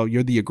defending yourself.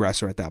 You're the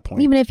aggressor at that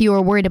point. Even if you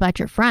were worried about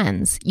your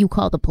friends, you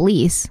call the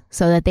police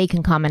so that they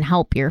can come and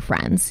help your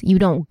friends. You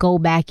don't go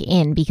back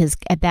in because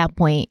at that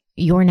point,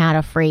 you're not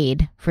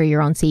afraid for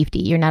your own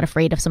safety. You're not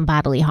afraid of some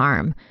bodily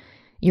harm.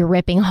 You're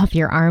ripping off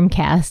your arm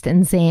cast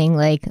and saying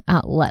like,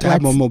 let's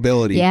have more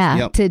mobility. Yeah,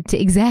 yep.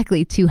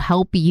 to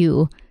help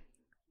you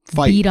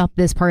fight. Beat up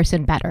this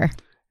person better.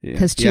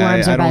 Because two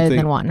arms are better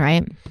than one,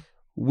 right?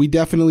 we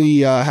definitely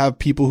have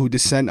people who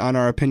dissent on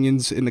our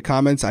opinions in the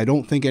comments. I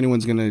don't think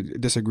anyone's going to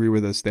disagree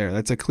with us there.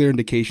 That's a clear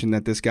indication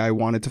that this guy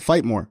wanted to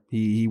fight more.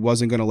 He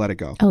wasn't going to let it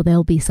go. Oh,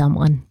 there'll be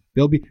someone.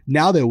 There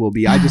will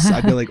be.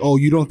 I'd be like, oh,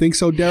 you don't think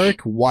so,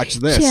 Derek? Watch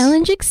this.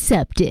 Challenge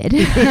accepted.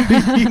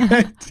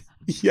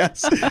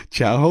 Yes.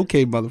 Ciao.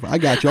 Okay, motherfucker. I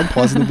got you. I'm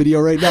pausing the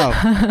video right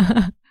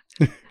now.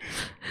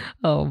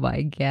 Oh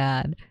my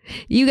God.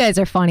 You guys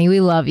are funny. We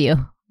love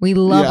you. We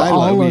love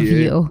all of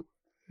you.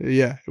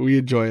 Yeah, we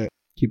enjoy it.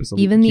 Keep us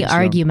even the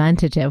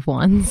argumentative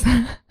ones.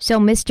 So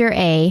Mr.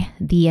 A,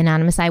 the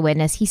anonymous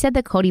eyewitness, he said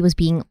that Codi was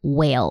being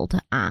wailed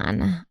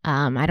on.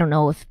 I don't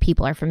know if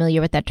people are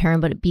familiar with that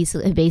term, but it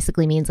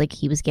basically means like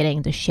he was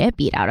getting the shit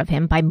beat out of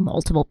him by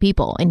multiple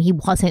people, and he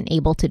wasn't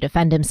able to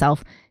defend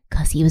himself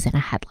because he was in a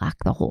headlock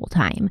the whole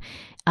time.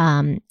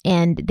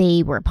 And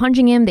they were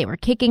punching him. They were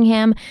kicking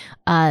him.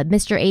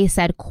 Mr. A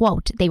said,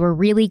 quote, they were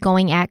really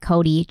going at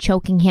Codi,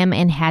 choking him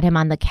and had him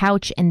on the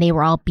couch, and they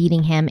were all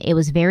beating him. It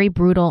was very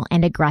brutal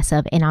and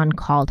aggressive and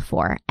uncalled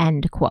for,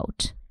 end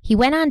quote. He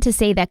went on to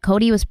say that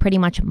Codi was pretty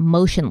much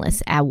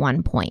motionless at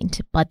one point,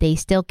 but they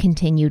still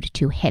continued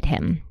to hit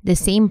him. The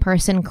same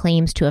person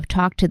claims to have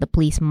talked to the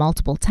police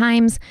multiple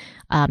times,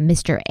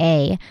 Mr.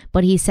 A,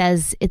 but he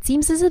says it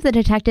seems as if the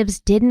detectives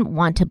didn't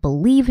want to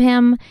believe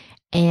him,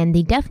 and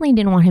they definitely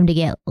didn't want him to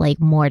get like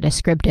more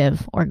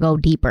descriptive or go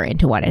deeper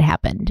into what had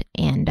happened.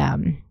 And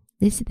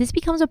this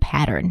becomes a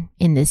pattern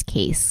in this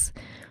case,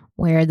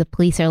 where the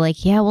police are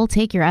like, yeah, we'll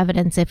take your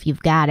evidence if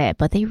you've got it,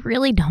 but they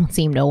really don't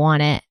seem to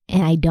want it.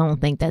 And I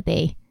don't think that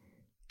they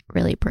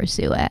really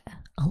pursue it,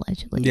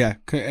 allegedly. Yeah,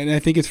 and I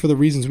think it's for the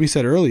reasons we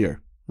said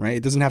earlier, right?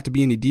 It doesn't have to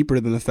be any deeper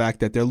than the fact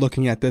that they're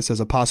looking at this as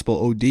a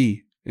possible OD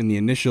in the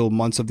initial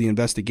months of the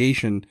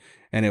investigation.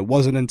 And it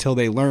wasn't until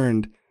they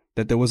learned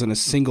that there wasn't a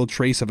single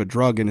trace of a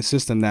drug in the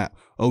system that,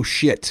 oh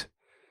shit,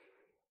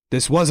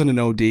 this wasn't an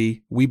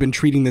OD. We've been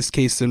treating this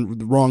case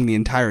wrong the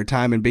entire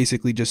time and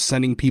basically just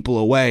sending people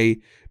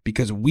away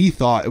because we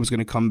thought it was going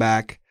to come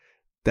back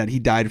that he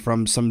died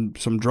from some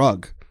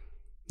drug.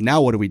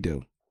 Now what do we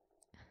do?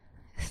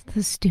 It's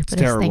the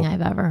stupidest thing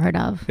I've ever heard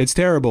of. It's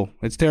terrible.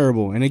 It's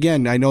terrible. And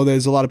again, I know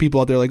there's a lot of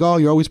people out there like, oh,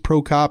 you're always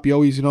pro cop. You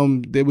always,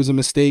 it was a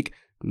mistake.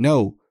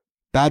 No,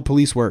 bad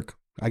police work.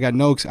 I got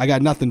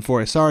nothing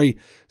for it. Sorry,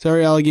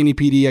 Allegheny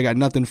PD. I got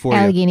nothing for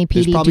Allegheny you.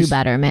 Allegheny PD, do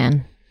better,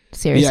 man.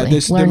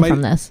 Seriously, learn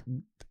from this.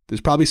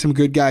 There's probably some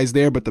good guys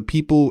there, but the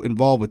people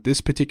involved with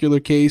this particular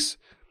case,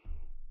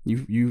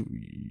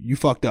 you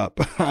fucked up.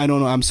 I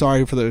don't know. I'm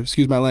sorry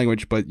excuse my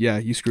language, but yeah,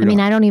 you screwed up.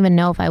 I don't even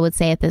know if I would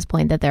say at this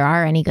point that there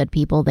are any good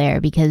people there,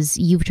 because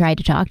you've tried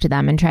to talk to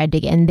them and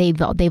and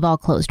they've all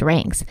closed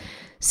ranks.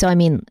 So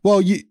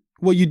Well,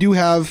 you do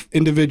have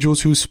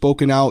individuals who've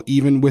spoken out,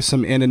 even with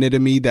some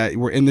anonymity, that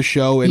were in the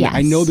show. And yes.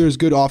 I know there's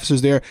good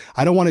officers there.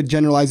 I don't want to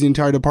generalize the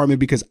entire department,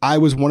 because I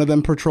was one of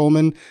them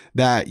patrolmen,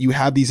 that you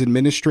have these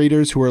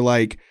administrators who are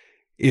like,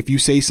 if you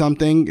say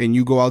something and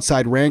you go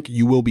outside rank,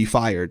 you will be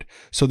fired.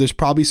 So there's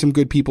probably some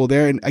good people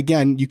there. And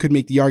again, you could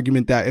make the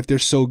argument that if they're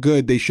so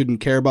good, they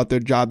shouldn't care about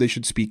their job. They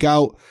should speak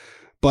out.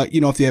 But,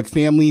 if they have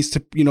families to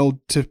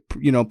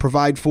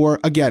provide for,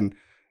 again,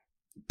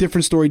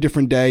 different story,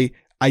 different day.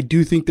 I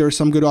do think there are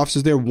some good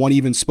officers there. One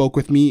even spoke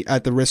with me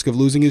at the risk of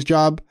losing his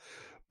job.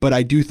 But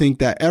I do think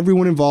that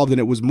everyone involved, and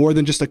it was more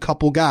than just a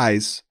couple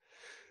guys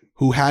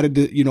who had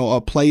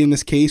a play in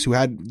this case, who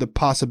had the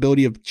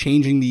possibility of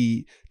changing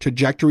the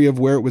trajectory of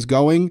where it was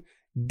going,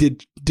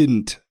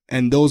 didn't.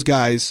 And those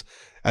guys,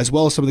 as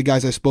well as some of the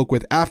guys I spoke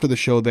with after the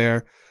show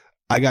there,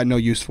 I got no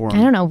use for them.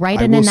 I don't know.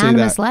 Write an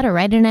anonymous letter.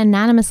 Write an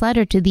anonymous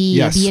letter to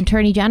the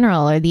attorney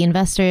general or the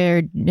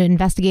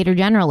investigator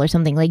general or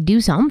something. Like,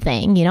 do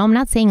something. I'm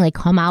not saying like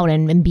come out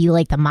and be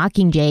like the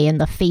Mockingjay in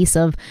the face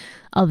of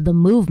the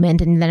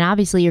movement. And then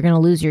obviously you're going to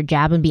lose your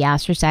job and be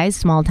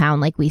ostracized. Small town,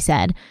 like we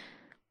said.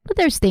 But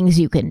there's things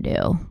you can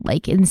do,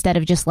 like instead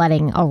of just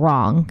letting a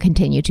wrong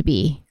continue to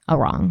be a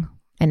wrong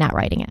and not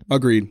writing it.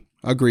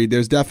 Agreed.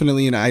 There's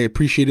definitely, and I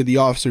appreciated the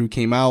officer who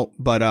came out,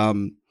 but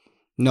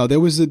no, it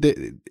was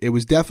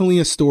definitely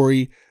a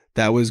story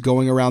that was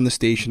going around the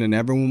station, and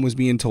everyone was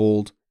being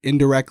told,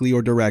 indirectly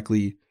or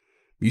directly,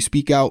 you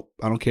speak out,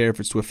 I don't care if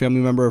it's to a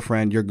family member or a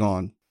friend, you're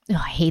gone. Oh,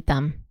 I hate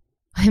them.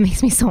 It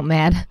makes me so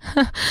mad.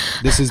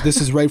 This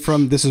is right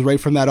from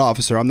that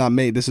officer. I'm not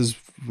made. This is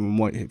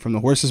from the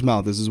horse's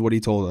mouth. This is what he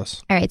told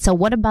us. All right. So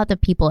what about the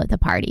people at the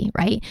party,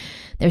 right?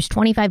 There's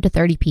 25 to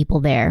 30 people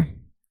there.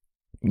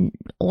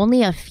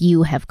 Only a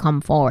few have come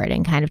forward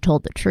and kind of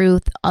told the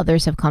truth.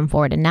 Others have come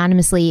forward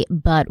anonymously,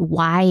 but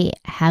why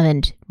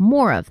haven't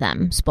more of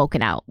them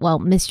spoken out? Well,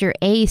 Mr.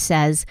 A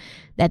says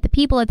that the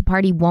people at the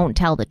party won't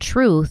tell the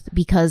truth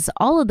because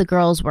all of the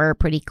girls were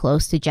pretty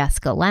close to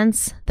Jessica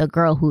Lentz, the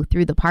girl who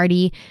threw the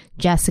party.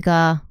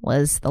 Jessica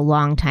was the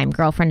longtime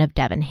girlfriend of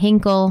Devin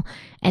Hinkle,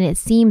 and it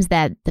seems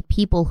that the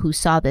people who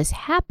saw this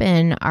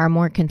happen are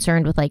more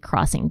concerned with like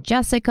crossing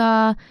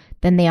Jessica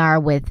than they are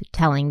with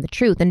telling the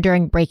truth. And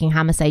during Breaking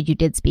Homicide, you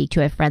did speak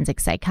to a forensic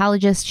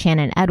psychologist,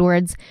 Shannon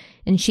Edwards,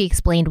 and she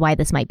explained why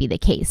this might be the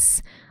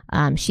case.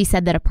 She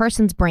said that a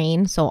person's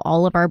brain, so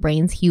all of our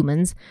brains,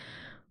 humans,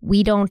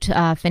 we don't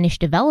finish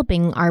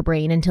developing our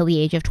brain until the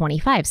age of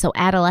 25. So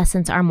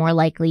adolescents are more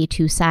likely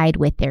to side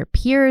with their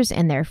peers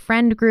and their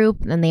friend group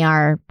than they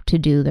are to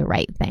do the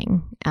right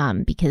thing,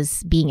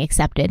 because being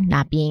accepted,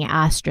 not being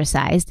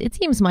ostracized, it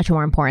seems much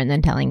more important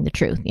than telling the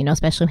truth,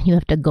 especially when you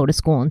have to go to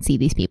school and see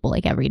these people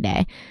like every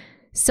day.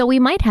 So we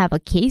might have a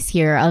case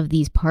here of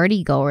these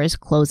party goers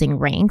closing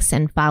ranks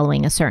and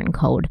following a certain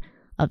code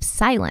of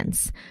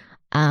silence.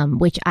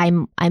 Which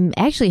I'm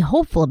actually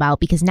hopeful about,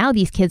 because now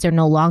these kids are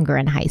no longer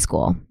in high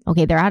school.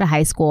 Okay, they're out of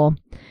high school.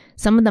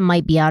 Some of them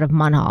might be out of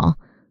Munhall.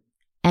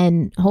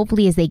 And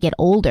hopefully as they get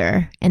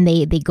older and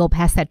they go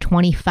past that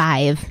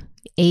 25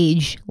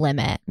 age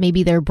limit,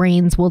 maybe their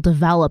brains will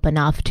develop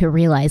enough to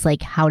realize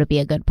like how to be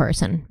a good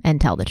person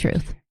and tell the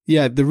truth.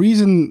 Yeah, the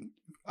reason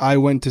I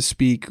went to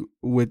speak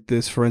with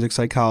this forensic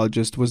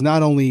psychologist was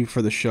not only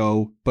for the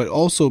show, but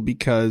also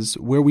because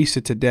where we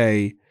sit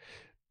today,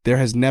 there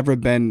has never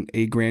been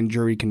a grand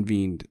jury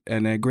convened,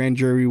 and a grand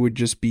jury would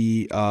just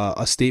be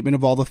a statement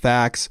of all the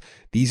facts.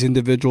 These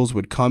individuals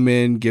would come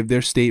in, give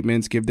their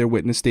statements, give their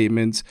witness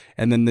statements,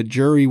 and then the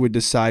jury would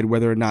decide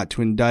whether or not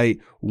to indict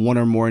one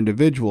or more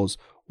individuals.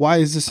 Why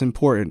is this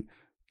important?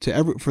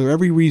 For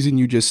every reason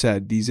you just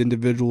said, these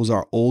individuals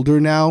are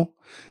older now.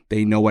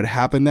 They know what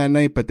happened that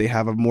night, but they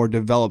have a more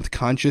developed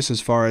conscience as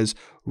far as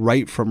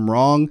right from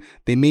wrong.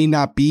 They may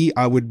not be,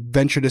 I would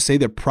venture to say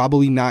they're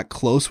probably not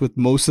close with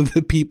most of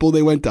the people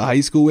they went to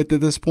high school with at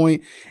this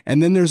point.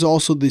 And then there's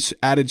also this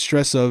added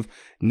stress of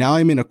now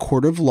I'm in a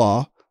court of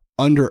law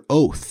under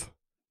oath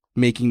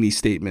making these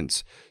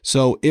statements.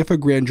 So if a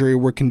grand jury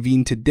were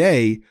convened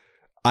today,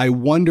 I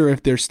wonder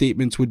if their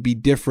statements would be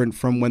different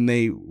from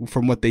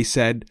what they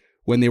said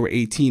when they were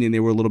 18 and they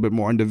were a little bit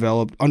more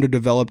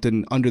underdeveloped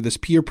and under this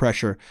peer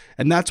pressure.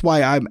 And that's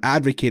why I'm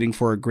advocating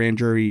for a grand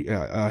jury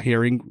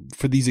hearing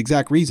for these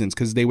exact reasons,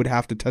 because they would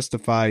have to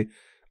testify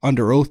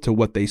under oath to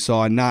what they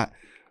saw and not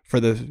for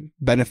the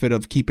benefit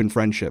of keeping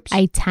friendships.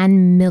 I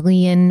 10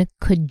 million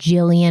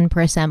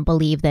cajillion%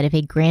 believe that if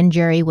a grand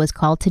jury was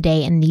called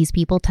today and these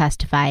people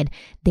testified,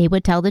 they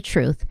would tell the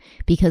truth,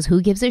 because who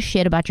gives a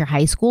shit about your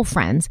high school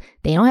friends?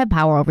 They don't have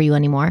power over you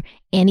anymore.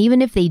 And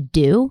even if they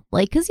do,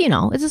 because,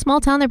 it's a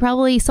small town,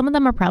 some of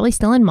them are probably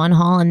still in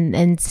Munhall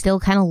and still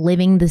kind of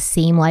living the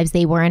same lives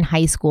they were in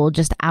high school,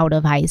 just out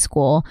of high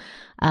school,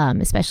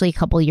 especially a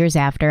couple years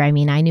after. I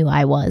mean, I knew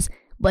I was.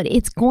 But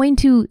it's going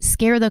to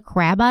scare the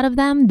crap out of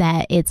them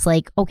that it's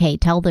like, okay,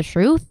 tell the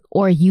truth,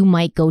 or you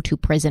might go to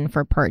prison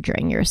for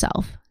perjuring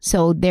yourself.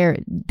 So the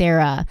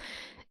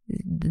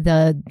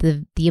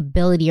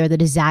ability or the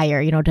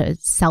desire, to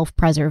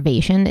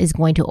self-preservation is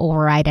going to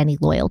override any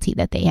loyalty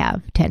that they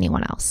have to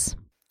anyone else.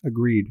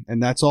 Agreed.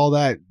 And that's all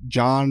that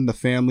John, the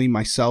family,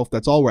 myself,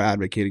 that's all we're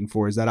advocating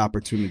for, is that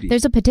opportunity.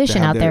 There's a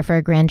petition out there for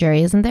a grand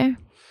jury, isn't there?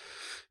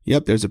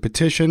 Yep, there's a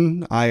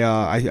petition.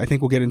 I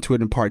think we'll get into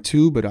it in part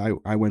 2, but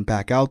I went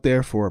back out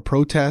there for a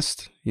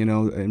protest,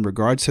 in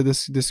regards to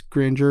this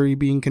grand jury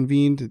being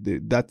convened.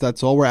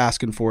 That's all we're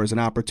asking for, is an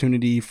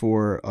opportunity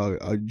for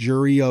a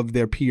jury of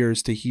their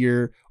peers to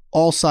hear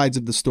all sides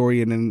of the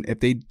story. And then if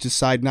they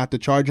decide not to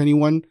charge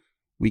anyone,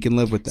 we can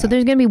live with that. So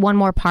there's going to be one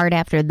more part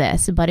after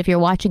this, but if you're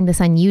watching this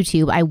on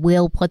YouTube, I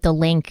will put the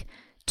link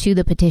to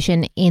the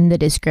petition in the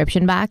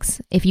description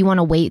box. If you want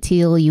to wait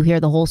till you hear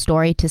the whole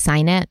story to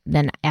sign it,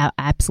 then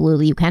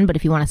absolutely you can. But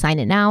if you want to sign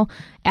it now,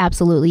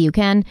 absolutely you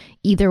can.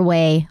 Either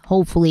way,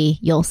 hopefully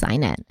you'll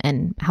sign it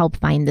and help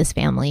find this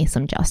family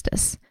some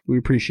justice. We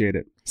appreciate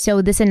it.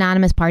 So this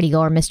anonymous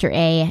partygoer, Mr.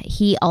 A,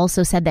 he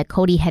also said that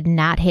Codi had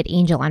not hit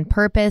Angel on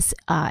purpose.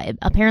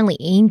 Apparently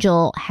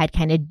Angel had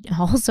kind of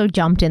also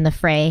jumped in the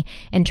fray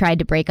and tried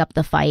to break up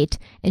the fight,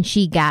 and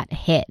she got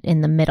hit in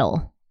the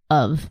middle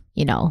of,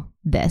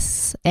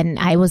 this. And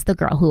I was the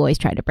girl who always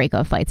tried to break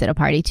up fights at a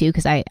party too,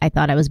 because I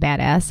thought I was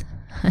badass.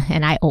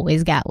 And I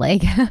always got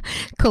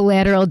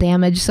collateral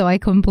damage. So I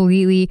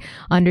completely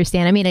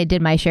understand. I mean, I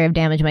did my share of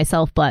damage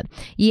myself, but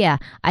yeah,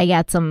 I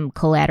got some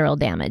collateral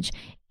damage.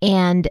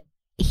 And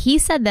he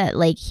said that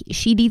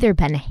she'd either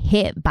been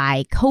hit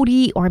by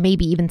Codi or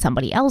maybe even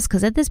somebody else,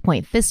 because at this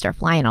point fists are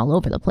flying all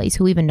over the place.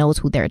 Who even knows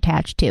who they're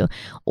attached to?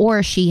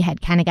 Or she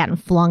had kind of gotten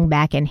flung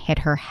back and hit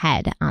her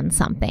head on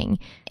something.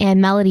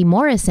 And Melody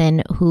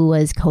Morrison, who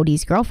was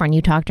Codi's girlfriend,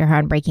 you talked to her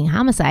on Breaking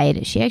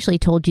Homicide, she actually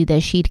told you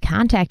that she'd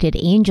contacted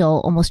Angel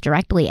almost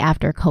directly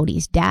after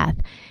Codi's death.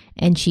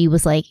 And she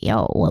was like,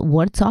 yo,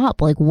 what's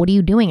up? What are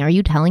you doing? Are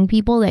you telling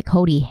people that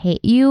Codi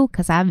hate you?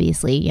 Because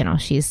obviously,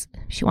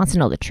 she wants to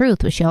know the truth,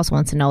 but she also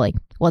wants to know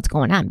what's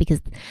going on.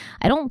 Because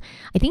I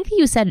think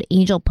you said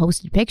Angel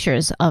posted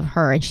pictures of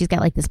her and she's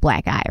got this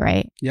black eye,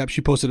 right? Yep.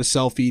 She posted a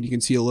selfie and you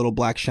can see a little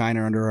black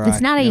shiner under her eye.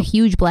 It's not a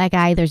huge black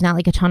eye. There's not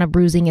a ton of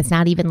bruising. It's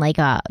not even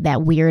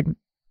that weird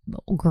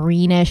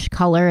greenish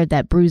color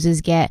that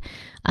bruises get.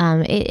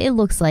 It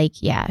looks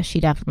like, yeah, she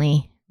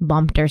definitely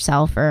bumped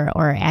herself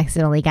or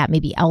accidentally got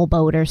maybe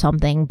elbowed or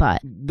something,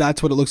 but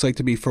that's what it looks like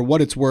to me. For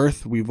what it's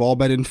worth, we've all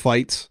been in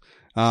fights.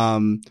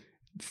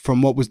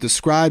 From what was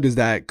described is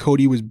that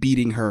Codi was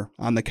beating her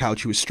on the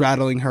couch. He was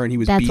straddling her and he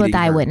was beating her. That's what the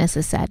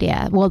eyewitnesses said,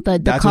 yeah. Well,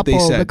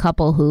 the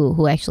couple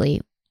who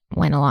actually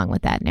went along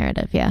with that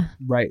narrative. Yeah.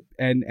 Right.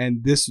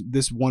 And this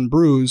one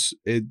bruise,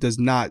 is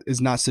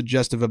not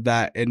suggestive of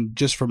that. And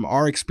just from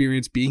our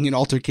experience being in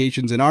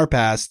altercations in our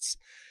pasts,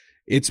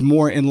 it's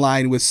more in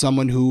line with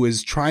someone who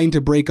is trying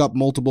to break up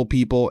multiple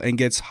people and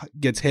gets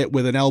hit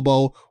with an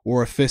elbow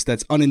or a fist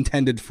that's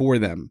unintended for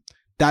them.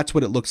 That's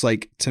what it looks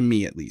like to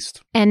me, at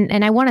least.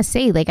 And I want to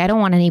say, like, I don't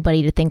want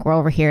anybody to think we're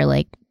over here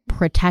like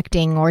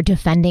protecting or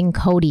defending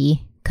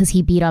Codi because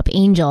he beat up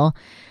Angel.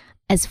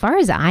 As far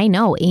as I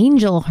know,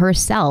 Angel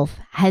herself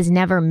has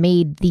never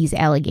made these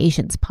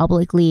allegations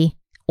publicly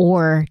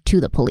or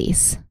to the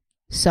police.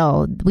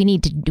 So we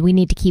need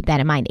to keep that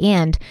in mind.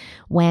 And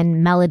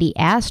when Melody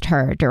asked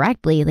her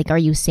directly, like, are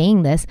you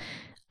saying this?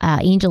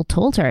 Angel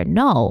told her,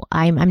 no,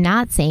 I'm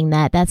not saying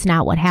that. That's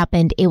not what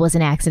happened. It was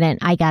an accident.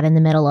 I got in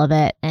the middle of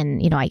it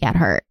and, I got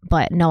hurt.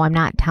 But no, I'm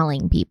not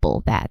telling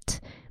people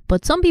that.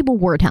 But some people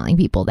were telling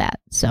people that.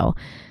 So,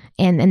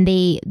 and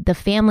the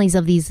families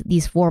of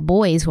these 4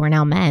 boys who are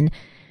now men,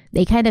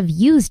 they kind of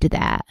used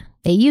that.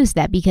 They used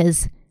that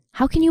because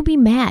how can you be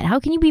mad? How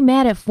can you be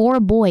mad at 4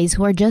 boys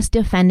who are just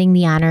defending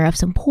the honor of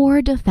some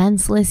poor,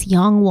 defenseless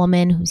young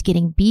woman who's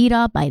getting beat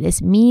up by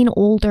this mean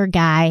older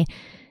guy?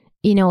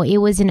 It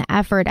was an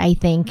effort, I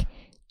think,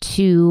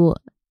 to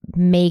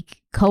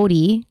make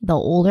Codi, the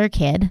older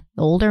kid,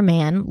 the older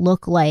man,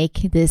 look like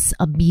this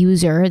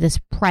abuser, this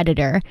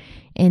predator.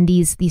 And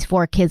these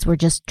 4 kids were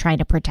just trying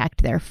to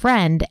protect their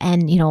friend.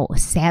 And,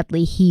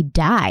 sadly, he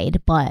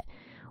died. But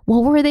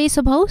what were they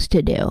supposed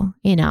to do?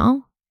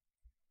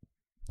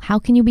 How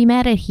can you be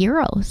mad at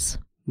heroes?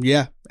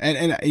 Yeah.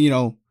 And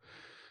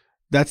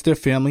that's their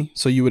family.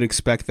 So you would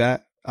expect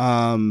that.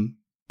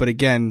 But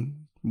again,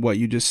 what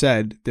you just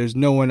said, there's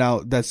no one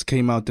out that's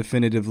came out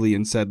definitively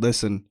and said,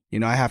 listen,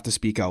 I have to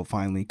speak out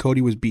finally.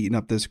 Codi was beating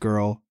up this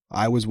girl.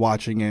 I was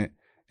watching it.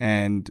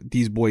 And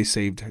these boys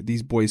saved her.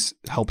 These boys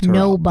helped her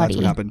out. That's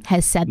what happened.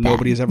 Has said that.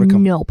 Nobody has ever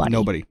come.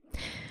 Nobody.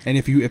 And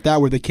if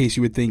that were the case,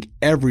 you would think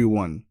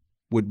everyone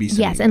would be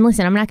saying yes, and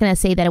listen, I'm not going to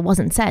say that it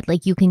wasn't said.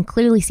 Like, you can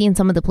clearly see in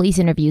some of the police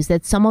interviews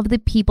that some of the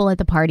people at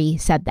the party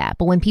said that.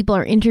 But when people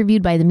are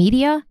interviewed by the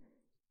media,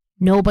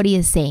 nobody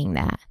is saying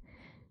that.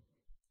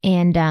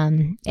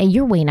 And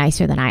you're way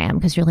nicer than I am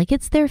because you're like,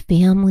 it's their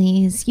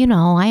families.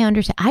 I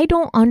understand. I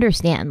don't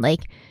understand.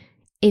 Like,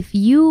 if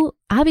you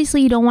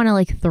obviously you don't want to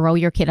like throw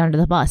your kid under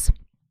the bus.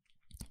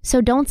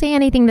 So don't say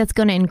anything that's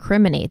going to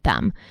incriminate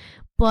them.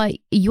 But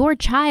your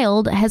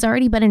child has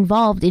already been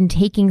involved in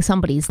taking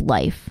somebody's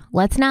life.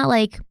 Let's not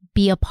like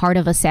be a part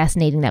of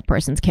assassinating that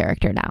person's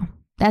character now.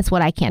 That's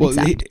what I can't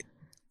accept.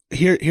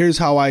 Here's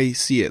how I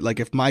see it. Like,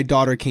 if my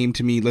daughter came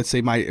to me, let's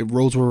say my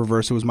roles were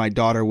reversed. It was my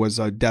daughter was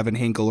Devin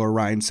Hinkle or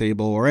Ryan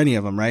Sable or any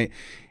of them, right?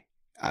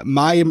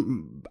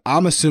 I'm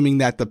assuming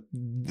that the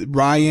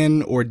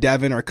Ryan or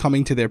Devin are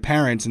coming to their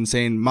parents and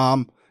saying,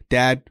 Mom,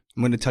 Dad,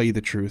 I'm going to tell you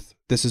the truth.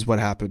 This is what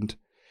happened.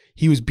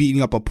 He was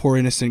beating up a poor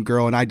innocent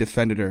girl and I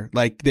defended her.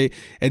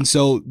 And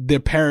so their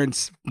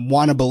parents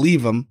want to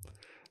believe them.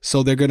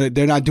 So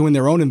they're not doing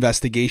their own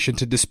investigation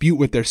to dispute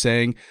what they're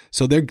saying.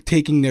 So they're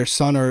taking their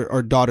son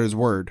or daughter's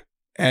word.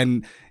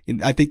 And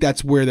I think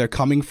that's where they're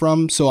coming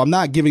from. So I'm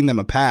not giving them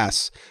a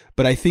pass,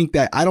 but I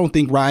don't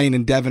think Ryan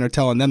and Devin are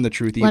telling them the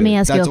truth either. Let me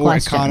ask you a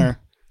question. Connor,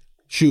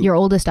 shoot. Your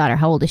oldest daughter,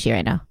 how old is she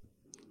right now?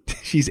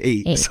 She's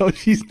 8. So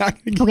she's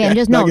not going to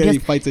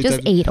get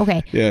just 8.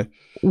 Okay. Yeah.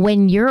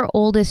 When your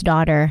oldest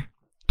daughter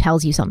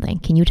tells you something,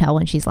 can you tell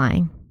when she's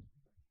lying?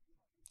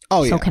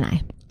 Oh, yeah. So can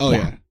I. Oh,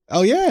 yeah.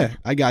 Oh, yeah.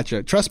 I got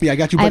you. Trust me, I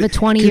got you. I have a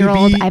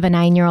 20-year-old. I have a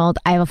 9-year-old.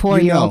 I have a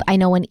 4-year-old. I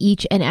know when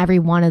each and every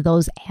one of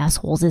those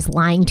assholes is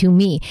lying to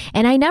me.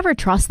 And I never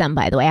trust them,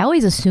 by the way. I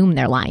always assume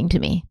they're lying to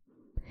me.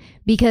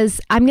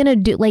 Because I'm going to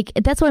do, like,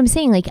 that's what I'm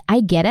saying. Like, I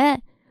get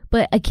it,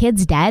 but a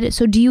kid's dead.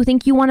 So do you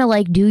think you want to,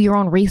 like, do your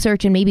own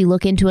research and maybe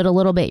look into it a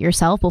little bit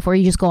yourself before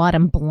you just go out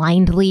and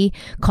blindly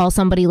call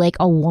somebody, like,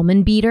 a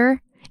woman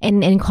beater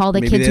and call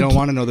the kids? Maybe they don't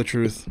want to know the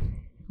truth.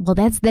 Well,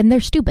 then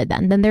they're stupid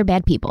then. Then they're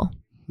bad people.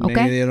 Okay.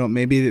 Maybe they don't.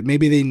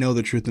 Maybe they know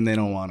the truth and they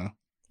don't want to.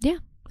 Yeah,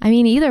 I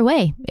mean, either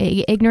way,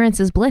 ignorance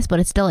is bliss, but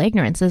it's still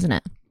ignorance, isn't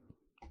it?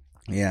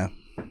 Yeah,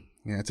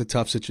 it's a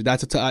tough situation.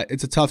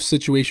 It's a tough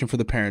situation for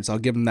the parents. I'll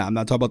give them that. I'm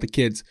not talking about the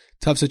kids.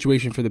 Tough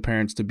situation for the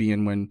parents to be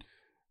in when,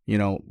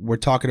 we're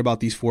talking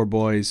about these 4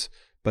 boys,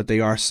 but they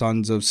are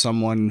sons of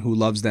someone who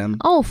loves them.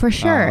 Oh, for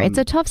sure, it's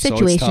a tough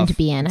situation to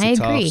be in. I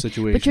agree,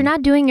 but you're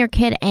not doing your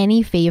kid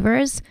any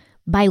favors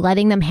by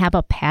letting them have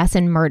a pass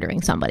and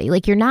murdering somebody.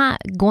 Like, you're not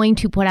going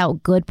to put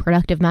out good,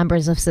 productive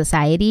members of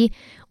society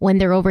when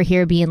they're over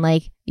here being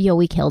like, yo,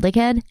 we killed a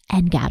kid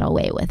and got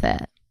away with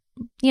it.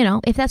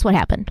 If that's what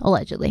happened,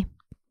 allegedly.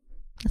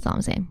 That's all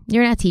I'm saying.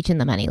 You're not teaching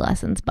them any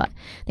lessons, but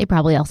they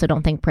probably also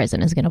don't think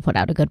prison is going to put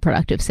out a good,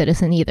 productive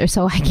citizen either.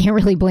 So I can't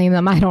really blame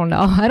them. I don't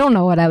know. I don't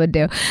know what I would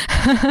do.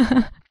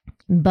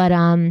 But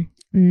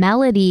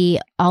Melody,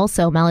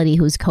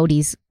 who's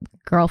Codi's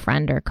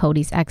girlfriend or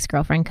Codi's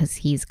ex-girlfriend, because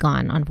he's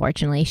gone,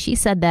 unfortunately, she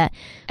said that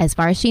as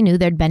far as she knew,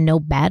 there'd been no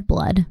bad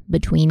blood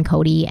between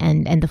Codi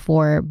and the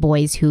 4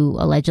 boys who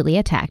allegedly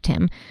attacked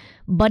him.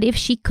 But if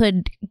she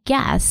could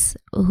guess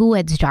who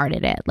had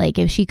started it, like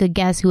if she could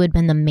guess who had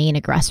been the main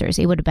aggressors,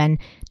 it would have been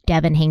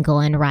Devin Hinkle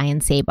and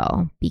Ryan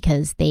Sabo,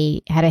 because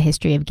they had a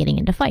history of getting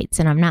into fights.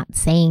 And I'm not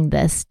saying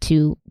this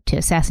to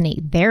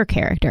assassinate their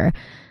character.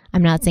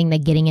 I'm not saying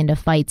that getting into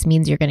fights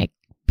means you're going to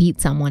beat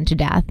someone to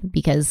death,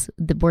 because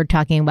we're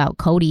talking about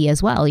Codi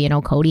as well. You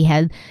know, Codi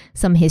had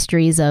some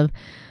histories of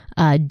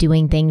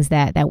doing things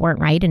that weren't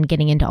right and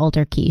getting into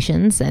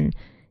altercations. And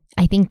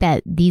I think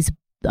that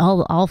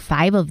all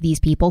 5 of these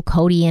people,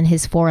 Codi and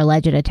his 4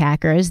 alleged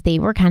attackers, they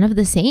were kind of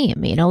the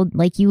same, you know,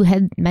 like you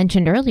had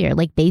mentioned earlier,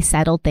 like they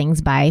settled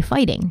things by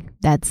fighting.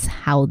 That's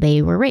how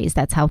they were raised.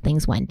 That's how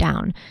things went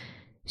down.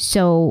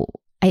 So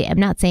I'm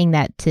not saying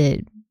that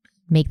to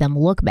make them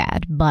look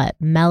bad, but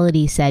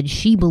Melody said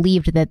she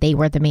believed that they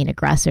were the main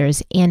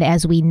aggressors. And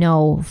as we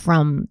know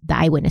from the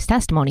eyewitness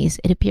testimonies,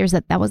 it appears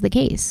that that was the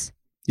case.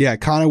 Yeah,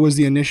 Connor was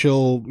the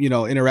initial,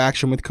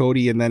 interaction with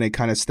Codi, and then it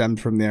kind of stemmed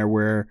from there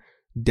where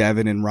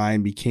Devin and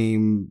Ryan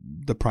became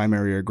the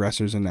primary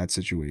aggressors in that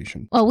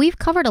situation. Well, we've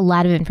covered a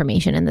lot of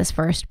information in this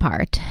first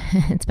part.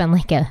 It's been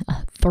like a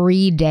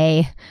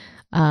 3-day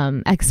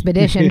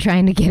expedition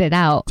trying to get it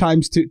out.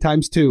 Times two.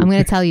 I'm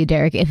going to tell you,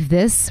 Derek, if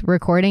this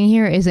recording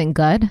here isn't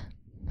good,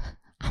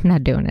 I'm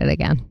not doing it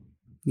again.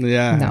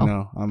 Yeah, no.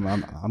 No,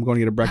 I'm going to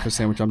get a breakfast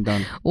sandwich. I'm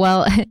done.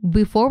 Well,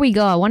 before we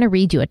go, I want to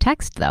read you a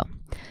text, though,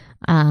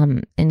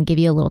 and give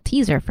you a little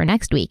teaser for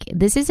next week.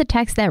 This is a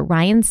text that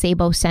Ryan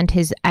Sabo sent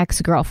his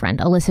ex-girlfriend,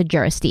 Alyssa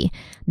Juristy,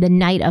 the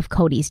night of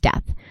Codi's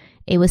death.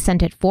 It was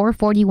sent at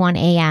 4:41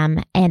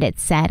 a.m., and it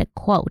said,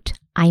 quote,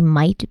 "I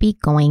might be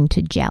going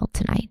to jail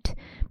tonight.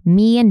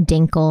 Me and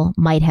Dinkle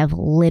might have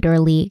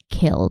literally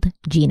killed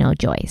Gino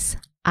Joyce.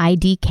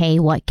 IDK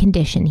what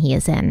condition he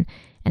is in.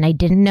 And I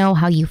didn't know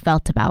how you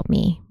felt about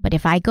me. But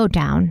if I go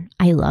down,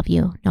 I love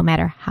you, no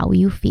matter how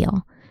you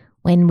feel.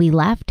 When we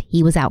left,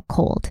 he was out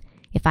cold.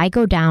 If I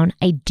go down,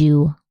 I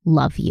do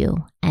love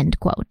you." End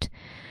quote.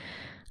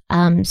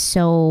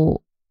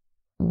 So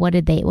what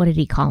did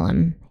he call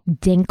him?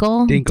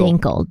 Dinkle?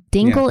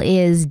 Dinkle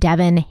is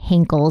Devin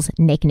Hinkle's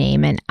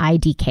nickname, and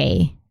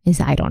IDK is,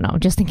 I don't know,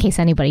 just in case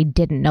anybody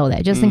didn't know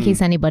that, just in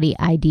case anybody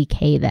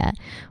IDK that.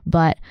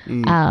 But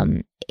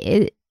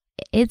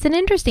it's an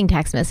interesting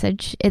text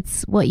message.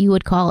 It's what you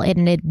would call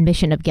an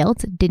admission of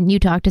guilt. Didn't you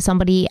talk to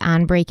somebody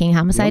on Breaking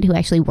Homicide who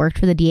actually worked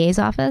for the DA's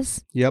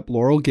office? Yep.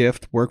 Laurel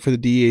Gift worked for the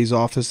DA's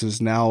office,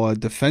 is now a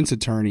defense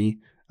attorney.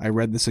 I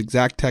read this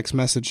exact text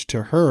message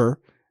to her,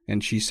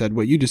 and she said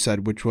what you just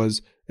said, which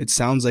was, it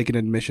sounds like an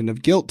admission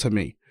of guilt to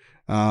me.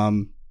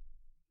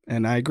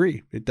 And I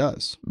agree, it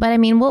does. But I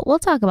mean, we'll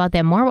talk about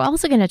that more. We're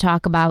also going to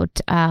talk about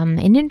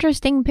an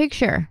interesting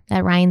picture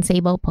that Ryan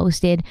Sabo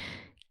posted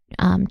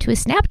to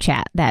his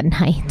Snapchat that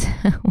night,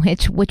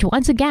 which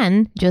once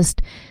again,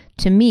 just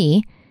to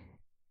me,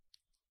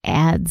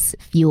 adds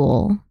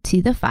fuel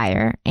to the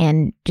fire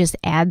and just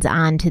adds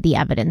on to the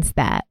evidence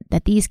that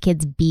these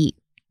kids beat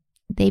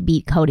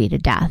Codi to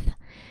death.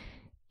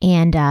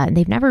 And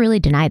they've never really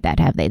denied that,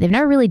 have they? They've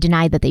never really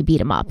denied that they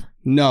beat him up.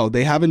 No,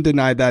 they haven't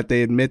denied that.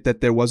 They admit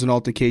that there was an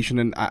altercation.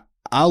 And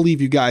I'll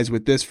leave you guys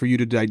with this for you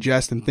to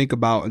digest and think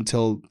about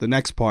until the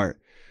next part.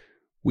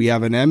 We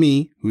have an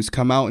ME who's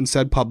come out and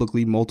said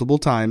publicly multiple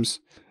times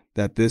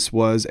that this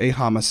was a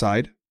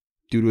homicide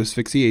due to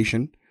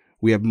asphyxiation.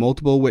 We have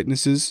multiple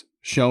witnesses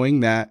showing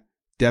that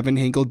Devin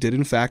Hinkle did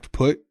in fact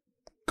put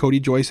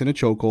Codi Joyce in a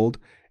chokehold.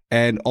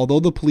 And although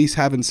the police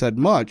haven't said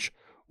much,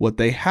 what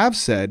they have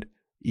said,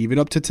 even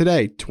up to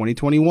today,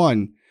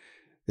 2021,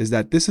 is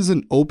that this is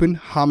an open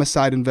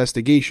homicide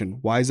investigation.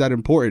 Why is that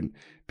important?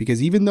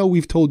 Because even though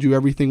we've told you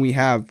everything we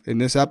have in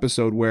this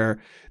episode where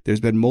there's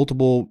been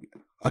multiple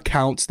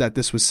accounts that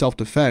this was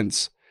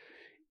self-defense,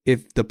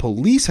 if the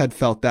police had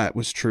felt that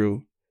was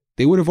true,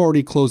 they would have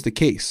already closed the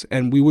case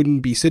and we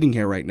wouldn't be sitting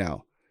here right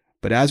now.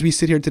 But as we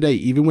sit here today,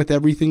 even with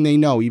everything they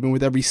know, even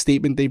with every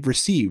statement they've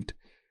received,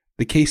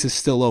 the case is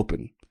still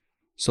open.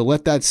 So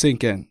let that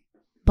sink in.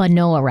 But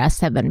no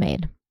arrests have been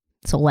made.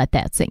 So let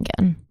that sink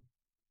in.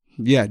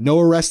 Yeah, no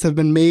arrests have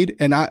been made.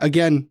 And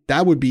again,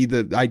 that would be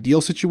the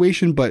ideal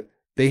situation, but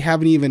they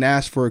haven't even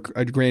asked for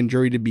a grand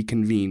jury to be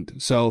convened.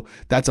 So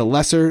that's a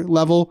lesser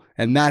level,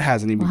 and that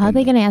hasn't even How are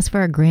they going to ask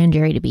for a grand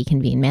jury to be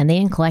convened, man? They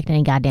didn't collect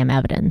any goddamn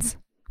evidence.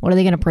 What are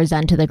they going to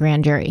present to the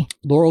grand jury?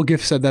 Laurel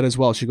Gift said that as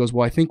well. She goes,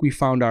 well, I think we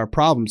found our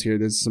problems here.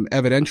 There's some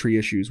evidentiary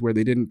issues where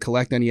they didn't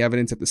collect any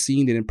evidence at the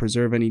scene. They didn't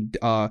preserve any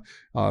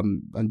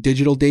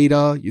digital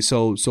data.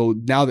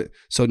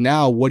 So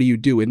now what do you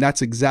do? And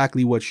that's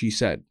exactly what she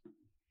said.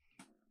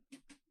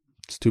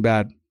 It's too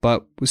bad,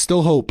 but we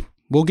still hope.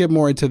 We'll get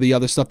more into the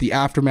other stuff, the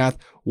aftermath,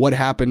 what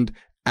happened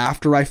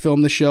after I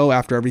filmed the show,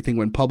 after everything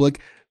went public.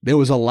 There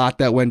was a lot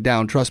that went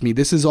down. Trust me,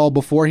 this is all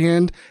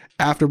beforehand.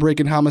 After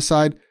Breaking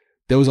Homicide,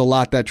 there was a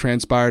lot that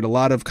transpired, a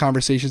lot of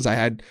conversations I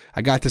had.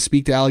 I got to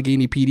speak to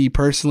Allegheny PD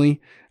personally.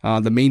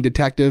 The main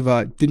detective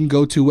didn't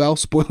go too well,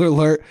 spoiler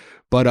alert,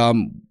 But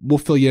we'll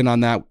fill you in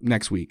on that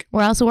next week.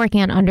 We're also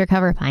working on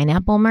Undercover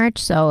Pineapple merch.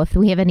 So if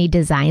we have any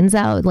designs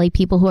out, like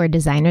people who are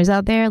designers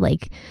out there,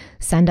 like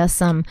send us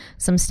some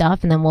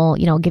stuff, and then we'll,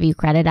 give you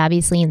credit,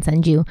 obviously, and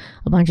send you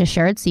a bunch of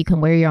shirts so you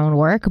can wear your own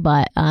work.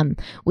 But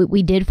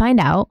we did find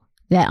out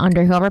that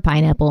Undercover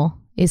Pineapple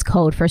is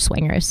code for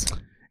swingers.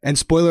 And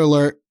spoiler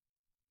alert,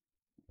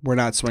 we're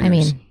not swingers. I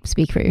mean,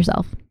 speak for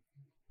yourself.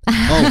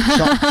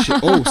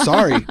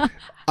 Sorry.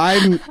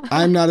 I'm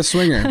not a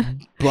swinger,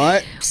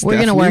 but we're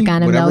going to work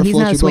on him, though. He's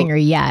not a swinger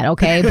yet,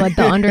 okay? But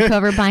the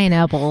Undercover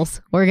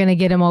Pineapples, we're going to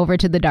get him over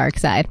to the dark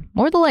side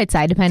or the light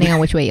side, depending on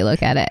which way you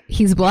look at it.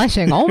 He's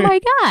blushing. Oh, my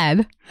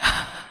God.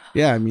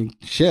 Yeah, I mean,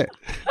 shit.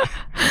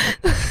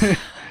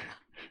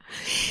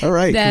 All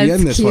right. That's we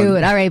end this cute.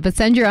 one. All right. But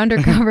send your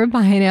Undercover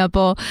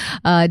Pineapple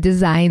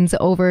designs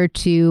over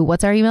to,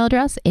 what's our email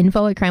address?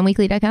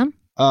 info@crimeweekly.com?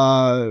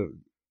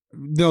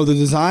 No, the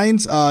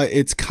designs,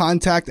 it's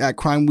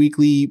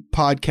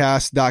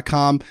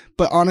contact@crimeweeklypodcast.com.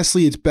 But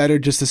honestly, it's better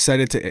just to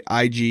send it to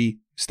IG.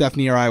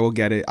 Stephanie or I will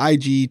get it.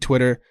 IG,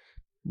 Twitter.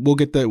 We'll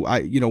get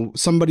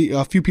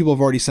a few people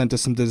have already sent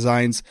us some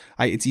designs.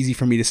 It's easy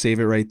for me to save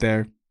it right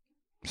there.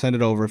 Send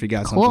it over if you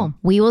got something. Cool.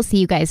 We will see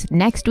you guys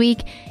next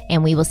week,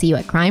 and we will see you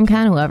at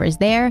CrimeCon, whoever's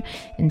there.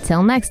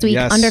 Until next week,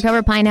 yes.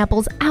 Undercover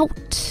Pineapples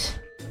out.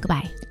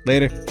 Goodbye.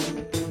 Later.